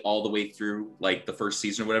watched it all the way through like the first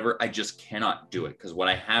season or whatever. I just cannot do it because what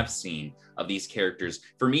I have seen of these characters,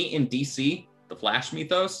 for me in DC, the Flash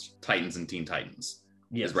mythos, Titans and Teen Titans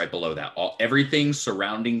is right below that. Everything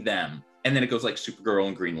surrounding them, and then it goes like Supergirl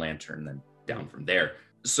and Green Lantern, then down from there.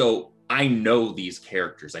 So I know these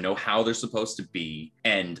characters. I know how they're supposed to be,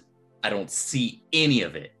 and I don't see any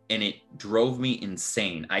of it. And it drove me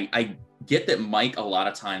insane. I get that Mike a lot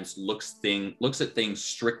of times looks at things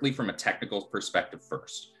strictly from a technical perspective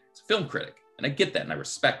first. He's a film critic. And I get that, and I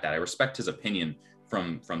respect that. I respect his opinion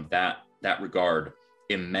from that regard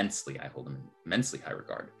immensely. I hold him in immensely high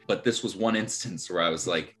regard. But this was one instance where I was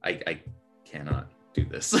like, I cannot do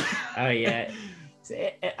this. Oh yeah.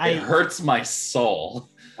 It hurts my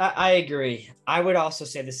soul. I agree. I would also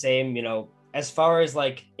say the same, you know, as far as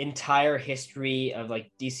like entire history of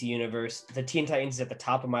like DC universe, the Teen Titans is at the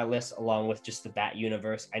top of my list along with just the Bat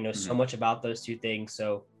universe. I know so much about those two things.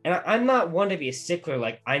 So, and I'm not one to be a stickler.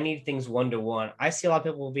 Like I need things 1-to-1. I see a lot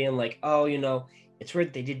of people being like, oh, you know, it's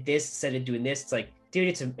weird they did this instead of doing this. It's like, dude,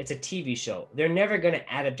 it's a TV show. They're never going to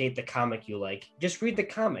adaptate the comic you like. Just read the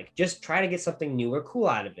comic. Just try to get something new or cool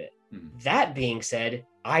out of it. That being said,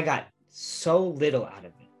 I got so little out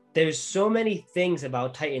of it. There's so many things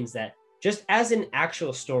about Titans that just as an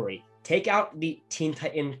actual story, take out the Teen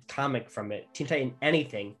Titan comic from it, Teen Titan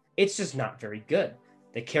anything, it's just not very good.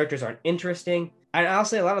 The characters aren't interesting. And I'll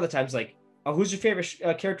say a lot of the times, like, oh, who's your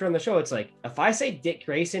favorite character on the show? It's like, if I say Dick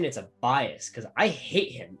Grayson, it's a bias because I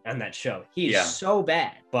hate him on that show. He is so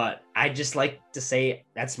bad, but I just like to say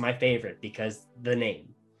that's my favorite because the name.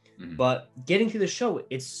 But getting through the show,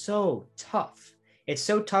 it's so tough. It's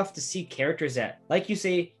so tough to see characters that, like you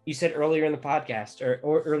said earlier in the podcast or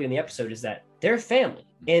early in the episode, is that they're a family.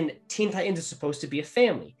 And Teen Titans is supposed to be a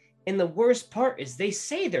family. And the worst part is they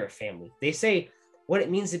say they're a family. They say what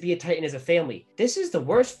it means to be a Titan is a family. This is the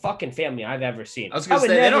worst fucking family I've ever seen. I was going to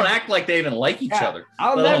say, they don't act like they even like each other.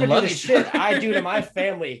 I'll never do the shit I do to my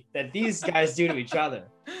family that these guys do to each other.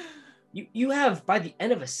 You have, by the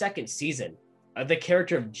end of a second season, the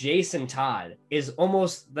character of Jason Todd is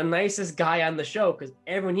almost the nicest guy on the show because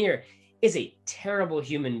everyone here is a terrible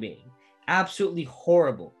human being. Absolutely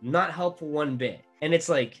horrible. Not helpful one bit. And it's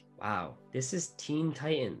like, wow, this is Teen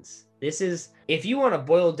Titans. This is, if you want to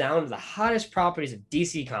boil down to the hottest properties of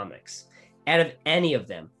DC Comics, out of any of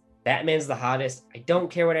them, Batman's the hottest. I don't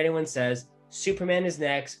care what anyone says. Superman is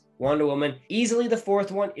next. Wonder Woman. Easily the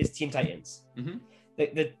fourth one is Teen Titans.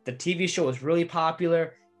 The TV show is really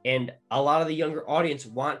popular. And a lot of the younger audience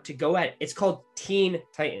want to go at it. It's called Teen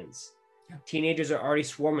Titans. Yeah. Teenagers are already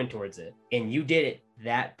swarming towards it. And you did it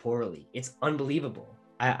that poorly. It's unbelievable.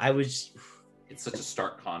 It's such a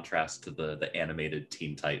stark contrast to the animated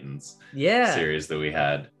Teen Titans series that we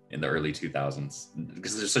had in the early 2000s.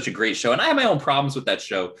 Because it's such a great show. And I have my own problems with that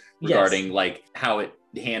show regarding like how it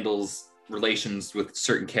handles relations with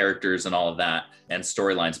certain characters and all of that and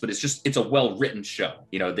storylines, but it's a well-written show.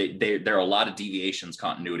 You know, there are a lot of deviations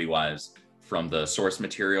continuity wise from the source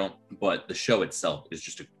material, but the show itself is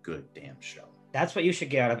just a good damn show. That's what you should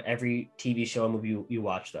get out of every TV show and movie you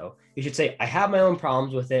watch, though. You should say, I have my own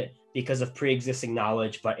problems with it because of pre-existing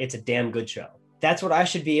knowledge, but it's a damn good show. That's what I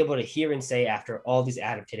should be able to hear and say after all these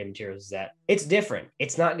adapted materials, is that it's different.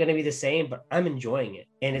 It's not going to be the same, but I'm enjoying it.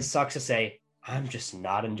 And it sucks to say, I'm just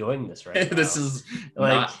not enjoying this right now. This is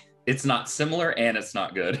like, it's not similar and it's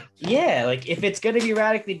not good. Yeah, like if it's going to be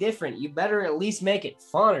radically different, you better at least make it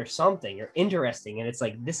fun or something or interesting. And it's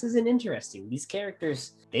like, this isn't interesting. These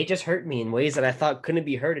characters, they just hurt me in ways that I thought couldn't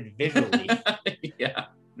be hurted visually. Yeah,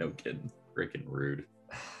 no kidding. Freaking rude.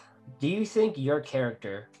 Do you think your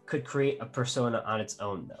character could create a persona on its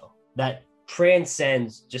own, though, that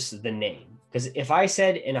transcends just the name? Because if I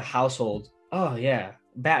said in a household, oh yeah,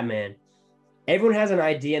 Batman, everyone has an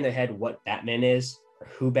idea in their head what Batman is or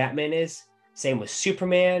who Batman is. Same with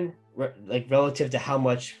Superman, like relative to how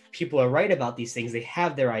much people are right about these things, they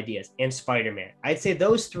have their ideas. And Spider-Man. I'd say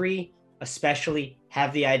those three especially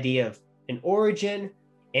have the idea of an origin,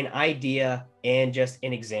 an idea, and just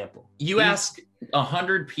an example. You ask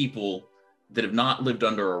 100 people that have not lived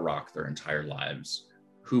under a rock their entire lives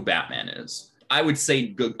who Batman is. I would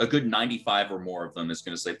say a good 95 or more of them is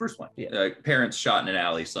going to say Bruce Wayne. Yeah. Parents shot in an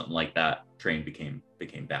alley, something like that. Train became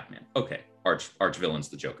Batman. Okay, arch villain's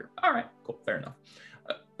the Joker. All right, cool, fair enough.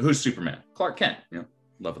 Who's Superman? Clark Kent. You know,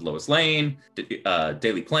 Love with Lois Lane,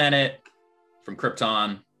 Daily Planet, from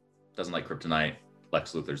Krypton. Doesn't like kryptonite.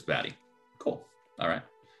 Lex Luthor's baddie. Cool. All right.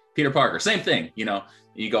 Peter Parker, same thing. You know,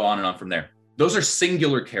 you go on and on from there. Those are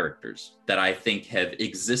singular characters that I think have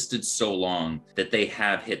existed so long that they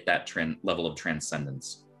have hit that level of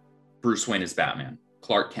transcendence. Bruce Wayne is Batman.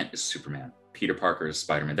 Clark Kent is Superman. Peter Parker is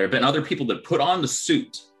Spider-Man. There have been other people that put on the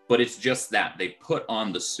suit, but it's just that they put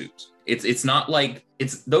on the suit. It's not like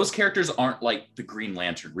those characters aren't like the Green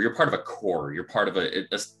Lantern, where you're part of a corps. You're part of a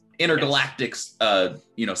intergalactic,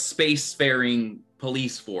 spacefaring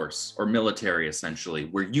police force or military, essentially,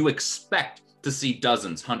 where you expect to see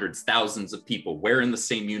dozens, hundreds, thousands of people wearing the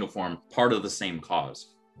same uniform, part of the same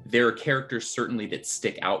cause. There are characters certainly that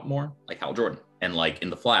stick out more, like Hal Jordan. And like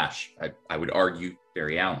in The Flash, I would argue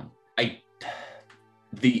Barry Allen.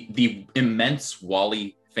 The immense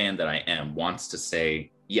Wally fan that I am wants to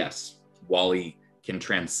say, yes, Wally can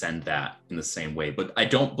transcend that in the same way. But I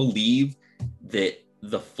don't believe that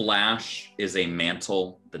the Flash is a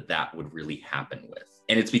mantle that would really happen with.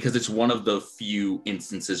 And it's because it's one of the few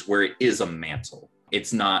instances where it is a mantle.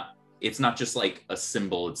 It's not just like a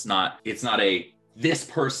symbol. It's not a, this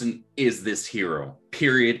person is this hero,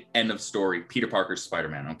 period, end of story. Peter Parker's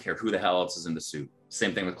Spider-Man. I don't care who the hell else is in the suit.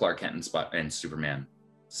 Same thing with Clark Kent and Superman.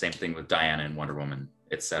 Same thing with Diana and Wonder Woman,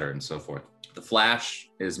 etc. and so forth. The Flash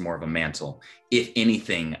is more of a mantle. If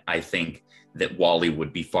anything, I think that Wally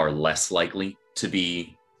would be far less likely to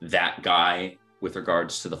be that guy with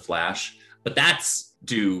regards to the Flash. But that's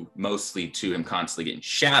due mostly to him constantly getting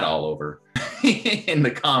shat all over in the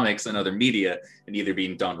comics and other media, and either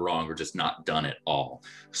being done wrong or just not done at all.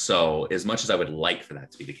 So as much as I would like for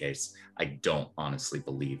that to be the case, I don't honestly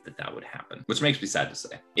believe that would happen, which makes me sad to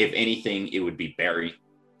say. If anything, it would be Barry.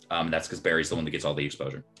 That's because Barry's the one that gets all the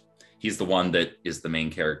exposure. He's the one that is the main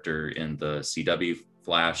character in the CW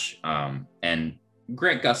Flash. And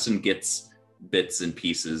Grant Gustin gets bits and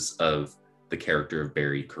pieces of the character of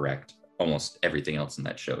Barry correct. Almost everything else in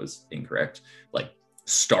that show is incorrect, like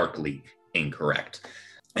starkly incorrect.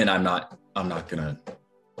 And I'm not gonna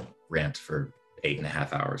rant for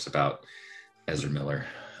 8.5 hours about Ezra Miller.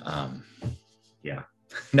 Yeah.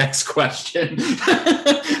 Next question.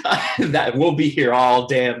 That we'll be here all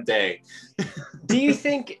damn day. Do you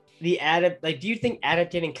think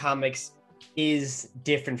adaptating comics is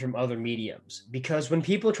different from other mediums? Because when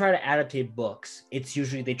people try to adaptate books, it's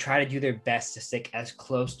usually they try to do their best to stick as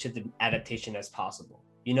close to the adaptation as possible.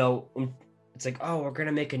 You know, it's like, oh, we're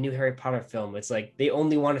gonna make a new Harry Potter film. It's like they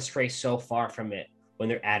only want to stray so far from it when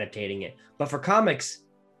they're adaptating it. But for comics,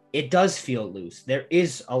 it does feel loose. There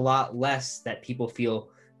is a lot less that people feel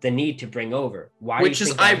the need to bring over. Why? Which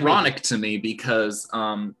is ironic to me because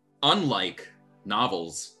unlike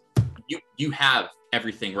novels, you have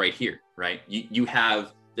everything right here, right? You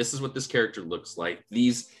have, this is what this character looks like.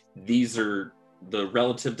 These are the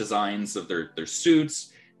relative designs of their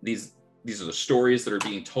suits. These are the stories that are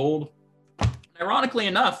being told. Ironically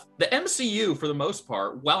enough, the MCU, for the most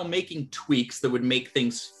part, while making tweaks that would make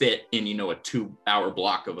things fit in, a 2-hour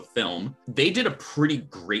block of a film, they did a pretty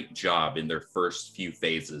great job in their first few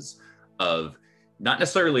phases of not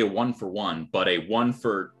necessarily a one-for-one, but a one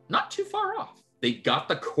for not too far off. They got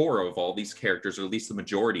the core of all these characters, or at least the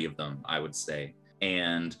majority of them, I would say.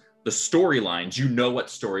 And the storylines, what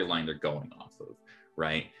storyline they're going off of,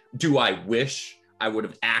 right? Do I wish I would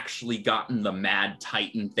have actually gotten the Mad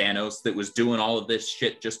Titan Thanos that was doing all of this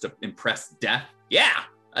shit just to impress Death? Yeah,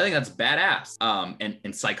 I think that's badass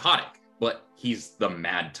and psychotic, but he's the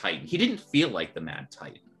Mad Titan. He didn't feel like the Mad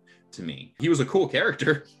Titan to me. He was a cool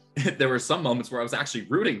character. There were some moments where I was actually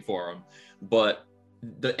rooting for him, but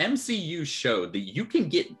the MCU showed that you can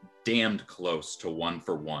get damned close to one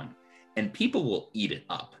for one and people will eat it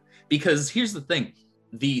up. Because here's the thing,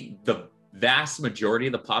 the vast majority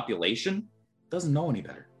of the population doesn't know any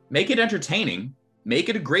better. Make it entertaining, make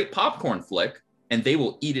it a great popcorn flick, and they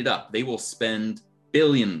will eat it up. They will spend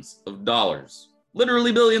billions of dollars,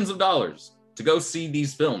 literally billions of dollars, to go see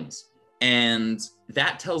these films. And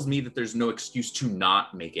that tells me that there's no excuse to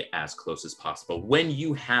not make it as close as possible. When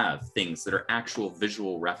you have things that are actual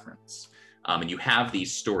visual reference, and you have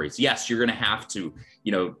these stories, yes, you're gonna have to,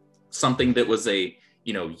 something that was a,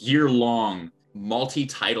 year-long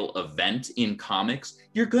multi-title event in comics,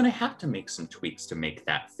 you're going to have to make some tweaks to make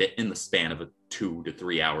that fit in the span of a 2 to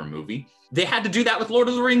 3 hour movie. They had to do that with Lord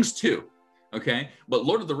of the Rings too. Okay. But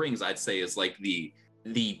Lord of the Rings, I'd say, is like the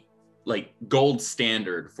gold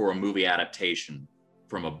standard for a movie adaptation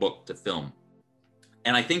from a book to film.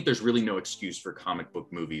 And I think there's really no excuse for comic book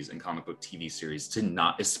movies and comic book TV series to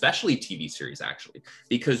not, especially TV series actually,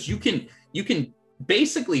 because you can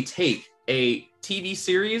basically take a TV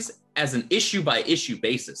series as an issue by issue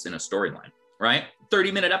basis in a storyline, right?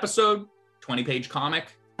 30-minute episode, 20-page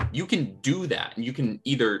comic. You can do that. And you can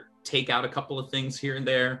either take out a couple of things here and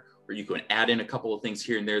there, or you can add in a couple of things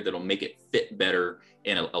here and there that'll make it fit better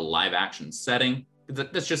in a live action setting.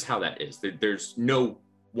 That's just how that is. There's no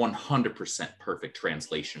 100% perfect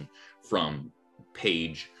translation from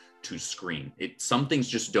page to screen. Some things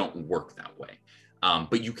just don't work that way.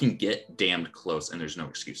 But you can get damned close, and there's no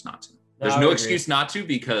excuse not to. There's no excuse not to,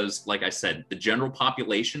 because, like I said, the general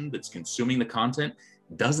population that's consuming the content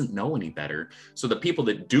doesn't know any better. So the people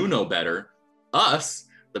that do know better, us,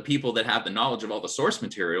 the people that have the knowledge of all the source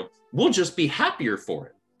material, will just be happier for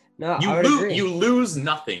it. No, you lose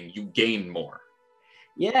nothing, you gain more.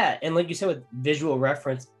 Yeah, and like you said, with visual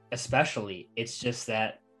reference especially, it's just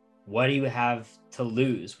that what do you have to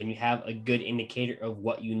lose when you have a good indicator of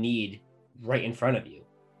what you need right in front of you?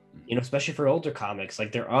 you know, especially for older comics,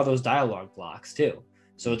 like there are those dialogue blocks too.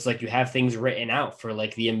 So it's like you have things written out for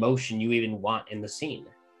like the emotion you even want in the scene.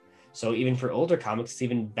 So even for older comics, it's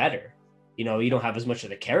even better. You know, you don't have as much of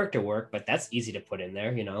the character work, but that's easy to put in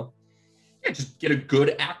there, you know? Yeah, just get a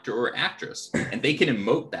good actor or actress and they can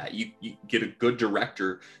emote that. You get a good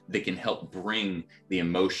director that can help bring the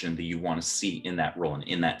emotion that you want to see in that role and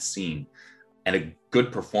in that scene. And a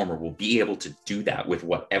good performer will be able to do that with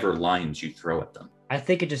whatever lines you throw at them. I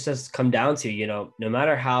think it just does come down to, you know, no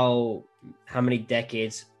matter how many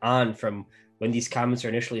decades on from when these comments are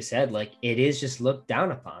initially said, like it is just looked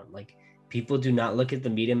down upon. Like people do not look at the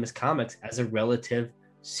medium as comics as a relative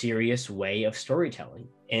serious way of storytelling.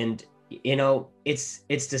 And you know, it's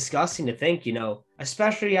disgusting to think, you know,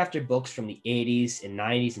 especially after books from the 80s and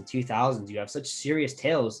 90s and 2000s, you have such serious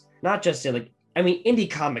tales, not just like, I mean,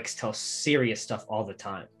 indie comics tell serious stuff all the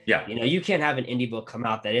time. Yeah. You know, you can't have an indie book come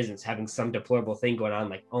out that isn't having some deplorable thing going on.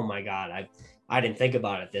 Like, oh my God, I didn't think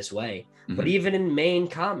about it this way. Mm-hmm. But even in main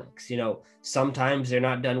comics, you know, sometimes they're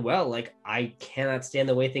not done well. Like I cannot stand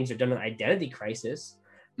the way things are done in Identity Crisis,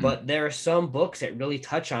 but there are some books that really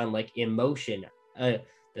touch on like emotion,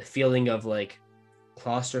 the feeling of like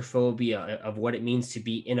claustrophobia, of what it means to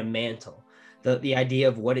be in a mantle, the idea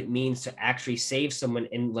of what it means to actually save someone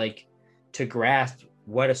and like to grasp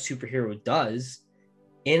what a superhero does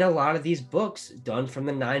in a lot of these books done from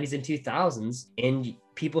the 90s and 2000s. And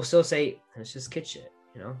people still say it's just kid shit,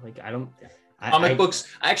 you know, like comic books.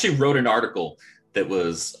 I actually wrote an article that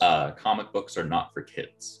was comic books are not for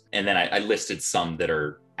kids. And then I listed some that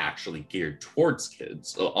are actually geared towards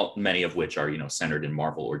kids, many of which are, you know, centered in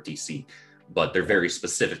Marvel or DC, but they're very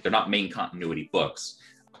specific. They're not main continuity books.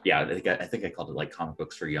 Yeah, I think I called it like comic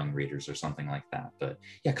books for young readers or something like that. But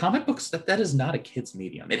yeah, comic books, that is not a kid's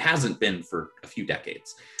medium. It hasn't been for a few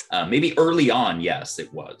decades. Maybe early on, yes,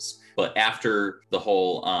 it was. But after the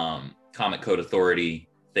whole Comic Code Authority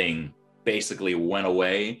thing basically went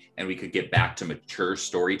away and we could get back to mature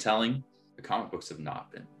storytelling, the comic books have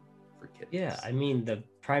not been for kids. Yeah, I mean, the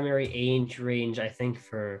primary age range, I think,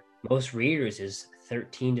 for most readers is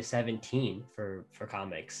 13 to 17 for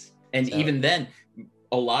comics. And so, even then,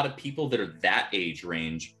 a lot of people that are that age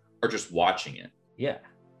range are just watching it. Yeah.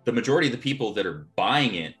 The majority of the people that are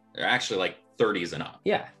buying it are actually like 30s and up.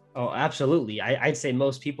 Yeah. Oh, absolutely. I'd say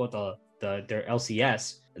most people at their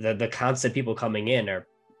LCS, the constant people coming in are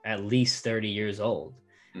at least 30 years old.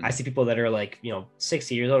 I see people that are like, you know,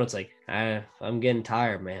 60 years old. It's like, I'm getting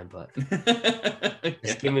tired, man, but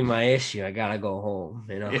just give me my issue. I gotta go home,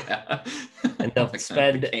 you know. Yeah. And they'll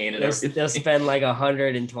spend like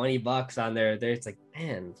 $120 on there. It's like,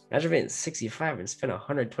 man, imagine being 65 and spend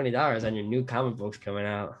 $120 on your new comic books coming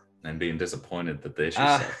out. And being disappointed that the issue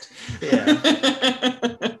sucked.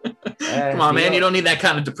 Yeah. Come on, man. You don't need that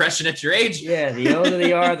kind of depression at your age. Yeah, the older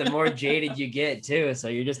you are, the more jaded you get too. So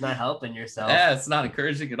you're just not helping yourself. Yeah, it's not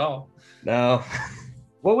encouraging at all. No.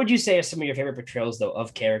 What would you say are some of your favorite portrayals, though,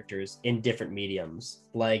 of characters in different mediums,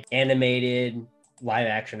 like animated, live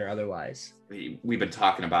action, or otherwise? We've been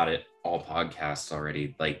talking about it all podcasts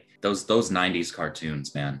already. Like those 90s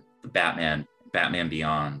cartoons, man. The Batman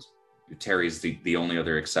Beyond. Terry's the only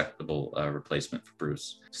other acceptable replacement for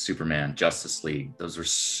Bruce. Superman, Justice League, those were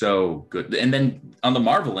so good. And then on the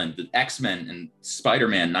Marvel end, the X-Men and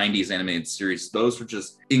Spider-Man 90s animated series, those were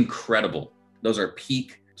just incredible. Those are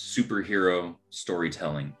peak superhero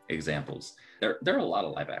storytelling examples. There are a lot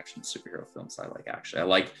of live action superhero films I like, actually. I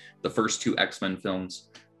like the first two X-Men films.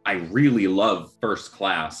 I really love First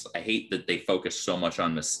Class. I hate that they focus so much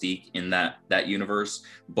on Mystique in that universe.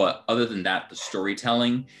 But other than that, the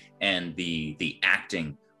storytelling and the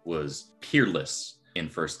acting was peerless in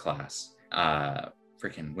First Class.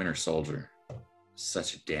 Freaking Winter Soldier,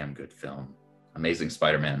 such a damn good film. Amazing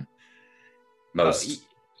Spider-Man.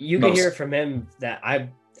 You can hear from him that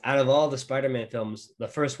out of all the Spider-Man films, the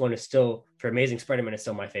first one is still, for Amazing Spider-Man, is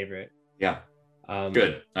still my favorite. Yeah.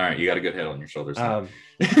 Good. All right, you got a good head on your shoulders.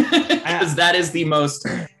 Because that is the most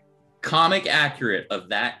comic accurate of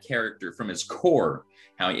that character from his core,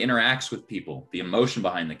 how he interacts with people, the emotion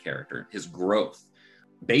behind the character, his growth,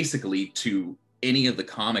 basically to any of the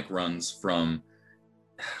comic runs from,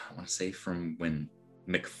 I want to say from when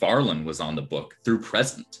McFarlane was on the book through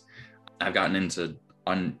present. I've gotten into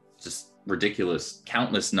just ridiculous,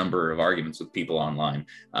 countless number of arguments with people online.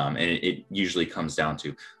 And it usually comes down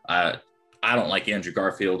to, I don't like Andrew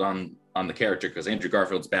Garfield on the character because Andrew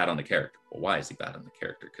Garfield's bad on the character. well, why is he bad in the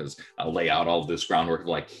character? Because I'll lay out all of this groundwork of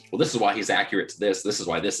like, well, this is why he's accurate to this. This is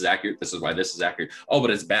why this is accurate. This is why this is accurate. Oh, but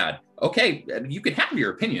it's bad. Okay, you can have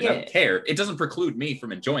your opinion. I don't care. It doesn't preclude me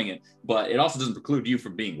from enjoying it, but it also doesn't preclude you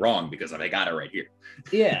from being wrong because I got it right here.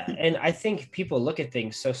 Yeah, and I think people look at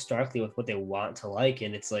things so starkly with what they want to like,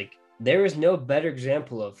 and it's like, there is no better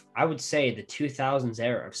example of, I would say, the 2000s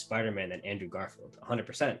era of Spider-Man than Andrew Garfield, 100%.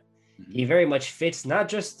 Mm-hmm. He very much fits not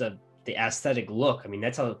just the aesthetic look. I mean,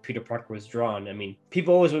 that's how Peter Parker was drawn. I mean,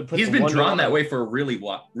 people always would put he's been drawn that way for a really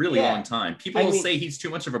long time. People will say he's too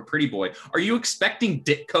much of a pretty boy. Are you expecting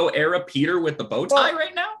Ditko era Peter with the bow tie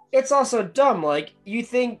right now? It's also dumb. Like, you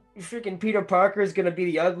think freaking Peter Parker is going to be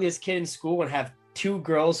the ugliest kid in school and have 2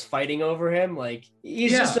 girls fighting over him? Like,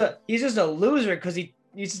 he's just a loser because he's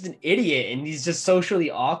just an idiot and he's just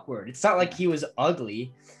socially awkward. It's not like he was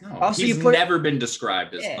ugly. No, also, he's never been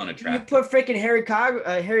described as unattractive. You put freaking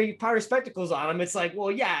Harry Potter spectacles on him. It's like, well,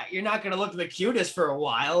 yeah, you're not going to look the cutest for a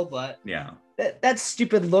while, but that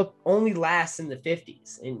stupid look only lasts in the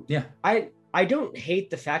 50s. And I don't hate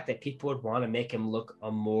the fact that people would want to make him look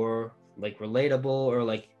a more like relatable, or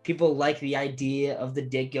like people like the idea of the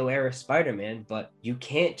Ditko era Spider-Man, but you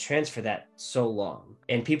can't transfer that so long.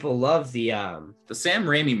 And people love the Sam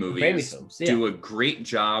Raimi movies do a great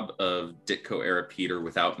job of Ditko era Peter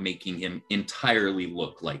without making him entirely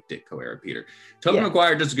look like Ditko era Peter. Tobey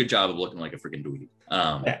Maguire does a good job of looking like a freaking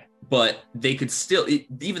dweeb. But they could still,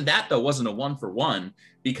 even that though wasn't a 1-for-1,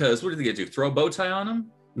 because what did they get to do? Throw a bow tie on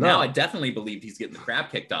him? No. Now I definitely believe he's getting the crap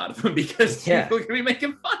kicked out of him because people are going to be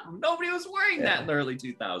making fun of him. Nobody was wearing that in the early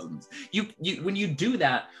 2000s. You when you do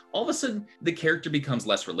that, all of a sudden the character becomes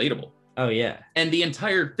less relatable. Oh yeah. And the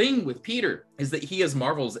entire thing with Peter is that he is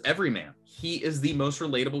Marvel's everyman. He is the most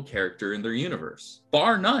relatable character in their universe,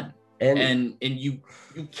 bar none. And you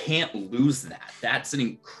can't lose that. That's an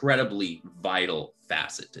incredibly vital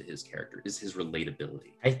facet to his character, is his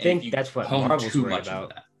relatability. I think that's what Marvel's worried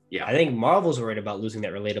about. Yeah, I think Marvel's worried about losing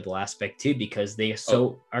that relatable aspect too, because they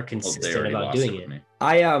are consistent about doing it.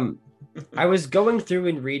 I was going through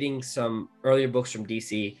and reading some earlier books from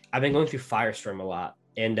DC. I've been going through Firestorm a lot,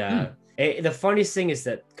 and the funniest thing is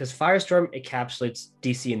that because Firestorm encapsulates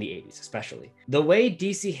DC in the 80s, especially the way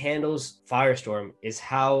DC handles Firestorm is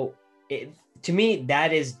how to me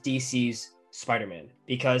that is DC's Spider-Man,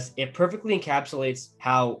 because it perfectly encapsulates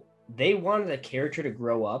how they wanted a character to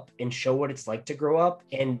grow up and show what it's like to grow up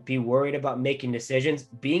and be worried about making decisions,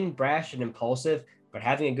 being brash and impulsive, but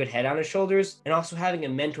having a good head on his shoulders, and also having a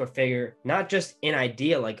mentor figure, not just in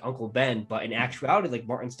idea like Uncle Ben, but in actuality like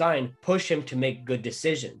Martin Stein, push him to make good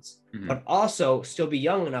decisions, but also still be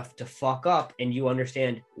young enough to fuck up. And you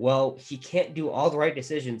understand, well, he can't do all the right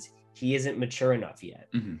decisions. He isn't mature enough yet.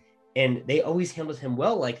 And they always handled him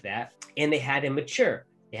well like that. And they had him mature.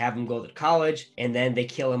 They have him go to college, and then they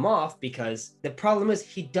kill him off because the problem is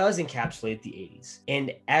he does encapsulate the 80s.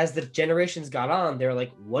 And as the generations got on, they're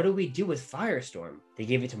like, what do we do with Firestorm? They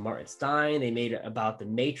gave it to Martin Stein. They made it about the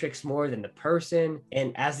Matrix more than the person.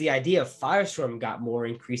 And as the idea of Firestorm got more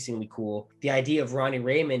increasingly cool, the idea of Ronnie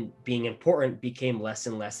Raymond being important became less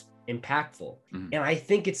and less impactful. And I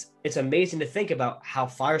think it's amazing to think about how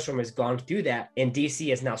Firestorm has gone through that, and DC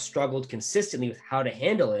has now struggled consistently with how to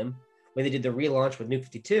handle him. When they did the relaunch with New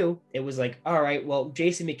 52, it was like, all right, well,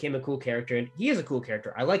 Jason became a cool character, and he is a cool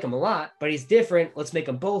character. I like him a lot, but he's different. Let's make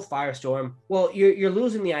them both Firestorm. Well, you're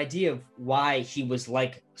losing the idea of why he was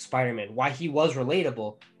like Spider-Man, why he was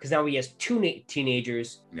relatable, because now he has 2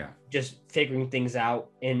 teenagers just figuring things out,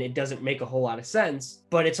 and it doesn't make a whole lot of sense.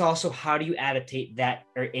 But it's also, how do you adaptate that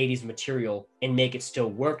or 80s material and make it still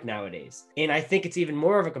work nowadays? And I think it's even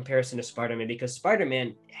more of a comparison to Spider-Man, because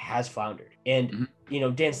Spider-Man has floundered. And,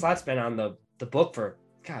 Dan Slott's been on the book for,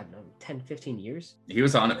 10, 15 years. He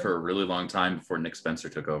was on it for a really long time before Nick Spencer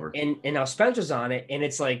took over. And now Spencer's on it, and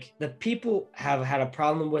it's like the people have had a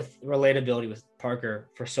problem with relatability with Parker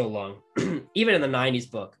for so long. Even in the 90s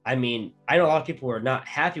book. I mean, I know a lot of people were not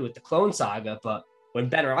happy with the Clone Saga, but when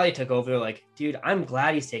Ben Reilly took over, they're like, dude, I'm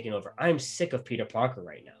glad he's taking over. I'm sick of Peter Parker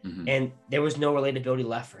right now. And there was no relatability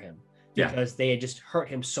left for him. Because they had just hurt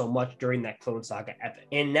him so much during that Clone Saga epic.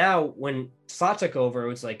 And now when Slott took over, it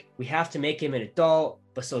was like, we have to make him an adult,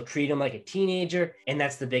 but still treat him like a teenager. And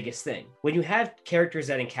that's the biggest thing. When you have characters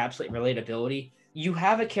that encapsulate relatability, you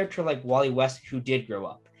have a character like Wally West who did grow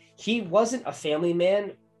up. He wasn't a family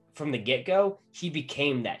man from the get-go. He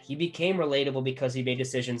became that. He became relatable because he made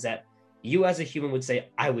decisions that you as a human would say,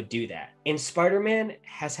 I would do that. And Spider-Man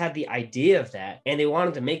has had the idea of that, and they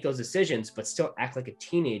wanted to make those decisions, but still act like a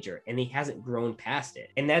teenager, and he hasn't grown past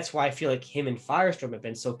it. And that's why I feel like him and Firestorm have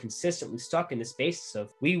been so consistently stuck in this basis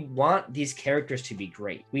of, we want these characters to be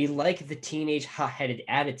great. We like the teenage hot-headed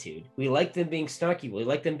attitude. We like them being snarky. We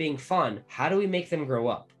like them being fun. How do we make them grow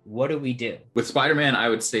up? What do we do? With Spider-Man, I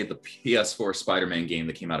would say the PS4 Spider-Man game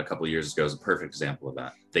that came out a couple of years ago is a perfect example of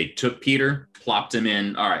that. They took Peter, plopped him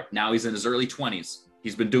in. All right, now he's in his early 20s.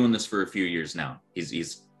 He's been doing this for a few years now.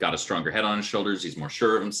 He's got a stronger head on his shoulders. He's more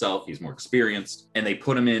sure of himself. He's more experienced. And they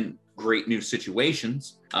put him in great new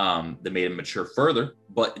situations that made him mature further.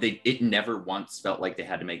 But it never once felt like they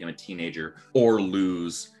had to make him a teenager or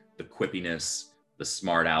lose the quippiness, the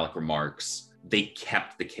smart aleck remarks. They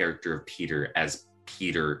kept the character of Peter as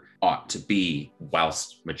Peter ought to be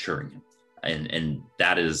whilst maturing him. And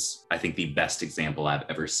that is, I think, the best example I've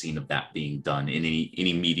ever seen of that being done in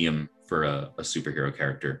any medium for a superhero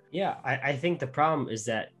character. Yeah, I think the problem is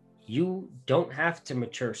that you don't have to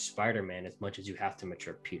mature Spider-Man as much as you have to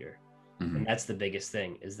mature Peter. Mm-hmm. And that's the biggest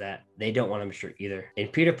thing, is that they don't want to mature either.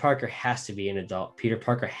 And Peter Parker has to be an adult. Peter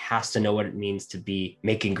Parker has to know what it means to be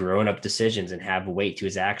making grown-up decisions and have weight to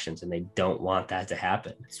his actions, and they don't want that to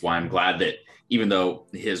happen. That's why I'm glad that even though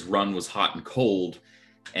his run was hot and cold,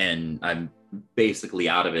 and I'm basically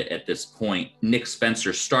out of it at this point, Nick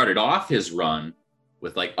Spencer started off his run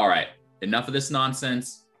with like, all right, enough of this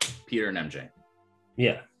nonsense, Peter and MJ.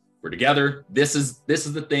 Yeah. We're together. This is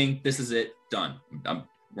the thing. This is it. Done.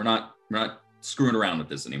 We're not screwing around with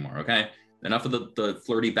this anymore, okay? Enough of the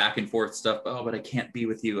flirty back and forth stuff. Oh, but I can't be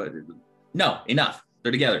with you. No, enough.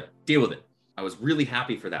 They're together. Deal with it. I was really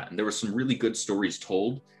happy for that. And there were some really good stories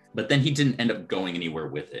told, but then he didn't end up going anywhere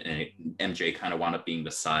with it. And MJ kind of wound up being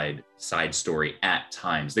the side story at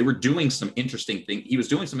times. They were doing some interesting things. He was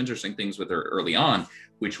doing some interesting things with her early on,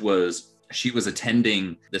 which was she was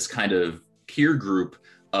attending this kind of peer group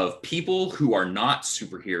of people who are not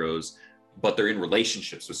superheroes, but they're in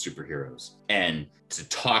relationships with superheroes, and to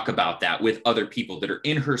talk about that with other people that are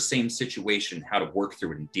in her same situation, how to work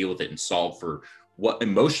through it and deal with it and solve for what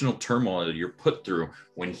emotional turmoil you're put through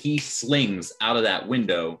when he slings out of that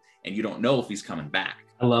window and you don't know if he's coming back.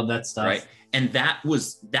 I love that stuff. Right. And that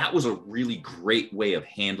was a really great way of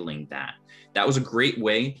handling that. That was a great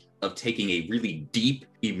way of taking a really deep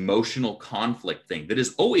emotional conflict thing that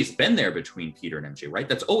has always been there between Peter and MJ, right?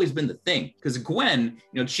 That's always been the thing. Because Gwen,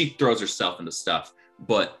 she throws herself into stuff,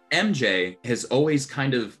 but MJ has always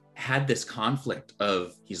kind of had this conflict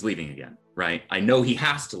of he's leaving again, right? I know he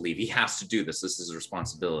has to leave. He has to do this. This is his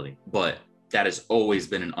responsibility. But that has always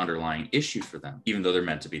been an underlying issue for them, even though they're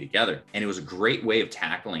meant to be together. And it was a great way of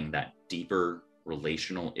tackling that deeper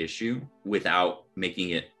relational issue without making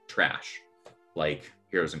it trash, like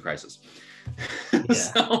Heroes in Crisis. Yeah.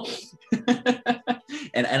 So,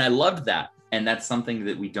 and I loved that. And that's something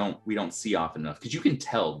that we don't see often enough, because you can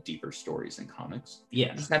tell deeper stories in comics.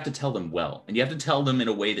 Yeah. You just have to tell them well. And you have to tell them in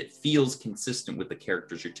a way that feels consistent with the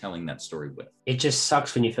characters you're telling that story with. It just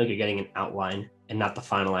sucks when you feel like you're getting an outline and not the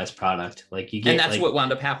finalized product. Like you get, and that's what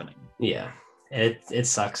wound up happening. Yeah. It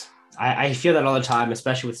sucks. I feel that all the time,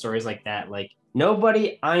 especially with stories like that. Like,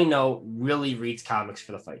 nobody I know really reads comics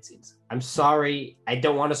for the fight scenes. I'm sorry. I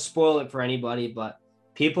don't want to spoil it for anybody, but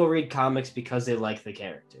people read comics because they like the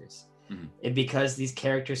characters. Mm-hmm. And because these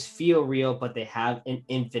characters feel real, but they have an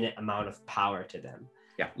infinite amount of power to them.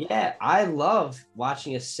 Yeah, I love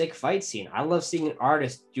watching a sick fight scene. I love seeing an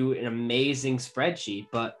artist do an amazing spreadsheet,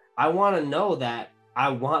 but I want to know that I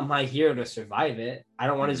want my hero to survive it. I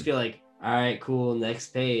don't want to just feel like, all right, cool,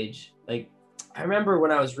 next page. Like, I remember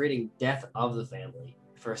when I was reading Death of the Family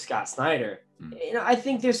for Scott Snyder, I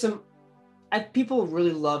think there's some, people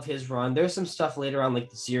really love his run. There's some stuff later on,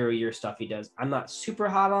 like the 0 year stuff he does, I'm not super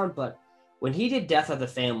hot on, but when he did Death of the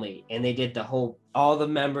Family and they did the whole, all the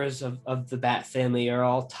members of the Bat family are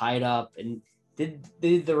all tied up and did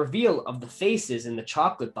the reveal of the faces in the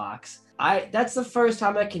chocolate box, that's the first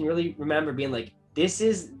time I can really remember being like, this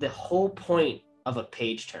is the whole point of a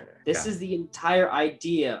page turner. This is the entire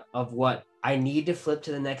idea of what I need to flip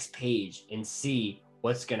to the next page and see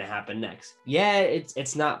what's going to happen next. Yeah,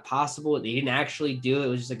 it's not possible. They didn't actually do it. It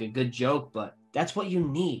was just like a good joke, but that's what you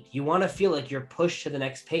need. You want to feel like you're pushed to the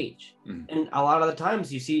next page. And a lot of the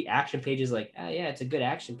times you see action pages like, yeah, it's a good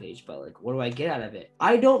action page, but like, what do I get out of it?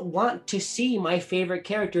 I don't want to see my favorite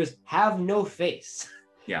characters have no face.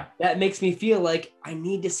 Yeah. That makes me feel like I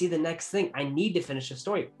need to see the next thing. I need to finish the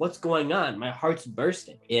story. What's going on? My heart's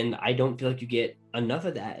bursting. And I don't feel like you get enough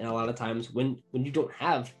of that. And a lot of times when you don't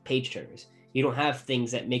have page turners, you don't have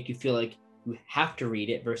things that make you feel like you have to read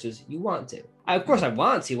it versus you want to. Of course I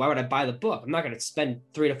want to. Why would I buy the book? I'm not going to spend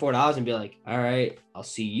 $3 to $4 and be like, all right, I'll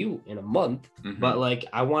see you in a month. But like,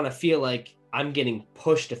 I want to feel like I'm getting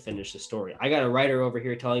pushed to finish the story. I got a writer over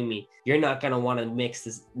here telling me you're not going to want to miss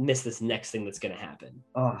this next thing that's going to happen.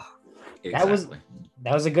 Oh, exactly.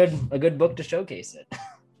 That was a good book to showcase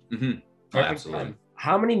it. Oh, absolutely. Time.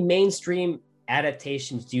 How many mainstream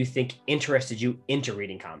adaptations do you think interested you into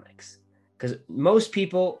reading comics? Because most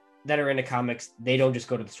people that are into comics, they don't just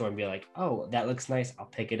go to the store and be like, oh, that looks nice, I'll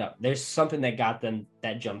pick it up. There's something that got them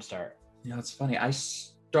that jump start. Yeah, it's funny. I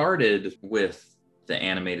started with the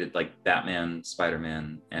animated, like Batman,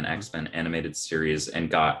 Spider-Man, and X-Men animated series and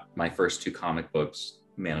got my first 2 comic books,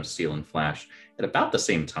 Man of Steel and Flash, at about the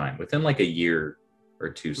same time, within like a year or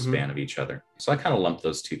 2 span of each other. So I kind of lumped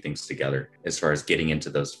those 2 things together as far as getting into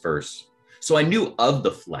those first. So I knew of the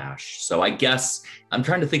Flash. So I guess I'm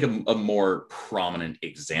trying to think of a more prominent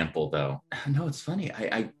example, though. No, it's funny.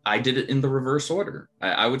 I did it in the reverse order.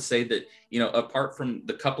 I would say that, you know, apart from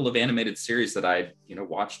the couple of animated series that I, you know,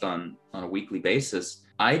 watched on a weekly basis,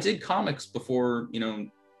 I did comics before, you know,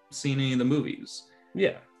 seeing any of the movies.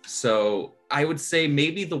 Yeah. So I would say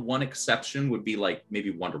maybe the one exception would be like maybe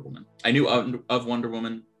Wonder Woman. I knew of Wonder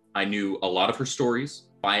Woman. I knew a lot of her stories.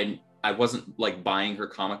 I wasn't like buying her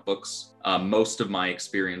comic books. Most of my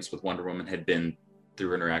experience with Wonder Woman had been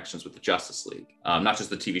through interactions with the Justice League, not just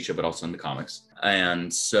the TV show, but also in the comics.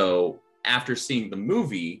 And so after seeing the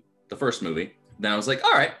movie, the first movie, then I was like,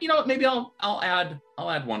 all right, you know what, maybe I'll add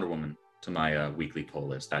Wonder Woman to my weekly pull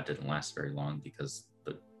list. That didn't last very long because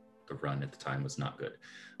the run at the time was not good.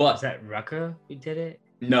 But was that Rucka who did it?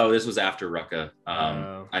 No, this was after Rucka.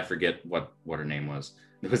 I forget what her name was.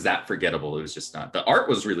 It was that forgettable. It was just not. The art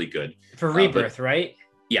was really good for Rebirth, right?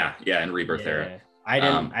 Yeah, in Rebirth era. I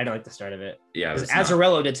don't like the start of it. Yeah, because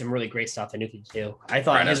Azzarello did some really great stuff. I knew he too. I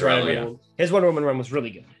thought his Wonder Woman run was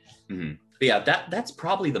really good. But yeah, that's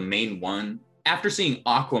probably the main one. After seeing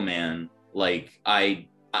Aquaman, like I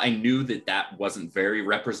knew that wasn't very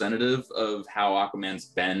representative of how Aquaman's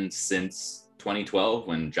been since 2012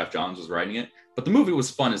 when Jeff Johns was writing it. But the movie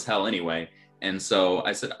was fun as hell anyway. And so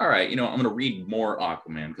I said, all right, you know, I'm going to read more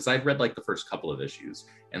Aquaman because I'd read like the first couple of issues.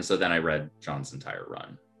 And so then I read John's entire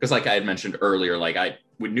run. Because like I had mentioned earlier, like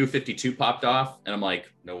when New 52 popped off and I'm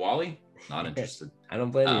like, no Wally, not interested. I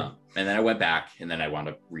don't blame you. And then I went back and then I wound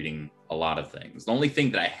up reading a lot of things. The only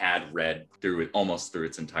thing that I had read almost through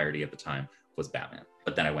its entirety at the time was Batman.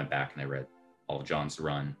 But then I went back and I read all of John's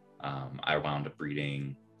run. I wound up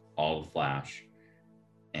reading all of Flash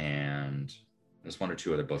and there's 1 or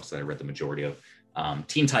 2 other books that I read the majority of.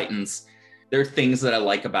 Teen Titans, there are things that I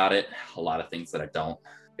like about it, a lot of things that I don't.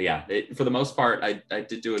 But yeah, for the most part, I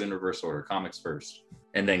did do it in reverse order, comics first,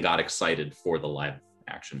 and then got excited for the live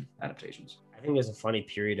action adaptations. I think there's a funny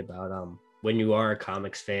period about when you are a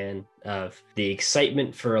comics fan of the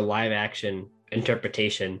excitement for a live action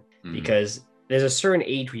interpretation, because there's a certain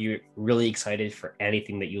age where you're really excited for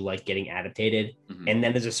anything that you like getting adapted. And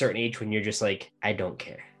then there's a certain age when you're just like, I don't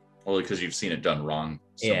care. Well, because you've seen it done wrong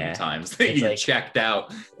so many times that you checked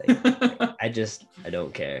out. I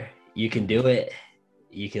don't care. You can do it.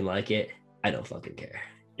 You can like it. I don't fucking care.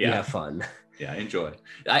 Yeah. You have fun. Yeah, enjoy.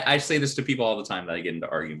 I say this to people all the time that I get into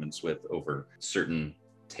arguments with over certain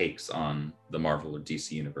takes on the Marvel or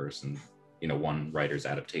DC universe and, you know, one writer's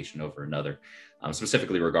adaptation over another,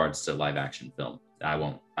 specifically regards to live action film. I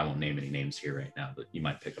won't name any names here right now, but you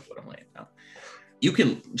might pick up what I'm laying down. You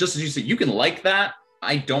can, just as you said, you can like that.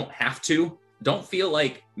 I don't have to. Don't feel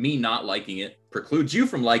like me not liking it precludes you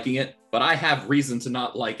from liking it, but I have reason to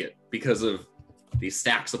not like it because of these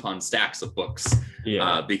stacks upon stacks of books.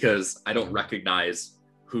 Yeah. Because I don't recognize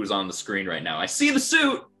who's on the screen right now. I see the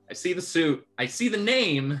suit. I see the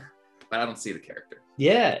name, but I don't see the character.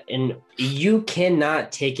 Yeah, and you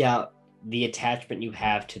cannot take out the attachment you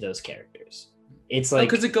have to those characters. It's like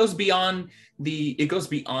because it goes beyond the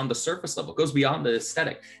surface level. It goes beyond the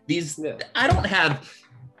aesthetic. I don't have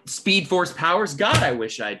Speed Force powers. God, I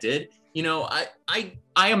wish I did. You know, I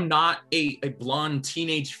am not a blonde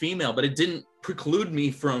teenage female, but it didn't preclude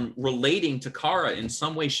me from relating to Kara in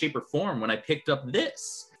some way, shape, or form when I picked up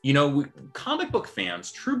this. You know, comic book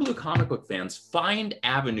fans, true blue comic book fans, find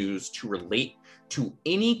avenues to relate to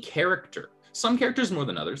any character. Some characters more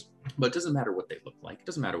than others, but it doesn't matter what they look like. It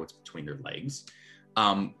doesn't matter what's between their legs.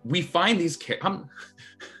 We find these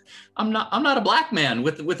I'm not a black man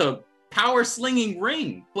with a power slinging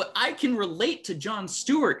ring, but I can relate to Jon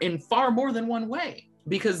Stewart in far more than one way.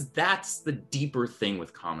 Because that's the deeper thing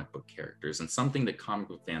with comic book characters, and something that comic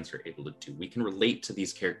book fans are able to do. We can relate to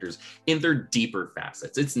these characters in their deeper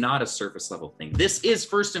facets. It's not a surface level thing. This is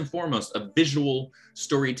first and foremost a visual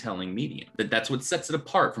storytelling medium. That's what sets it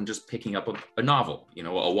apart from just picking up a novel, you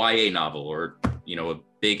know, a YA novel, or, you know, a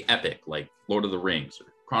big epic like Lord of the Rings or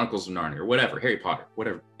Chronicles of Narnia or whatever, Harry Potter,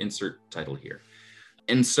 whatever, insert title here.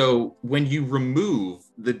 And so when you remove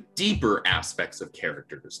the deeper aspects of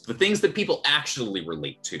characters, the things that people actually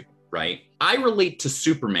relate to, right? I relate to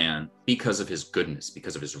Superman because of his goodness,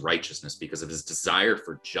 because of his righteousness, because of his desire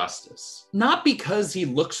for justice. Not because he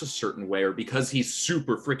looks a certain way or because he's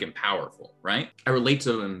super freaking powerful, right? I relate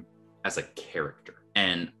to him as a character.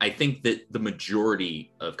 And I think that the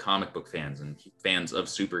majority of comic book fans and fans of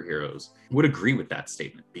superheroes would agree with that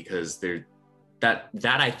statement, because that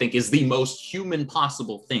I think is the most human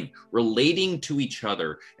possible thing, relating to each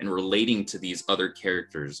other and relating to these other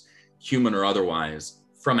characters, human or otherwise,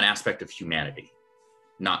 from an aspect of humanity,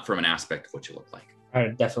 not from an aspect of what you look like. I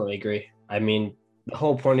definitely agree. I mean, the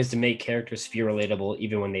whole point is to make characters feel relatable,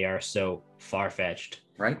 even when they are so far-fetched.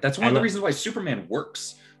 Right? That's one of the reasons why Superman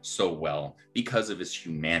works so well, because of his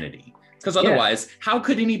humanity. Because otherwise, how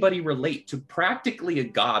could anybody relate to practically a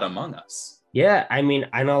god among us? Yeah, I mean,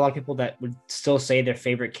 I know a lot of people that would still say their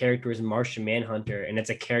favorite character is Martian Manhunter, and it's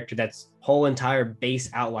a character that's whole entire base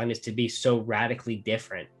outline is to be so radically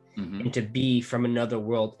different and to be from another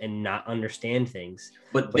world and not understand things.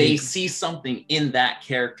 But they see something in that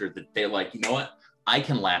character that they're like, you know what? I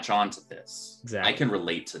can latch on to this. Exactly. I can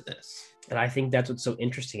relate to this. And I think that's what's so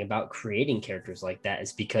interesting about creating characters like that,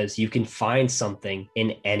 is because you can find something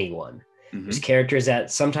in anyone. There's characters that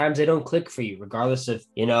sometimes they don't click for you, regardless of,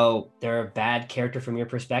 you know, they're a bad character from your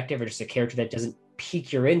perspective or just a character that doesn't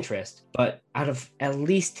pique your interest. But out of at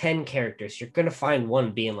least 10 characters, you're going to find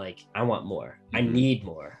one being like, I want more. I need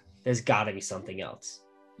more. There's got to be something else.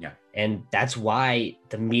 Yeah. And that's why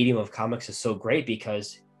the medium of comics is so great,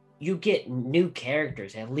 because you get new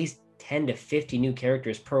characters, at least 10 to 50 new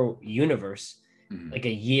characters per universe, like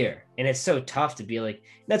a year. And it's so tough to be like,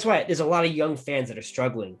 that's why there's a lot of young fans that are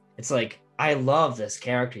struggling. It's like, I love this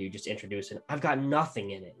character you just introduced, and I've got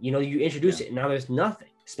nothing in it. You know, you introduce it and now there's nothing.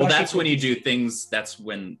 Well, that's when you do things, that's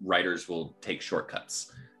when writers will take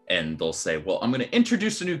shortcuts and they'll say, well, I'm going to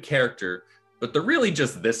introduce a new character, but they're really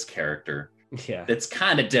just this character. Yeah. That's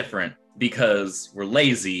kind of different because we're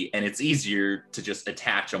lazy and it's easier to just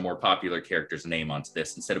attach a more popular character's name onto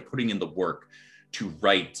this instead of putting in the work to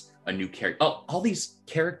write a new character. Oh, all these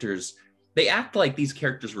characters, they act like these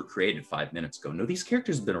characters were created 5 minutes ago. No, these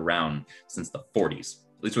characters have been around since the 40s,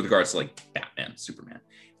 at least with regards to like Batman, Superman.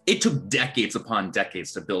 It took decades upon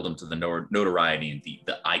decades to build them to the notoriety and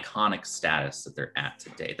the iconic status that they're at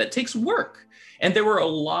today. That takes work. And there were a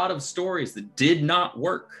lot of stories that did not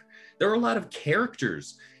work. There were a lot of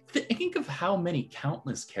characters. Think of how many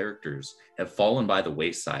countless characters have fallen by the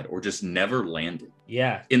wayside or just never landed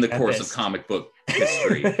in the course of comic book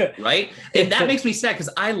history, right? And that makes me sad, because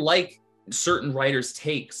I like certain writers'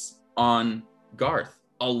 takes on Garth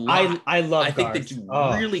a lot. I love Garth. I think they do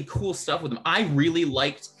really cool stuff with him. I really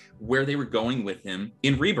liked where they were going with him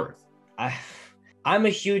in Rebirth. I'm a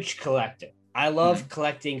huge collector. I love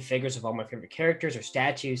collecting figures of all my favorite characters or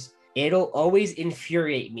statues. It'll always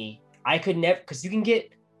infuriate me. I could never, because you can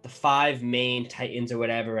get the 5 main Titans or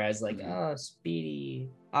whatever as like, Speedy,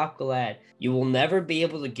 Aqualad. You will never be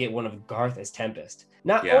able to get one of Garth as Tempest.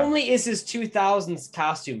 Not only is his 2000s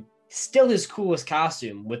costume still his coolest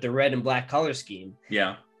costume with the red and black color scheme.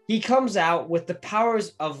 Yeah. He comes out with the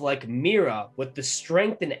powers of like Mira, with the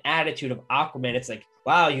strength and attitude of Aquaman. It's like,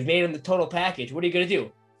 wow, you've made him the total package. What are you going to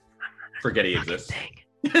do? Forget he exists.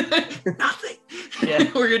 Nothing. Yeah.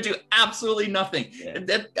 We're going to do absolutely nothing.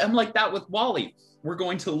 Yeah. I'm like that with Wally. We're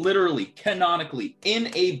going to literally, canonically,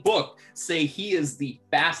 in a book, say he is the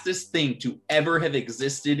fastest thing to ever have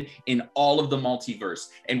existed in all of the multiverse.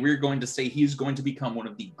 And we're going to say he's going to become one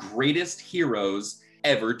of the greatest heroes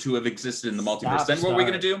ever to have existed in the multiverse. Then what we're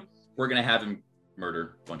going to do? We're going to have him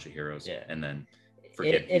murder a bunch of heroes and then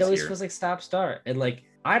forget it always feels like stop start. And like,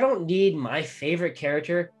 I don't need my favorite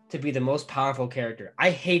character to be the most powerful character.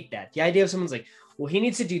 I hate that. The idea of someone's like, well, he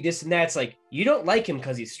needs to do this and that. It's like, you don't like him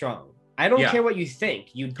because he's strong. I don't care what you think.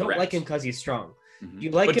 You don't like him because he's strong.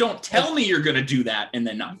 You like, but don't tell me you're gonna do that and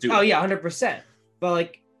then not do it. Oh yeah, 100%. But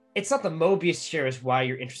like, it's not the Mobius chair is why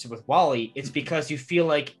you're interested with Wally. It's because you feel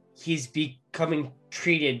like he's becoming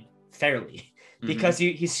treated fairly. Because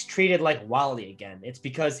he's treated like Wally again. It's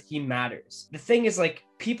because he matters. The thing is, like,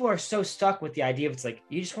 people are so stuck with the idea of it's like,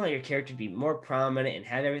 you just want your character to be more prominent and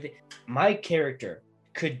have everything. My character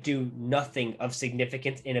could do nothing of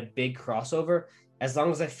significance in a big crossover as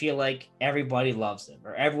long as I feel like everybody loves him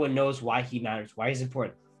or everyone knows why he matters, why he's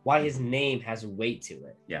important, why his name has weight to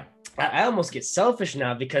it. Yeah. I almost get selfish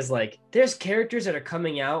now because like there's characters that are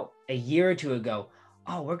coming out a year or two ago.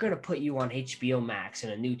 Oh, we're going to put you on HBO Max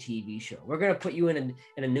in a new TV show. We're going to put you in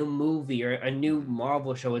a new movie or a new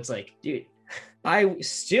Marvel show. It's like, dude, I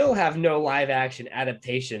still have no live action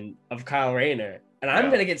adaptation of Kyle Rayner. And I'm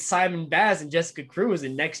going to get Simon Baz and Jessica Cruz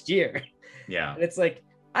in next year. Yeah. And it's like,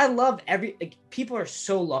 I love people are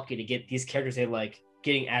so lucky to get these characters they like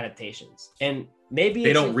getting adaptations. And maybe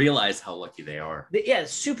they don't realize how lucky they are. Yeah,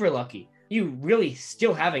 super lucky. You really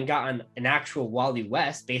still haven't gotten an actual Wally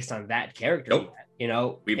West based on that character Nope. yet, you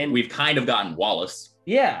know? We've kind of gotten Wallace.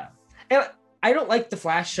 Yeah. And I don't like the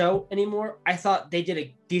Flash show anymore. I thought they did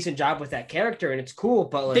a decent job with that character and it's cool,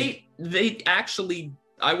 but like they actually,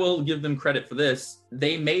 I will give them credit for this.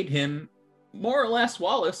 They made him more or less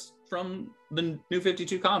Wallace from the New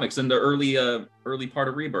 52 comics in the early part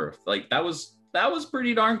of Rebirth. Like that was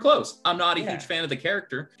pretty darn close. I'm not a huge fan of the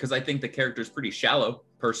character because I think the character is pretty shallow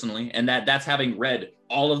personally, and that's having read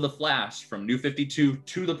all of the Flash from New 52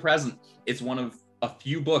 to the present. It's one of a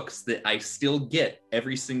few books that I still get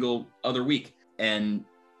every single other week, and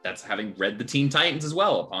that's having read the Teen Titans as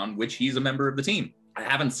well, upon which he's a member of the team. I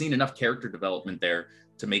haven't seen enough character development there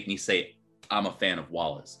to make me say I'm a fan of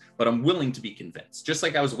Wallace, but I'm willing to be convinced, just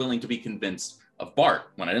like I was willing to be convinced of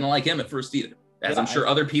Bart when I didn't like him at first either. As I'm sure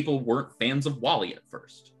other people weren't fans of Wally at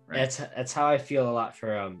first. Right? That's how I feel a lot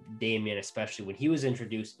for Damian, especially when he was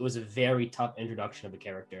introduced. It was a very tough introduction of a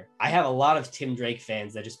character. I have a lot of Tim Drake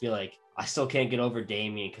fans that just be like, I still can't get over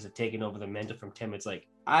Damian because of taking over the mantle from Tim. It's like,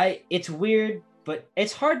 it's weird, but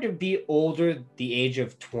it's hard to be older the age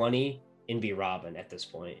of 20 and be Robin at this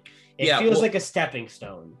point. It feels like a stepping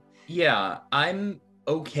stone. Yeah, I'm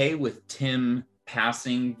okay with Tim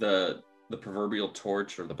passing the proverbial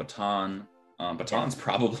torch or the baton. Baton's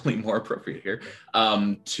probably more appropriate here,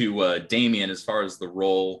 to Damian as far as the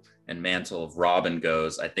role and mantle of Robin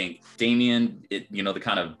goes. I think Damian, the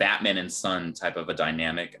kind of Batman and son type of a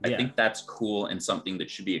dynamic, I think that's cool and something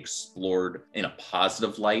that should be explored in a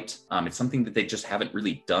positive light. It's something that they just haven't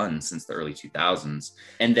really done since the early 2000s.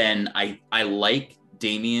 And then I like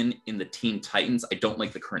Damian in the Teen Titans. I don't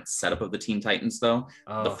like the current setup of the Teen Titans though.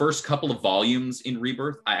 The first couple of volumes in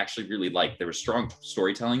Rebirth, I actually really liked. There was strong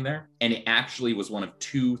storytelling there. And it actually was one of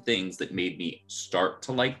two things that made me start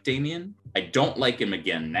to like Damian. I don't like him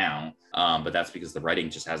again now, but that's because the writing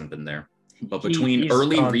just hasn't been there. But between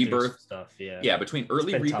early Rebirth stuff, between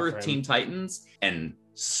early Rebirth Teen Titans and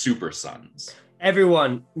Super Sons.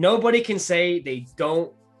 Nobody can say they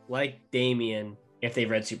don't like Damian if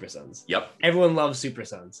they've read Super Sons. Yep. Everyone loves Super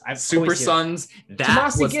Sons. Super Sons,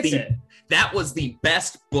 that was the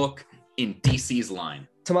best book in DC's line.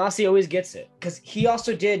 Tomasi always gets it because he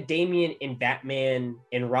also did Damian in Batman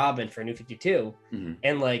and Robin for New 52. Mm-hmm.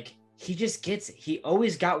 And like, he just gets it. He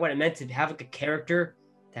always got what it meant to have like a character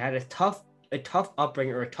that had a tough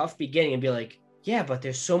upbringing or a tough beginning and be like, yeah, but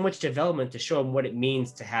there's so much development to show them what it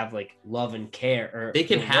means to have like love and care. Or they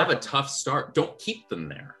can have a tough start. Don't keep them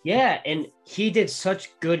there. Yeah, and he did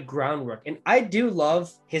such good groundwork. And I do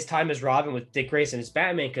love his time as Robin with Dick Grayson as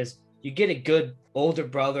Batman because you get a good older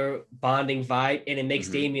brother bonding vibe and it makes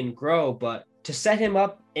Damian grow. But to set him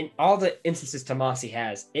up in all the instances Tomasi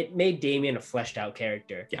has, it made Damian a fleshed out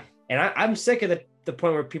character. Yeah. And I'm sick of the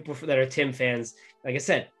point where people that are Tim fans, like I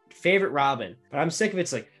said, favorite Robin. But I'm sick of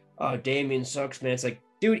it's like, oh, Damian sucks, man. It's like,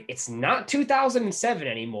 dude, it's not 2007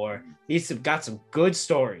 anymore. These have got some good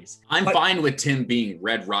stories. I'm fine with Tim being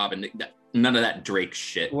Red Robin. None of that Drake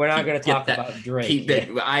shit. We're not going to talk about Drake.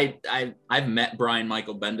 I've met Brian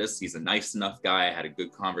Michael Bendis. He's a nice enough guy. I had a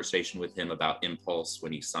good conversation with him about Impulse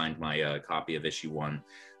when he signed my copy of issue 1.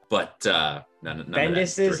 But none of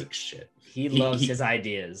that Drake shit. He loves his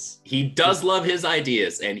ideas. He does love his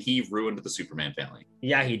ideas, and he ruined the Superman family.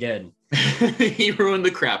 Yeah, he did. He ruined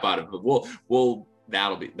the crap out of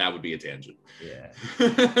it. That would be a tangent. Yeah.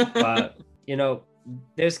 But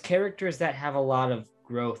there's characters that have a lot of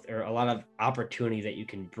growth or a lot of opportunity that you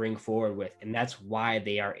can bring forward with, and that's why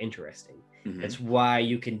they are interesting. Mm-hmm. That's why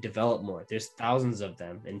you can develop more. There's thousands of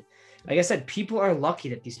them, and like I said, people are lucky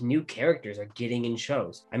that these new characters are getting in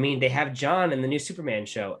shows. I mean, they have John in the new Superman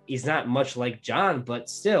show. He's not much like John, but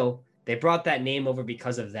still, they brought that name over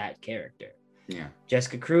because of that character. Yeah.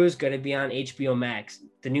 Jessica Cruz going to be on HBO Max.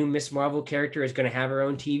 The new Miss Marvel character is going to have her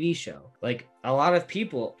own TV show. Like, a lot of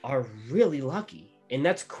people are really lucky, and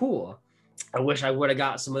that's cool. I wish I would have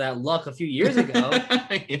got some of that luck a few years ago,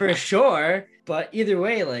 for sure. But either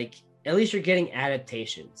way, like, at least you're getting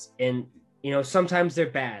adaptations. And sometimes they're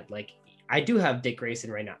bad. Like, I do have Dick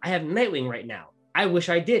Grayson right now. I have Nightwing right now. I wish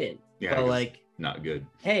I didn't. Yeah, but like, not good.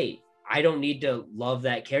 Hey, I don't need to love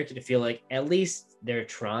that character to feel like at least they're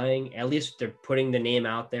trying, at least they're putting the name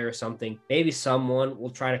out there or something. Maybe someone will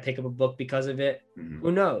try to pick up a book because of it. Mm-hmm.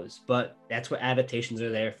 Who knows? But that's what adaptations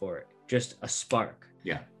are there for. Just a spark.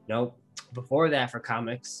 Yeah. Before that, for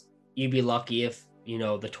comics, you'd be lucky if,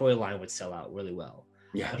 the toy line would sell out really well.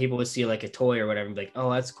 Yeah. People would see like a toy or whatever and be like,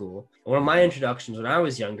 oh, that's cool. One of my introductions when I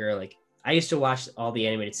was younger, like I used to watch all the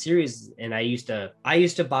animated series, and I used to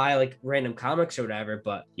buy like random comics or whatever,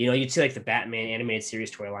 but you'd see like the Batman animated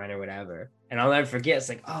series toy line or whatever. And I'll never forget, it's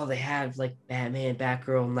like, oh, they have like Batman,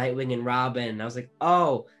 Batgirl, Nightwing, and Robin. And I was like,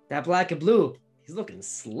 oh, that black and blue, he's looking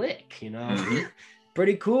slick,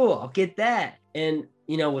 pretty cool. I'll get that. And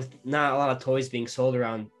with not a lot of toys being sold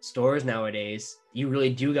around stores nowadays, you really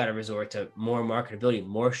do got to resort to more marketability,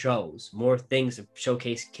 more shows, more things to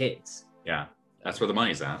showcase kids. Yeah, that's where the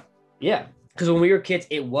money's at. Yeah, because when we were kids,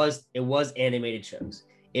 it was animated shows,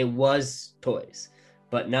 it was toys,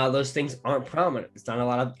 but now those things aren't prominent. It's not a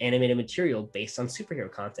lot of animated material based on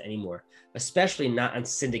superhero content anymore, especially not on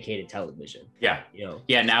syndicated television. Yeah,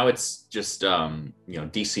 yeah. Now it's just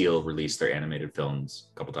DC will release their animated films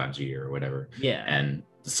a couple times a year or whatever. Yeah, and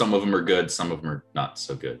some of them are good, some of them are not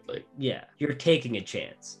so good. Like, yeah, you're taking a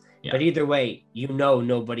chance. Yeah. But either way,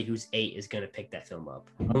 nobody who's 8 is going to pick that film up.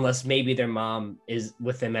 Unless maybe their mom is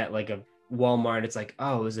with them at like a Walmart. It's like,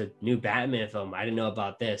 oh, it was a new Batman film. I didn't know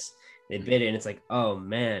about this. They bid it and it's like, oh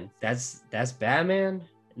man, that's Batman?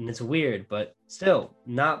 And it's weird, but still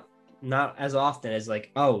not as often as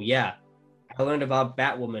like, oh yeah, I learned about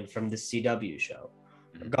Batwoman from the CW show.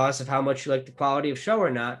 Regardless of how much you like the quality of show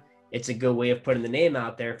or not, it's a good way of putting the name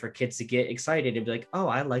out there for kids to get excited and be like, oh,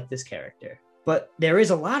 I like this character. But there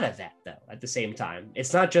is a lot of that, though, at the same time.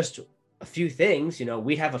 It's not just a few things.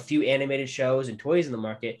 We have a few animated shows and toys in the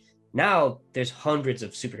market. Now there's hundreds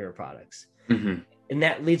of superhero products. Mm-hmm. And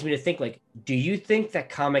that leads me to think, like, do you think that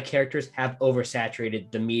comic characters have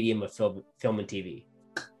oversaturated the medium of film and TV?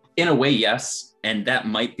 In a way, yes. And that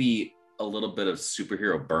might be a little bit of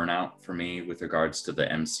superhero burnout for me with regards to the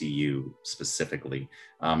MCU specifically.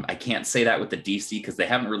 I can't say that with the DC because they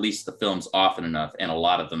haven't released the films often enough, and a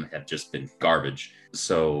lot of them have just been garbage.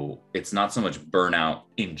 So it's not so much burnout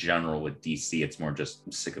in general with DC. It's more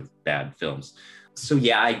just sick of bad films. So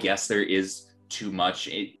yeah, I guess there is too much.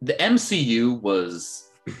 The MCU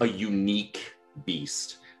was a unique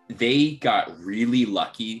beast. They got really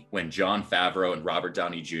lucky when Jon Favreau and Robert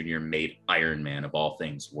Downey Jr. made Iron Man, of all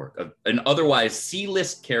things, work. An otherwise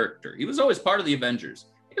C-list character. He was always part of the Avengers.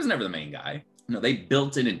 He was never the main guy. They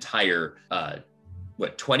built an entire,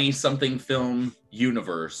 20-something film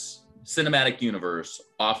universe, cinematic universe,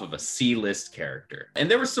 off of a C-list character.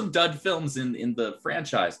 And there were some dud films in the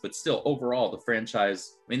franchise, but still, overall, the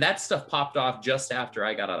franchise, that stuff popped off just after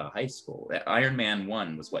I got out of high school. Iron Man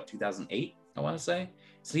 1 was, 2008, I want to say?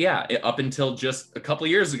 So yeah, up until just a couple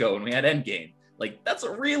of years ago when we had Endgame, that's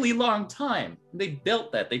a really long time. They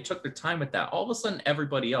built that. They took their time with that. All of a sudden,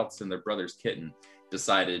 everybody else in their brother's kitten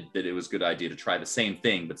decided that it was a good idea to try the same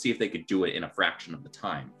thing, but see if they could do it in a fraction of the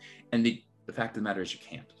time. And the fact of the matter is you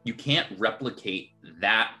can't. You can't replicate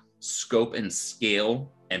that scope and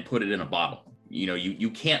scale and put it in a bottle.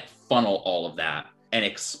 You can't funnel all of that and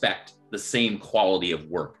expect the same quality of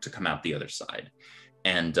work to come out the other side.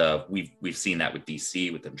 And we've seen that with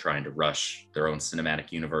DC, with them trying to rush their own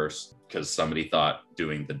cinematic universe because somebody thought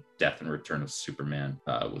doing the Death and Return of Superman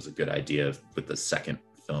was a good idea with the second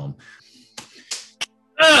film.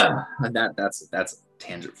 That's a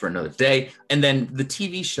tangent for another day. And then the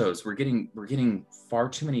TV shows, we're getting far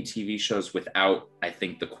too many TV shows without, I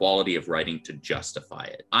think, the quality of writing to justify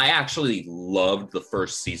it. I actually loved the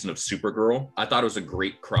first season of Supergirl. I thought it was a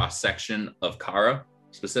great cross section of Kara.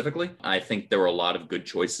 Specifically, I think there were a lot of good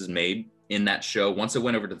choices made in that show. Once it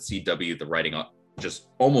went over to the CW, the writing just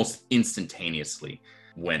almost instantaneously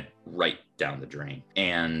went right down the drain.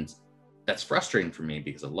 And that's frustrating for me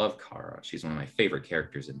because I love Kara. She's one of my favorite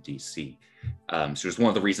characters in DC. She was one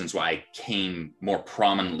of the reasons why I came more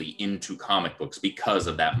prominently into comic books because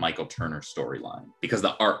of that Michael Turner storyline, because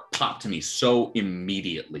the art popped to me so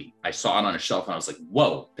immediately. I saw it on a shelf and I was like,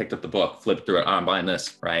 whoa, picked up the book, flipped through it. I'm buying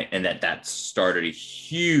this, right? And that started a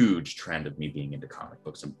huge trend of me being into comic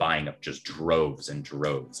books and buying up just droves and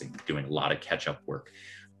droves and doing a lot of catch-up work.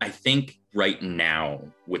 I think right now,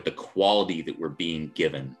 with the quality that we're being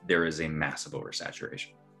given, there is a massive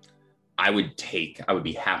oversaturation. I would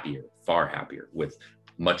be happier, far happier, with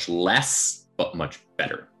much less, but much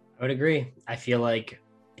better. I would agree. I feel like,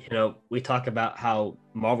 we talk about how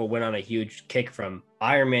Marvel went on a huge kick from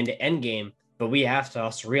Iron Man to Endgame, but we have to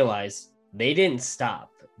also realize they didn't stop.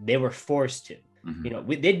 They were forced to. Mm-hmm. You know,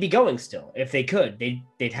 they'd be going still if they could.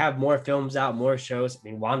 They'd have more films out, more shows. I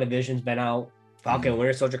mean, WandaVision's been out. Falcon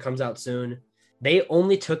Winter Soldier comes out soon. They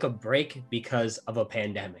only took a break because of a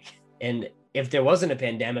pandemic. And if there wasn't a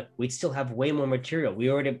pandemic, we'd still have way more material. We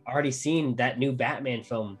already seen that new Batman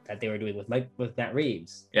film that they were doing with Matt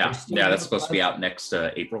Reeves. Yeah, that's supposed to be out next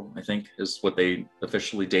April, I think, is what they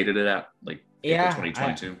officially dated it at, like April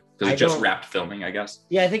 2022. Because it just wrapped filming, I guess.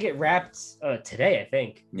 Yeah, I think it wrapped today, I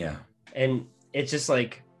think. Yeah. And it's just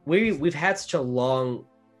like we've had such a long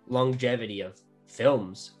longevity of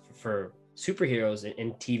films for superheroes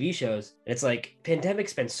and TV shows. It's like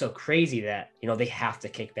pandemic's been so crazy that, you know, they have to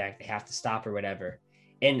kick back, they have to stop or whatever.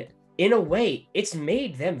 And in a way, it's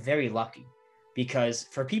made them very lucky, because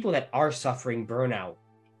for people that are suffering burnout,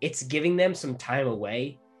 it's giving them some time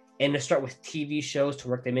away, and to start with TV shows to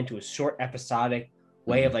work them into a short episodic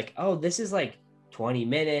way of like, oh, this is like 20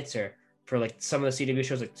 minutes, or for like some of the CW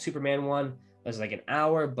shows like Superman one was like an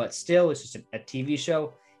hour, but still it's just a TV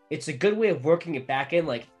show. It's a good way of working it back in,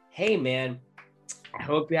 like, hey man, I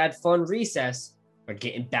hope you had fun recess. We're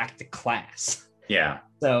getting back to class. Yeah.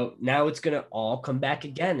 So now it's going to all come back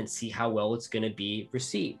again and see how well it's going to be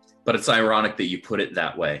received. But it's ironic that you put it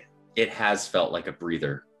that way. It has felt like a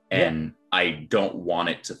breather, and I don't want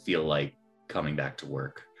it to feel like coming back to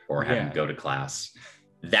work or having to go to class.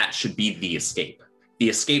 That should be the escape. The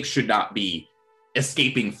escape should not be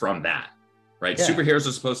escaping from that, right? Yeah. Superheroes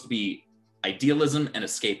are supposed to be idealism and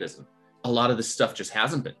escapism. A lot of this stuff just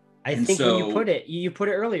hasn't been. I think when you put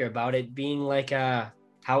it earlier about it being like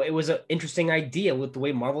how it was an interesting idea with the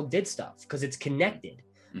way Marvel did stuff, because it's connected.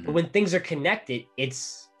 Mm-hmm. But when things are connected,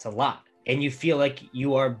 it's a lot, and you feel like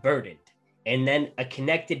you are burdened. And then a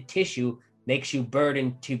connected tissue makes you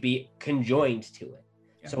burdened to be conjoined to it.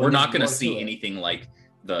 Yeah. So we're not going to see anything like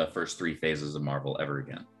the first 3 phases of Marvel ever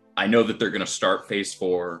again. I know that they're going to start phase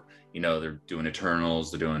 4. You know, they're doing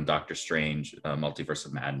Eternals, they're doing Doctor Strange, Multiverse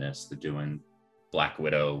of Madness, they're doing Black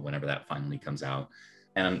Widow whenever that finally comes out.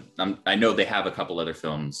 And I know they have a couple other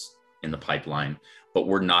films in the pipeline, but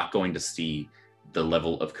we're not going to see the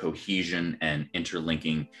level of cohesion and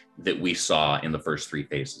interlinking that we saw in the first 3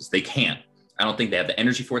 phases. They can't. I don't think they have the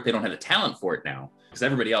energy for it. They don't have the talent for it now, because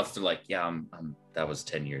everybody else, they're like, yeah, that was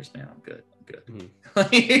 10 years, man. I'm good.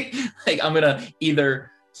 Mm-hmm. like I'm going to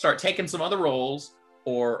either start taking some other roles,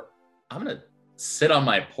 or I'm going to sit on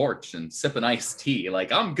my porch and sip an iced tea.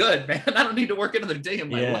 Like, I'm good, man. I don't need to work another day in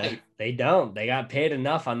my life. They don't. They got paid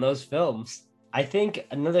enough on those films. I think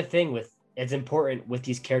another thing it's important with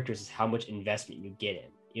these characters is how much investment you get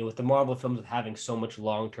in. You know, with the Marvel films, with having so much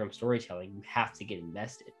long-term storytelling, you have to get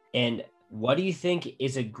invested. And what do you think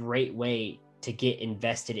is a great way to get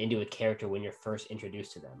invested into a character when you're first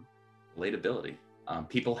introduced to them? Relatability.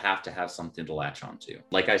 People have to have something to latch onto.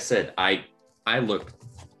 Like I said, I look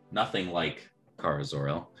nothing like Kara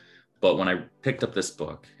Zor-El, but when I picked up this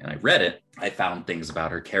book and I read it, I found things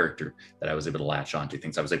about her character that I was able to latch onto,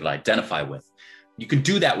 things I was able to identify with. You can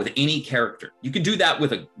do that with any character. You can do that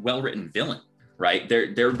with a well-written villain, right?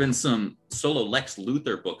 There have been some solo Lex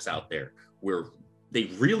Luthor books out there where they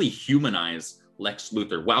really humanize Lex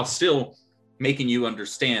Luthor while still making you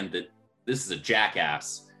understand that this is a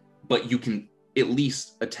jackass, but you can at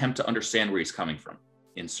least attempt to understand where he's coming from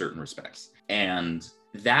in certain respects. And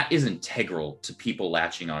that is integral to people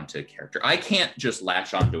latching onto a character. I can't just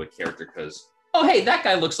latch onto a character because, oh, hey, that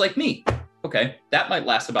guy looks like me. Okay, that might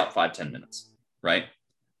last about 5-10 minutes, right?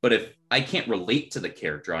 But if I can't relate to the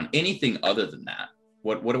character on anything other than that,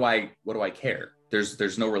 what do I care?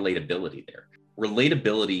 There's no relatability there.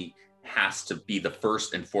 Relatability has to be the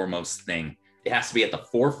first and foremost thing. It has to be at the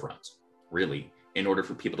forefront, really, in order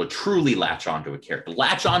for people to truly latch onto a character.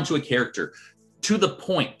 Latch onto a character to the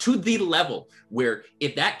point, to the level where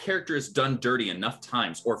if that character is done dirty enough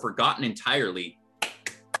times or forgotten entirely,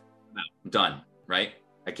 I'm done, right?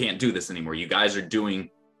 I can't do this anymore. You guys are doing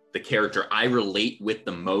the character I relate with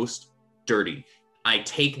the most dirty. I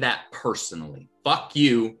take that personally. Fuck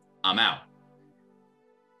you, I'm out.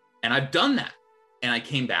 And I've done that. And I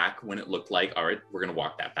came back when it looked like, all right, we're going to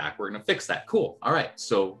walk that back. We're going to fix that. Cool. All right.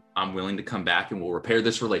 So I'm willing to come back and we'll repair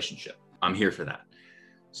this relationship. I'm here for that.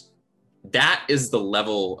 That is the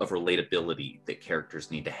level of relatability that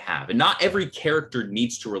characters need to have. And not every character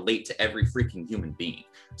needs to relate to every freaking human being.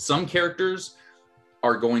 Some characters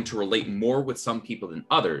are going to relate more with some people than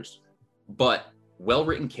others, but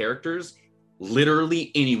well-written characters,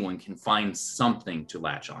 literally anyone can find something to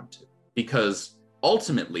latch onto, because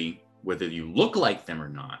ultimately, whether you look like them or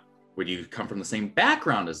not, whether you come from the same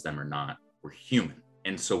background as them or not, we're human.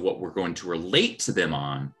 And so what we're going to relate to them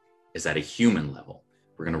on is at a human level.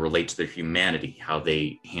 We're going to relate to their humanity, how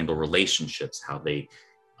they handle relationships, how they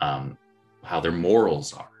how their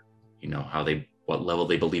morals are, what level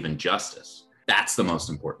they believe in justice. That's the most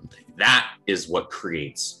important thing. That is what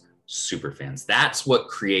creates super fans. That's what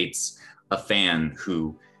creates a fan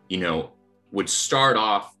who, would start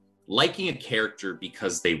off liking a character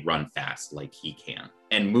because they run fast like he can,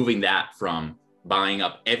 and moving that from buying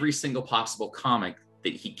up every single possible comic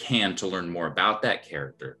that he can to learn more about that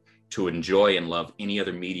character, to enjoy and love any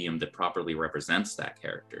other medium that properly represents that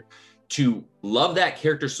character, to love that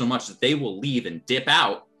character so much that they will leave and dip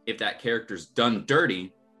out if that character's done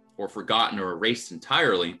dirty or forgotten or erased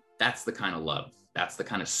entirely. That's the kind of love. That's the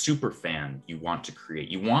kind of super fan you want to create.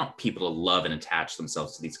 You want people to love and attach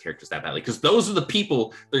themselves to these characters that badly, because those are the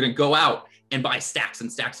people that are going to go out and buy stacks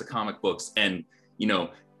and stacks of comic books and,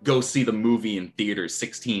 go see the movie in theaters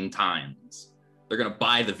 16 times. They're going to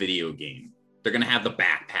buy the video game. They're going to have the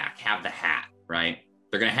backpack, have the hat, right?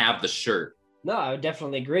 They're going to have the shirt. No, I would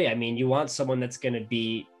definitely agree. I mean, you want someone that's going to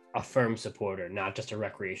be a firm supporter, not just a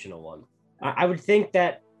recreational one. I would think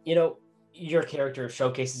that, your character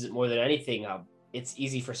showcases it more than anything. It's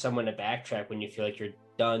easy for someone to backtrack when you feel like you're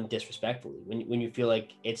done disrespectfully, when you feel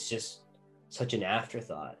like it's just such an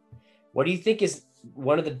afterthought. What do you think is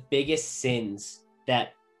one of the biggest sins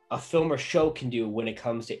that a film or show can do when it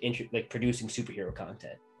comes to producing superhero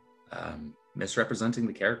content? Misrepresenting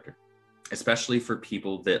the character, especially for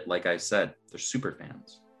people that, like I said, they're super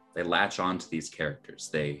fans. They latch on to these characters.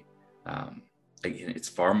 Again, it's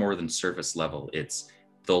far more than surface level.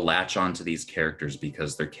 They'll latch on to these characters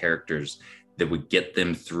because they're characters that would get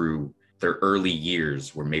them through their early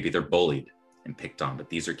years where maybe they're bullied and picked on. But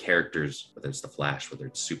these are characters, whether it's the Flash, whether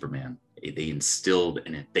it's Superman, they instilled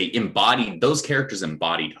in it. Those characters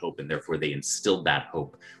embodied hope, and therefore they instilled that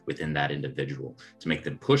hope within that individual to make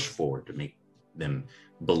them push forward, to make them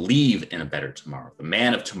believe in a better tomorrow. The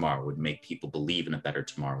Man of Tomorrow would make people believe in a better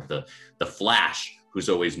tomorrow. The Flash, who's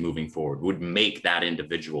always moving forward, would make that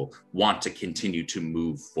individual want to continue to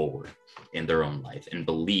move forward in their own life and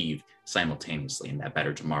believe simultaneously in that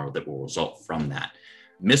better tomorrow that will result from that.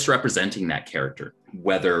 Misrepresenting that character,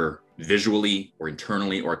 whether visually or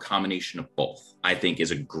internally or a combination of both, I think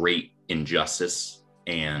is a great injustice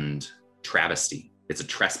and travesty. It's a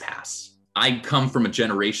trespass. I come from a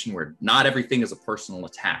generation where not everything is a personal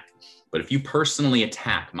attack. But if you personally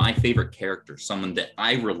attack my favorite character, someone that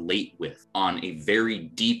I relate with on a very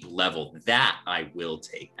deep level, that I will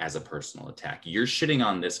take as a personal attack. You're shitting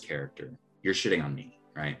on this character, you're shitting on me,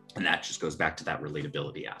 right? And that just goes back to that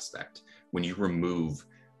relatability aspect. When you remove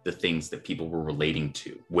the things that people were relating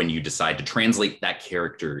to, when you decide to translate that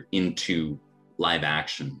character into live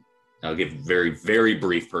action. I'll give a very, very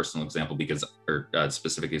brief personal example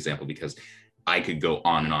specific example, because I could go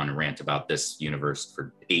on and rant about this universe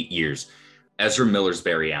for 8 years. Ezra Miller's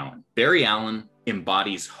Barry Allen. Barry Allen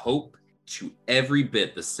embodies hope to every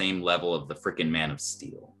bit the same level of the freaking Man of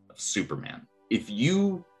Steel, of Superman. If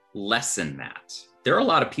you lessen that, there are a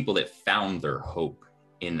lot of people that found their hope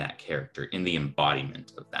in that character, in the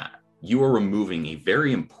embodiment of that. You are removing a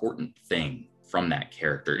very important thing from that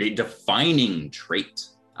character, a defining trait.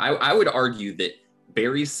 I would argue that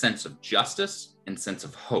Barry's sense of justice and sense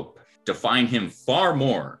of hope define him far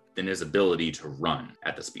more than his ability to run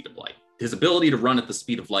at the speed of light. His ability to run at the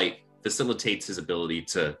speed of light facilitates his ability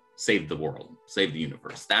to save the world, save the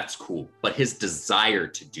universe. That's cool. But his desire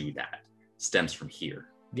to do that stems from here.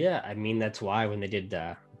 Yeah, I mean, that's why when they did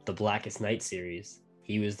the Blackest Night series,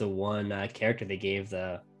 he was the one character they gave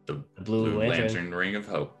the Blue Lantern Ring of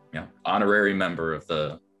Hope. Yeah, honorary member of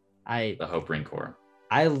the Hope Ring Corps.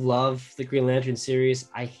 I love the Green Lantern series.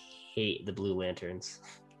 I hate the Blue Lanterns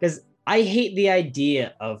because I hate the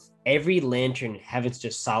idea of every lantern having such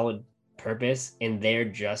a solid purpose and they're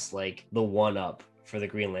just like the one up for the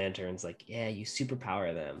Green Lanterns. Like, yeah, you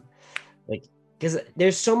superpower them. Like, because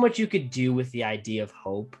there's so much you could do with the idea of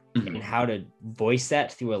hope and how to voice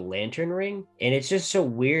that through a lantern ring. And it's just so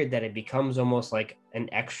weird that it becomes almost like an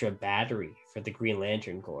extra battery for the Green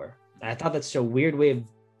Lantern Corps. I thought that's a weird way of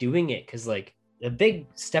doing it, because like a big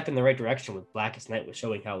step in the right direction with Blackest Night was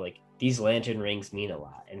showing how like these lantern rings mean a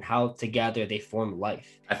lot and how together they form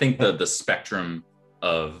life. I think the spectrum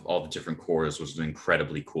of all the different cores was an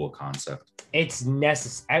incredibly cool concept. It's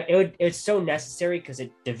necessary. It's so necessary because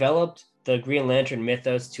it developed the Green Lantern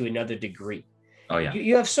mythos to another degree. Oh yeah.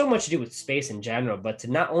 You have so much to do with space in general, but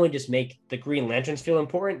to not only just make the Green Lanterns feel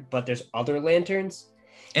important, but there's other lanterns.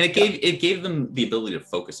 And it gave them the ability to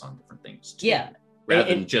focus on different things too, yeah.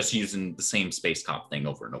 Rather than just using the same space cop thing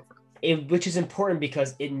over and over. Which is important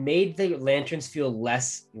because it made the lanterns feel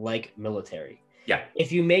less like military. Yeah.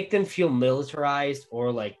 If you make them feel militarized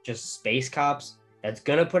or like just space cops, that's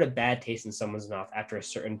going to put a bad taste in someone's mouth after a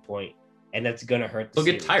certain point and that's gonna hurt They'll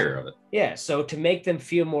get tired of it. Yeah, so to make them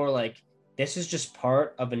feel more like this is just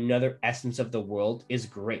part of another essence of the world is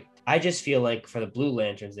great. I just feel like for the Blue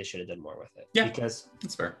Lanterns, they should have done more with it. Yeah, because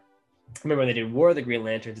that's fair. Remember when they did War of the Green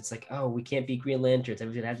Lanterns, it's like, oh, we can't be Green Lanterns.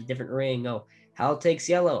 Everyone's gonna have a different ring. Oh, Hal takes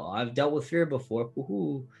yellow. Oh, I've dealt with fear before.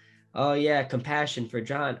 Woohoo. Oh yeah, compassion for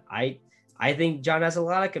John. I think John has a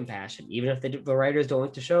lot of compassion, even if the writers don't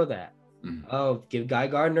like to show that. Mm-hmm. Oh, give Guy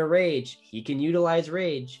Gardner rage. He can utilize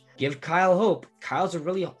rage. Give Kyle hope. Kyle's a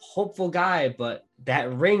really hopeful guy, but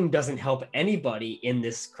that ring doesn't help anybody in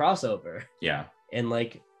this crossover. Yeah. And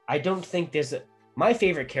like, I don't think my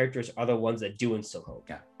favorite characters are the ones that do instill hope.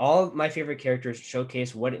 Yeah. All my favorite characters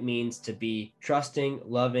showcase what it means to be trusting,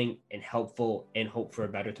 loving, and helpful, and hope for a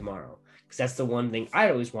better tomorrow. Because that's the one thing I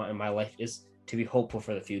always want in my life, is to be hopeful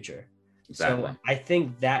for the future. Exactly. So I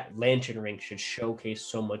think that lantern ring should showcase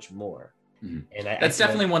so much more. Mm-hmm. And that's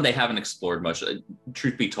definitely one they haven't explored much.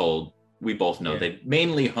 Truth be told, we both know they've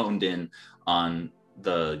mainly honed in on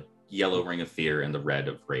the yellow ring of fear and the red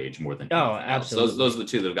of rage more than absolutely. Those are the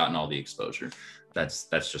two that have gotten all the exposure. That's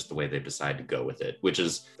just the way they've decided to go with it, which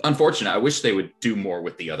is unfortunate. I wish they would do more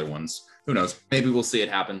with the other ones. Who knows? Maybe we'll see it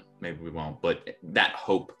happen. Maybe we won't. But that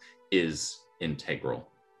hope is integral.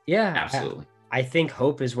 Yeah, absolutely. I think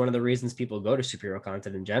hope is one of the reasons people go to superhero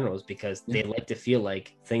content in general, is because they like to feel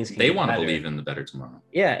like things can they want to believe in the better tomorrow.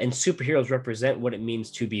 Yeah, and superheroes represent what it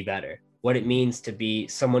means to be better, what it means to be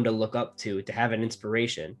someone to look up to have an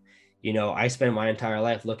inspiration. You know, I spend my entire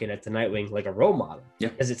life looking at the Nightwing like a role model,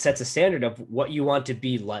 because it sets a standard of what you want to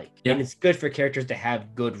be like. And it's good for characters to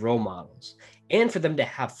have good role models, and for them to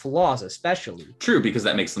have flaws, especially. True, because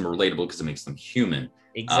that makes them relatable, because it makes them human.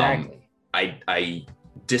 Exactly. I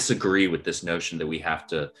disagree with this notion that we have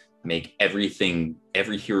to make every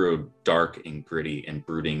hero dark and gritty and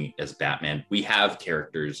brooding as Batman. We have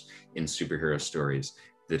characters in superhero stories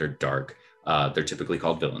that are dark. They're typically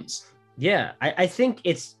called villains. Yeah, I think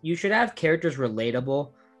you should have characters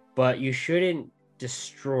relatable, but you shouldn't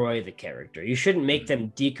destroy the character. You shouldn't make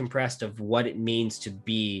them decompressed of what it means to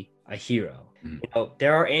be a hero. Mm-hmm. You know,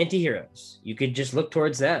 there are anti-heroes. You could just look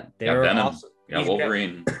towards them. There are Venom. Also,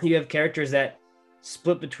 Wolverine. You have characters that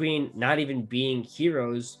split between not even being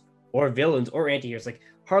heroes or villains or anti-heroes. Like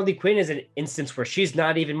Harley Quinn is an instance where she's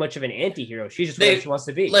not even much of an anti-hero. She's just what she wants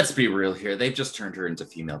to be. Let's be real here. They've just turned her into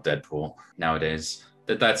female Deadpool nowadays.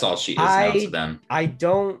 That's all she is now to them.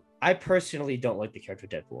 I personally don't like the character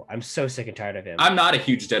Deadpool. I'm so sick and tired of him. I'm not a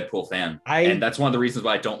huge Deadpool fan. And that's one of the reasons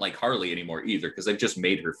why I don't like Harley anymore either, because they've just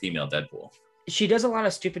made her female Deadpool. She does a lot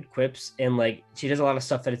of stupid quips, and like she does a lot of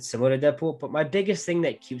stuff that is similar to Deadpool. But my biggest thing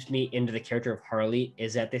that keeps me into the character of Harley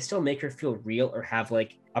is that they still make her feel real, or have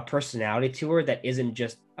like a personality to her that isn't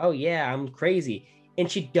just, oh yeah, I'm crazy. And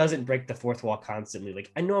she doesn't break the fourth wall constantly.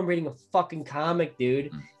 Like, I know I'm reading a fucking comic,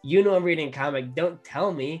 dude. You know I'm reading a comic. Don't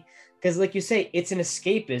tell me. Because like you say, it's an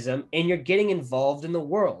escapism, and you're getting involved in the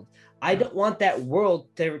world. I don't want that world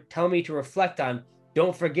to tell me to reflect on,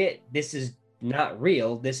 don't forget, this is not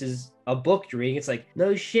real. This is a book you're reading. It's like,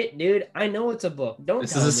 no shit, dude. I know it's a book.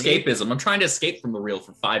 This is escapism. I'm trying to escape from the real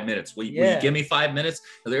for 5 minutes. Will you give me 5 minutes?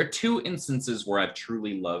 Now, there are two instances where I've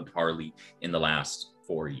truly loved Harley in the last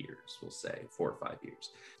 4 years, we'll say 4 or 5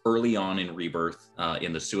 years. Early on in Rebirth,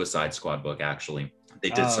 in the Suicide Squad book, actually, they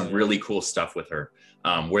did some really cool stuff with her,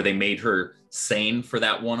 where they made her sane for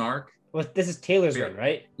that one arc. Well, this is Taylor's run,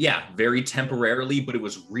 right? Yeah, very temporarily, but it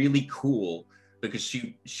was really cool because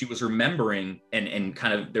she was remembering and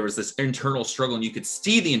kind of, there was this internal struggle, and you could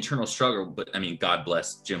see the internal struggle. But I mean, God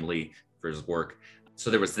bless Jim Lee for his work. So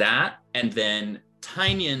there was that, and then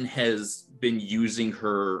Tynion has been using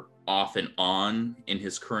her off and on in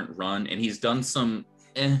his current run, and he's done some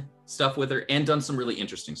stuff with her and done some really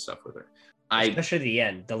interesting stuff with her. Especially the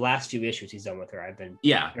end, the last few issues he's done with her, I've been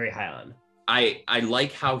very high on. I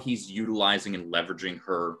like how he's utilizing and leveraging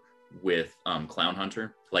her with Clown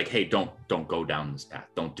Hunter. Like, hey, don't go down this path.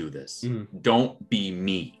 Don't do this. Mm-hmm. Don't be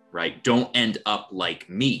me, right? Don't end up like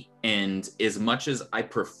me. And as much as I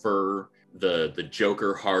prefer the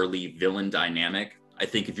Joker Harley villain dynamic, I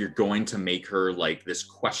think if you're going to make her like this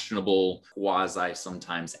questionable quasi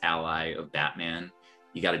sometimes ally of Batman,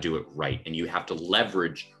 you got to do it right. And you have to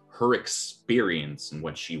leverage her experience and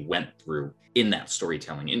what she went through in that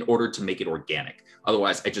storytelling in order to make it organic.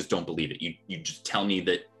 Otherwise, I just don't believe it. You just tell me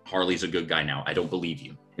that Harley's a good guy now. I don't believe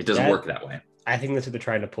you. It doesn't work that way. I think that's what they're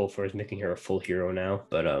trying to pull for, is making her a full hero now.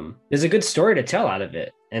 But there's a good story to tell out of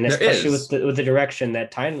it. And especially with the direction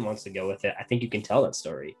that Tynion wants to go with it, I think you can tell that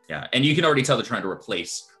story. Yeah, and you can already tell they're trying to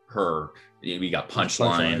replace her. We got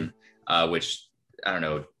Punchline, which, I don't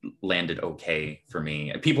know, landed okay for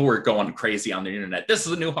me. People were going crazy on the internet. This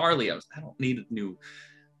is a new Harley. I don't need a new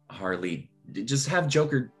Harley, just have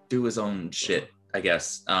Joker do his own shit, I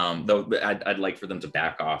guess. Though I'd like for them to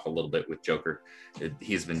back off a little bit with Joker.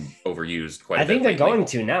 He's been overused quite a bit. I think they're lately. going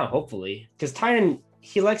to now, hopefully, because Tynion,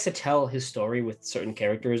 he likes to tell his story with certain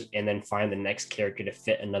characters and then find the next character to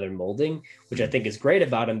fit another molding, which I think is great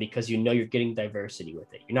about him, because you're getting diversity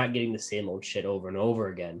with it. You're not getting the same old shit over and over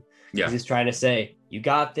again. Yeah. He's trying to say, you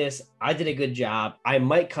got this. I did a good job. I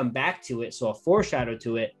might come back to it, so I'll foreshadow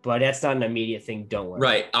to it, but that's not an immediate thing. Don't worry.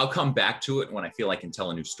 Right. I'll come back to it when I feel I can tell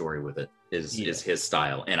a new story with it, is his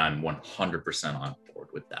style. And I'm 100% on board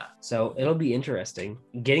with that. So it'll be interesting.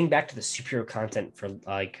 Getting back to the superhero content for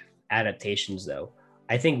like adaptations, though,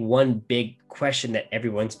 I think one big question that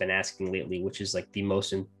everyone's been asking lately, which is like the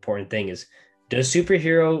most important thing, is does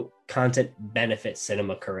superhero content benefit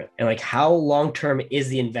cinema current? And like, how long-term is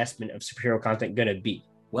the investment of superhero content going to be?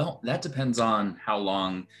 Well, that depends on how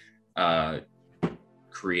long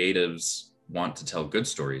creatives want to tell good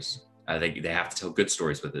stories. I think they have to tell good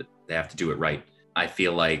stories with it. They have to do it right. I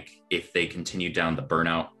feel like if they continue down the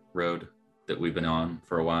burnout road that we've been on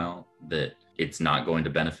for a while, that it's not going to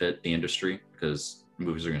benefit the industry, because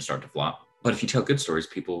movies are going to start to flop. But if you tell good stories,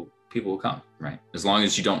 people will come, right? As long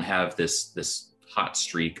as you don't have this hot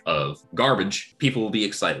streak of garbage, people will be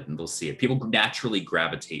excited and they'll see it. People naturally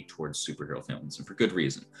gravitate towards superhero films, and for good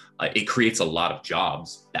reason. It creates a lot of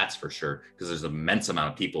jobs, that's for sure, because there's an immense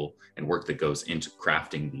amount of people and work that goes into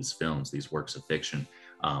crafting these films, these works of fiction,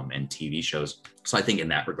 and TV shows. So I think in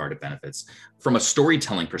that regard, it benefits. From a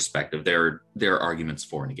storytelling perspective, there are arguments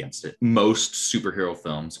for and against it. Most superhero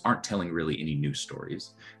films aren't telling really any new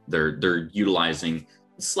stories. They're utilizing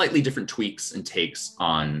slightly different tweaks and takes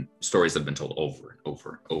on stories that have been told over and over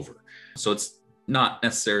and over. So it's not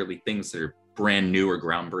necessarily things that are brand new or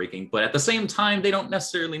groundbreaking, but at the same time, they don't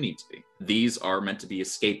necessarily need to be. These are meant to be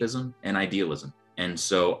escapism and idealism. And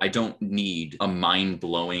so I don't need a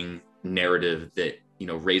mind-blowing narrative that,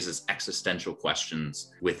 raises existential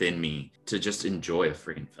questions within me to just enjoy a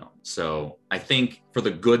freaking film. So I think for the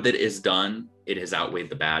good that is done, it has outweighed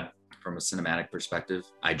the bad from a cinematic perspective.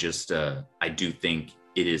 I do think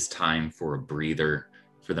it is time for a breather,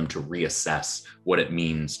 for them to reassess what it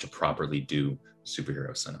means to properly do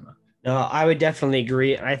superhero cinema. No, I would definitely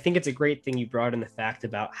agree. And I think it's a great thing you brought in the fact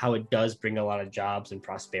about how it does bring a lot of jobs and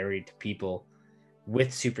prosperity to people with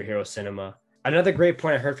superhero cinema. Another great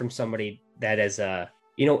point I heard from somebody that is, a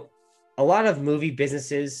lot of movie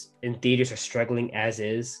businesses and theaters are struggling as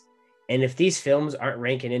is. And if these films aren't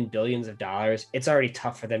ranking in billions of dollars, it's already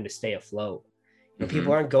tough for them to stay afloat.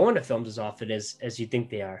 People aren't going to films as often as you think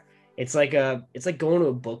they are. It's like going to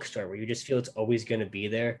a bookstore where you just feel it's always going to be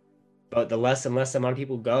there. But the less and less amount of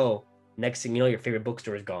people go, next thing you know, your favorite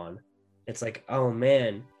bookstore is gone. It's like, oh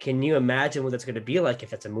man, can you imagine what that's going to be like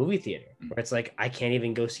if it's a movie theater? Where it's like, I can't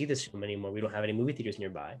even go see this film anymore. We don't have any movie theaters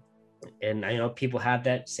nearby. And I know people have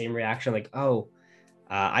that same reaction, like, oh,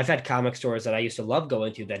 I've had comic stores that I used to love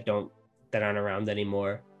going to that aren't around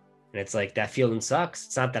anymore. And it's like, that feeling sucks.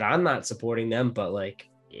 It's not that I'm not supporting them, but like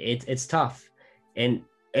it's tough. And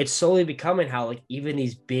it's slowly becoming how like even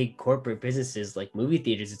these big corporate businesses like movie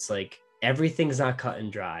theaters, it's like everything's not cut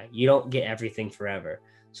and dry. You don't get everything forever.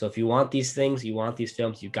 So if you want these things, you want these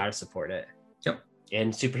films, you got to support it. Yep.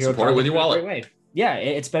 And superhero support it with your wallet. Way. Yeah,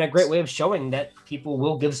 it's been a great way of showing that people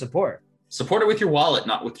will give support. Support it with your wallet,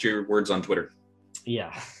 not with your words on Twitter.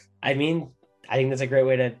 Yeah. I mean, I think that's a great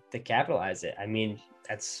way to capitalize it. I mean,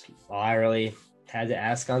 that's all I really had to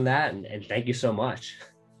ask on that. And thank you so much.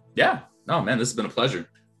 Yeah. No, man, this has been a pleasure.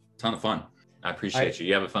 Ton of fun. I appreciate you.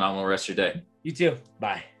 You have a phenomenal rest of your day. You too.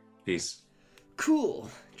 Bye. Peace. Cool.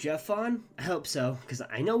 Jeff on? I hope so, because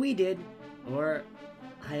I know we did. Or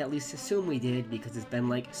I at least assume we did, because it's been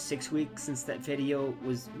like 6 weeks since that video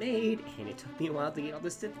was made, and it took me a while to get all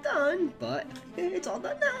this stuff done, but it's all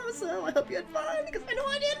done now, so I hope you had fun, because I know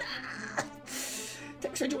I did.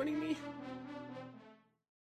 Thanks for joining me.